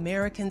fellow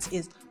Americans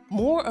is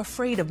more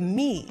afraid of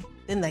me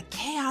than the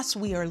chaos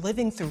we are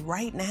living through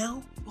right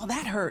now, well,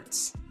 that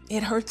hurts.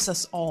 It hurts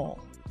us all.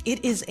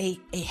 It is a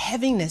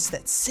heaviness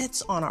that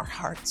sits on our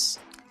hearts.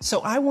 So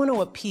I want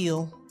to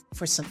appeal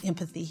for some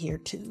empathy here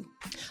too.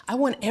 I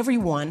want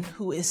everyone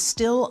who is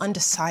still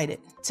undecided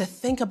to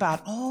think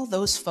about all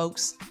those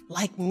folks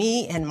like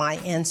me and my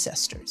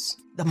ancestors.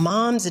 The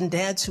moms and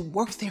dads who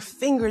work their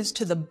fingers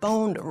to the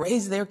bone to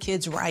raise their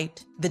kids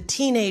right. The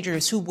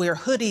teenagers who wear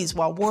hoodies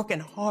while working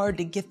hard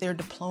to get their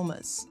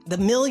diplomas. The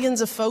millions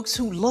of folks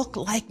who look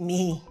like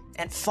me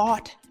and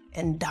fought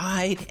and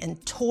died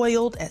and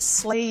toiled as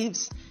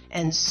slaves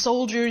and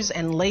soldiers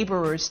and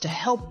laborers to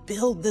help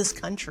build this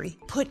country.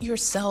 Put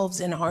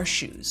yourselves in our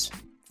shoes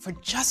for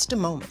just a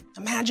moment.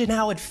 Imagine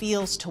how it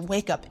feels to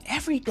wake up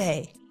every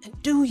day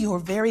and do your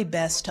very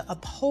best to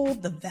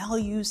uphold the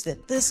values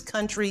that this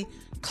country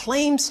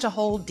claims to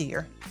hold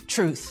dear.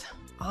 Truth,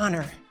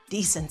 honor,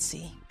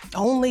 decency.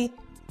 Only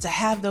to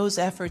have those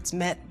efforts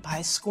met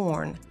by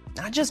scorn,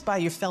 not just by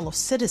your fellow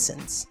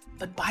citizens,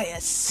 but by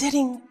a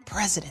sitting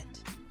president.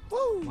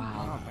 Woo.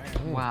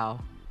 Wow.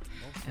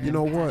 You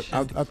know what?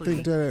 I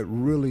think that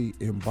really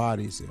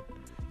embodies it.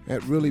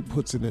 That really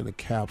puts it in a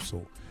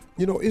capsule.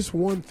 You know, it's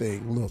one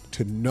thing, look,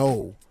 to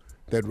know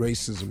that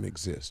racism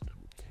exists.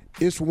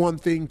 It's one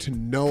thing to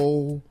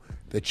know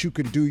that you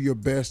can do your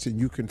best and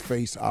you can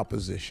face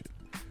opposition.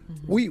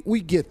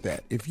 We get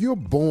that. If you're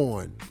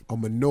born a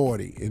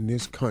minority in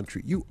this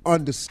country, you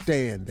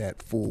understand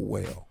that full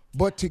well.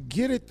 But to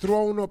get it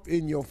thrown up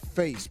in your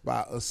face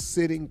by a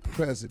sitting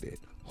president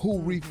who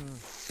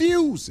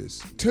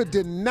refuses to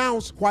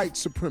denounce white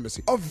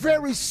supremacy, a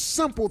very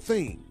simple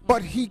thing,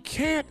 but he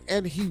can't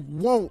and he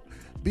won't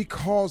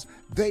because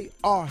they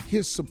are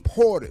his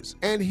supporters,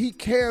 and he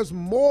cares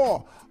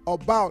more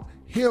about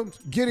him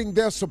getting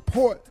their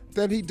support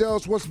than he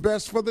does what's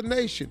best for the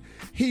nation.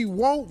 He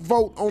won't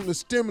vote on the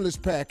stimulus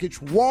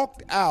package,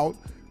 walked out,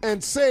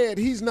 and said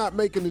he's not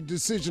making a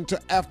decision till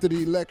after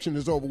the election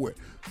is over with.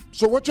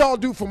 So what y'all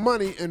do for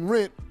money and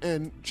rent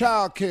and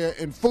childcare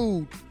and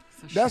food,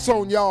 that's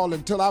on y'all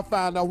until I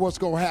find out what's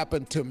going to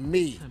happen to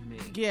me.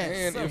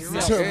 Yes. To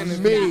me. So and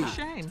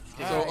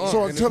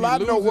until if he I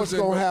know loses what's in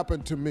going to No-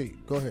 happen to me.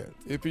 Go ahead.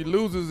 If he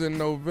loses in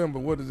November,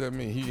 what does that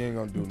mean? He ain't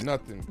gonna do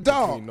nothing.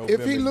 Dog, between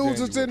if he November and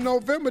loses January. in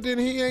November, then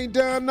he ain't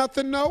done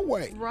nothing no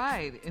way.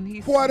 Right, and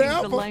he's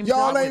Whatever. the lame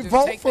Y'all duck. ain't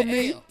vote for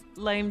me.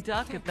 lame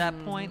duck at that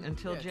point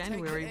until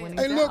January when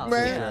he's Hey, look, out.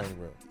 man,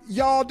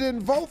 y'all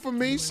didn't vote for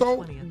me,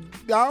 so I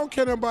don't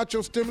care nothing about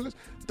your stimulus.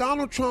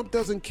 Donald Trump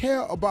doesn't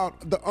care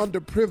about the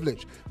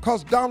underprivileged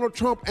because Donald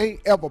Trump ain't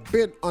ever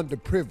been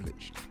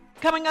underprivileged.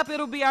 Coming up,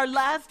 it'll be our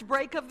last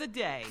break of the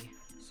day.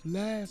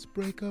 Last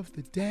break of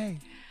the day.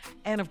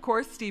 And of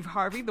course, Steve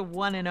Harvey, the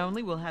one and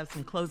only, will have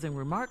some closing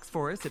remarks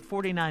for us at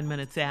 49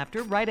 minutes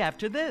after, right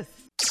after this.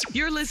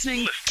 You're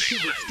listening to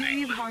the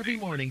Steve Harvey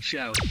Morning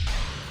Show.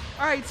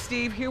 All right,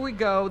 Steve, here we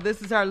go.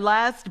 This is our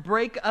last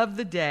break of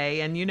the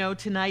day. And you know,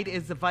 tonight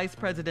is the vice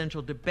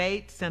presidential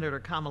debate. Senator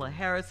Kamala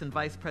Harris and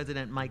Vice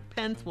President Mike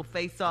Pence will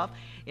face off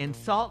in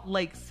Salt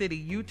Lake City,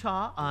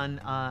 Utah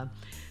on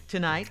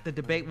tonight. The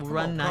debate will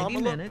run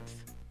 90 minutes.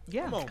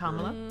 Yeah,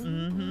 Kamala.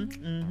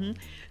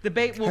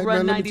 Debate will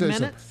run 90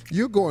 minutes.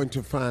 You're going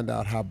to find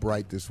out how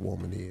bright this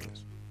woman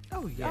is.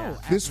 Oh, yeah.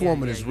 This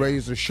woman is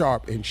razor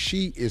sharp, and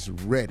she is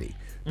ready.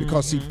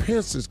 Because, see,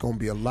 Pence is going to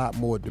be a lot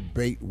more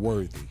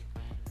debate-worthy.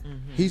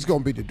 He's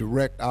going to be the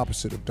direct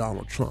opposite of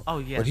Donald Trump. Oh,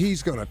 yes. But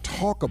he's going to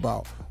talk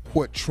about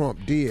what Trump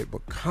did,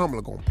 but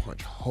Kamala going to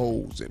punch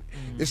holes in.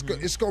 It's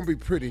going to be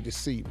pretty to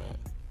see, man.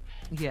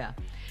 Yeah.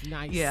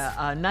 Nice.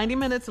 Yeah, 90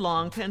 minutes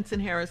long. Pence and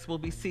Harris will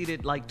be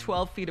seated like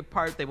 12 feet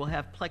apart. They will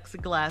have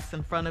plexiglass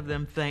in front of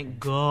them,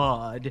 thank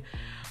God.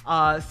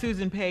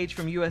 Susan Page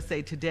from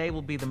USA Today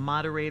will be the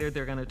moderator.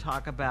 They're going to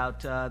talk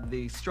about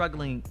the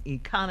struggling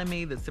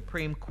economy, the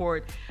Supreme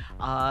Court,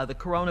 the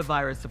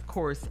coronavirus, of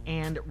course,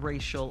 and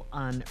racial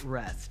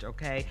unrest,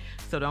 okay?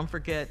 So don't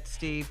forget,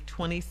 Steve,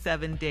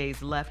 27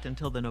 days left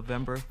until the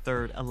November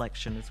 3rd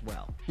election as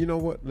well. You know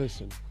what?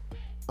 Listen,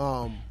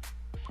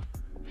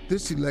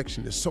 this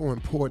election is so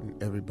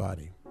important,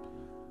 everybody.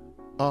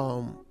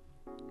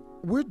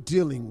 We're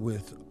dealing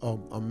with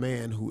a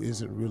man who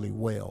isn't really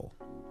well.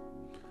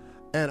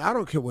 And I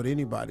don't care what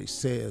anybody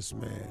says,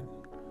 man.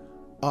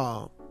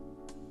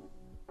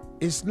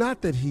 It's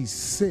not that he's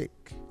sick.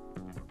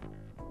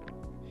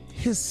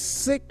 His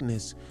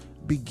sickness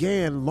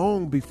began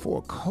long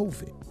before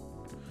COVID.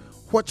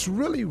 What's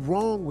really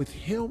wrong with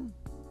him,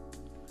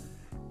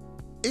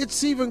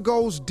 it even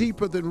goes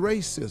deeper than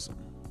racism.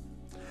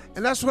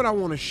 And that's what I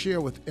want to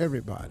share with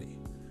everybody.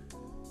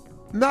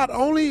 Not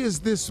only is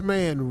this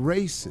man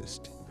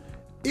racist,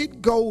 it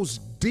goes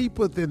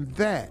deeper than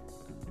that.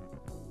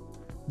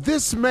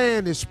 This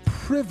man is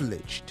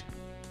privileged.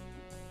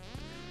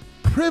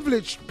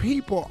 Privileged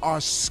people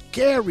are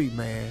scary,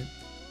 man,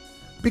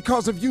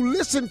 because if you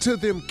listen to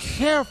them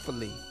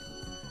carefully,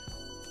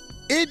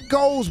 it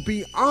goes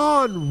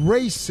beyond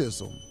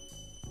racism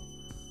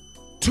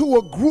to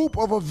a group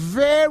of a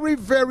very,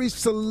 very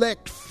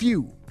select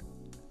few.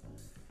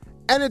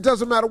 And it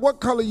doesn't matter what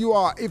color you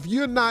are. If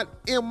you're not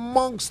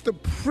amongst the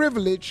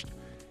privileged,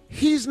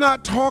 he's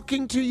not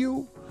talking to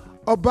you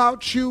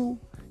about you.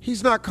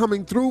 He's not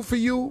coming through for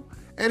you,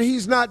 and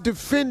he's not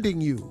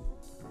defending you.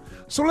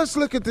 So let's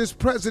look at this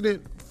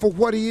president for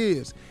what he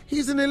is.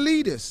 He's an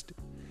elitist.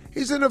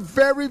 He's in a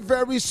very,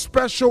 very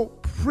special,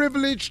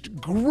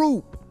 privileged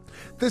group.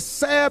 The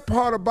sad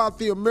part about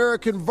the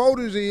American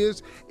voters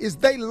is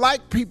they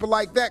like people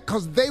like that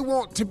because they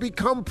want to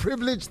become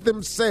privileged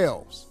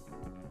themselves.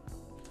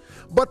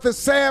 But the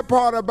sad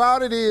part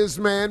about it is,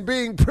 man,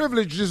 being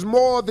privileged is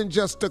more than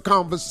just a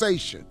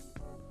conversation.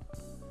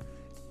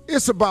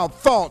 It's about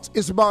thoughts,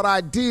 it's about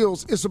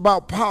ideals, it's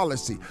about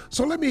policy.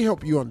 So let me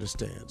help you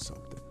understand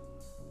something.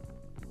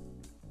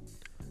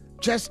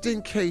 Just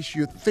in case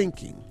you're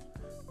thinking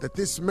that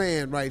this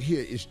man right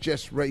here is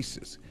just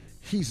racist,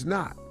 he's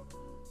not.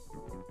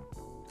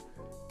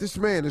 This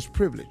man is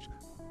privileged.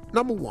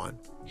 Number one,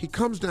 he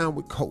comes down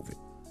with COVID.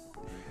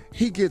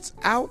 He gets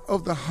out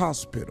of the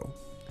hospital.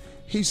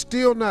 He's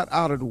still not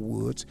out of the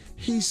woods.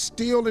 He's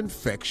still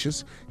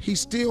infectious. He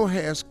still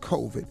has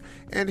COVID.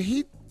 And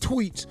he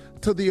tweets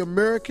to the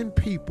American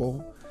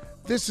people,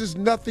 this is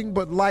nothing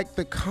but like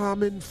the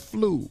common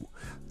flu.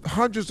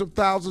 Hundreds of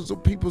thousands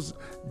of people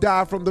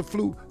die from the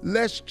flu.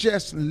 Let's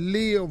just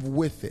live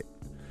with it.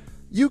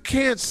 You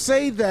can't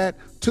say that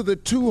to the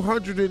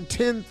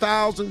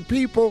 210,000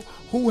 people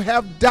who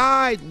have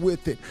died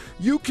with it.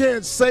 You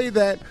can't say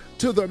that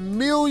to the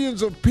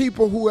millions of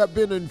people who have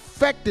been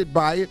infected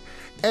by it.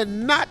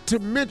 And not to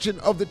mention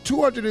of the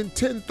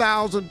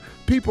 210,000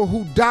 people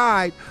who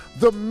died,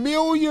 the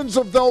millions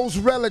of those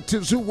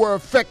relatives who were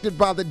affected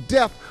by the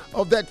death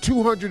of that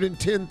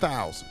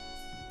 210,000.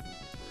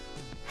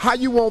 How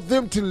you want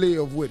them to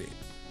live with it?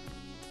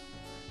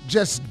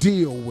 Just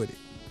deal with it.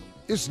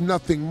 It's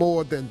nothing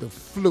more than the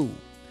flu.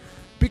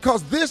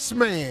 Because this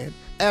man,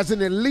 as an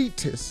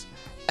elitist,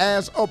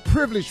 as a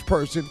privileged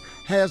person,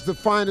 has the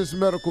finest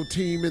medical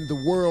team in the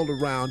world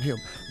around him.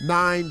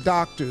 9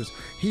 doctors.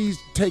 He's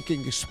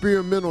taking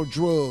experimental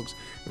drugs.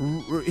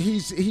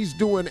 He's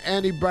doing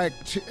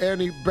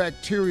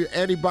antibacterial,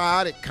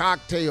 antibiotic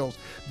cocktails.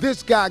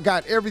 This guy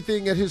got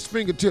everything at his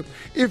fingertips.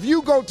 If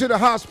you go to the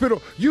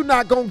hospital, you're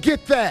not going to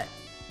get that.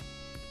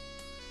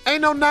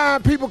 Ain't no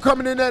 9 people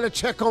coming in there to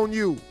check on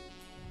you.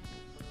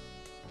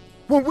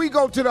 When we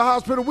go to the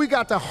hospital, we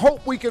got to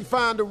hope we can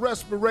find a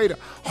respirator,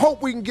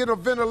 hope we can get a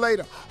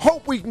ventilator,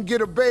 hope we can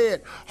get a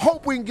bed,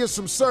 hope we can get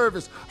some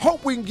service,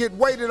 hope we can get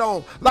waited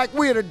on like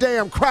we're at a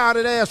damn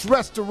crowded-ass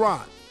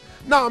restaurant.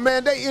 Nah,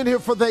 man, they in here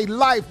for their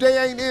life.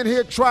 They ain't in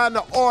here trying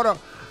to order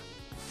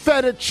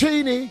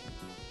fettuccine.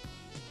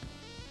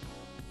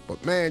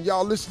 But, man,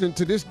 y'all listening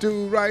to this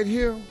dude right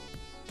here?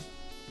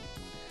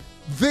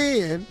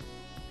 Then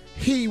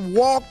he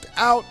walked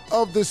out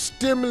of the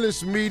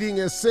stimulus meeting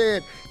and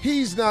said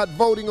he's not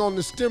voting on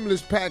the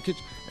stimulus package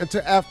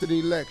until after the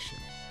election.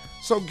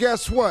 So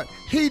guess what?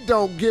 He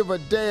don't give a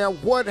damn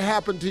what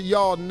happened to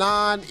y'all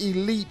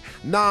non-elite,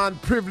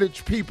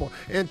 non-privileged people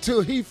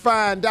until he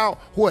find out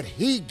what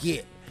he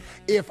get.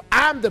 If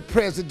I'm the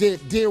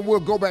president, then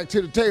we'll go back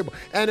to the table.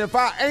 And if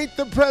I ain't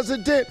the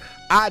president,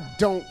 I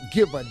don't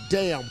give a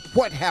damn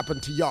what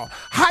happened to y'all.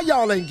 How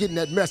y'all ain't getting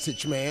that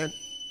message, man?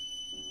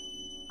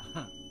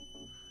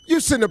 You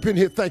sitting up in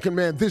here thinking,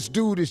 man, this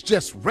dude is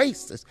just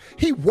racist.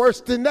 He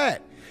worse than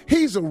that.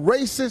 He's a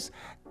racist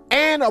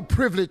and a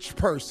privileged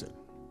person.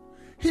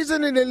 He's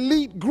in an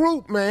elite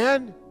group,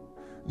 man.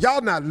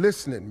 Y'all not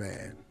listening,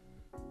 man.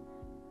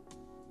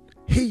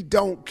 He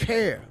don't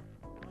care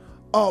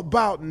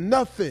about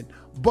nothing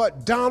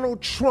but Donald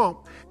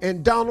Trump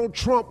and Donald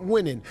Trump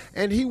winning.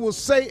 And he will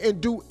say and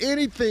do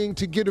anything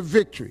to get a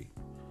victory,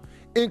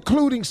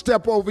 including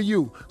step over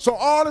you. So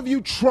all of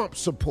you Trump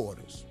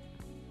supporters,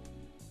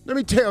 let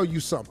me tell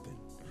you something.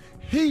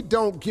 He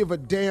don't give a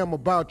damn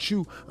about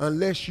you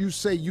unless you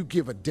say you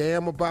give a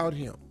damn about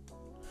him.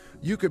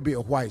 You could be a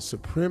white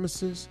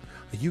supremacist,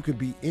 or you could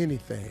be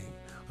anything,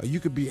 or you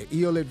could be an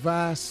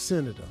ill-advised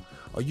senator,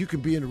 or you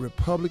could be in the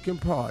Republican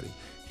Party.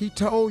 He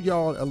told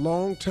y'all a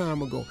long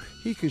time ago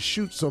he could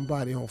shoot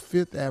somebody on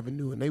Fifth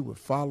Avenue and they would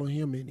follow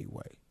him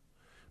anyway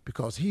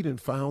because he done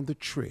found the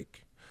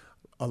trick.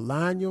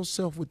 Align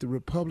yourself with the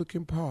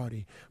Republican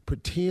Party,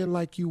 pretend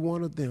like you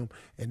one of them,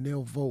 and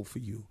they'll vote for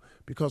you.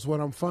 Because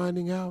what I'm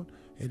finding out,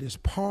 it is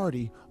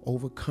party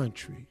over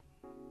country.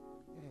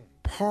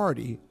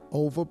 Party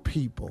over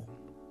people.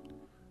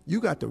 You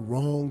got the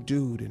wrong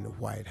dude in the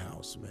White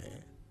House,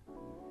 man.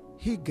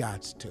 He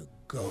gots to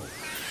go.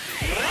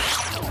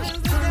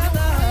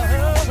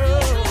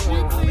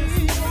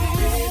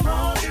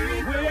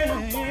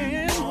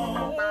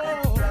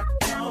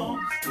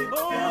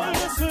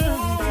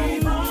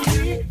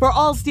 For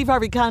all Steve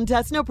Harvey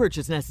contests, no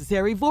purchase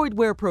necessary, void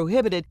where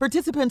prohibited.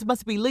 Participants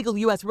must be legal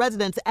U.S.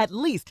 residents at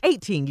least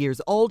 18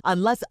 years old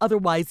unless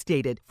otherwise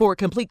stated. For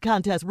complete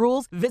contest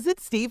rules, visit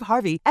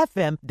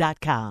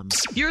SteveHarveyFM.com.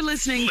 You're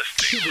listening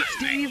to the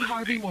Steve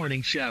Harvey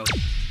Morning Show.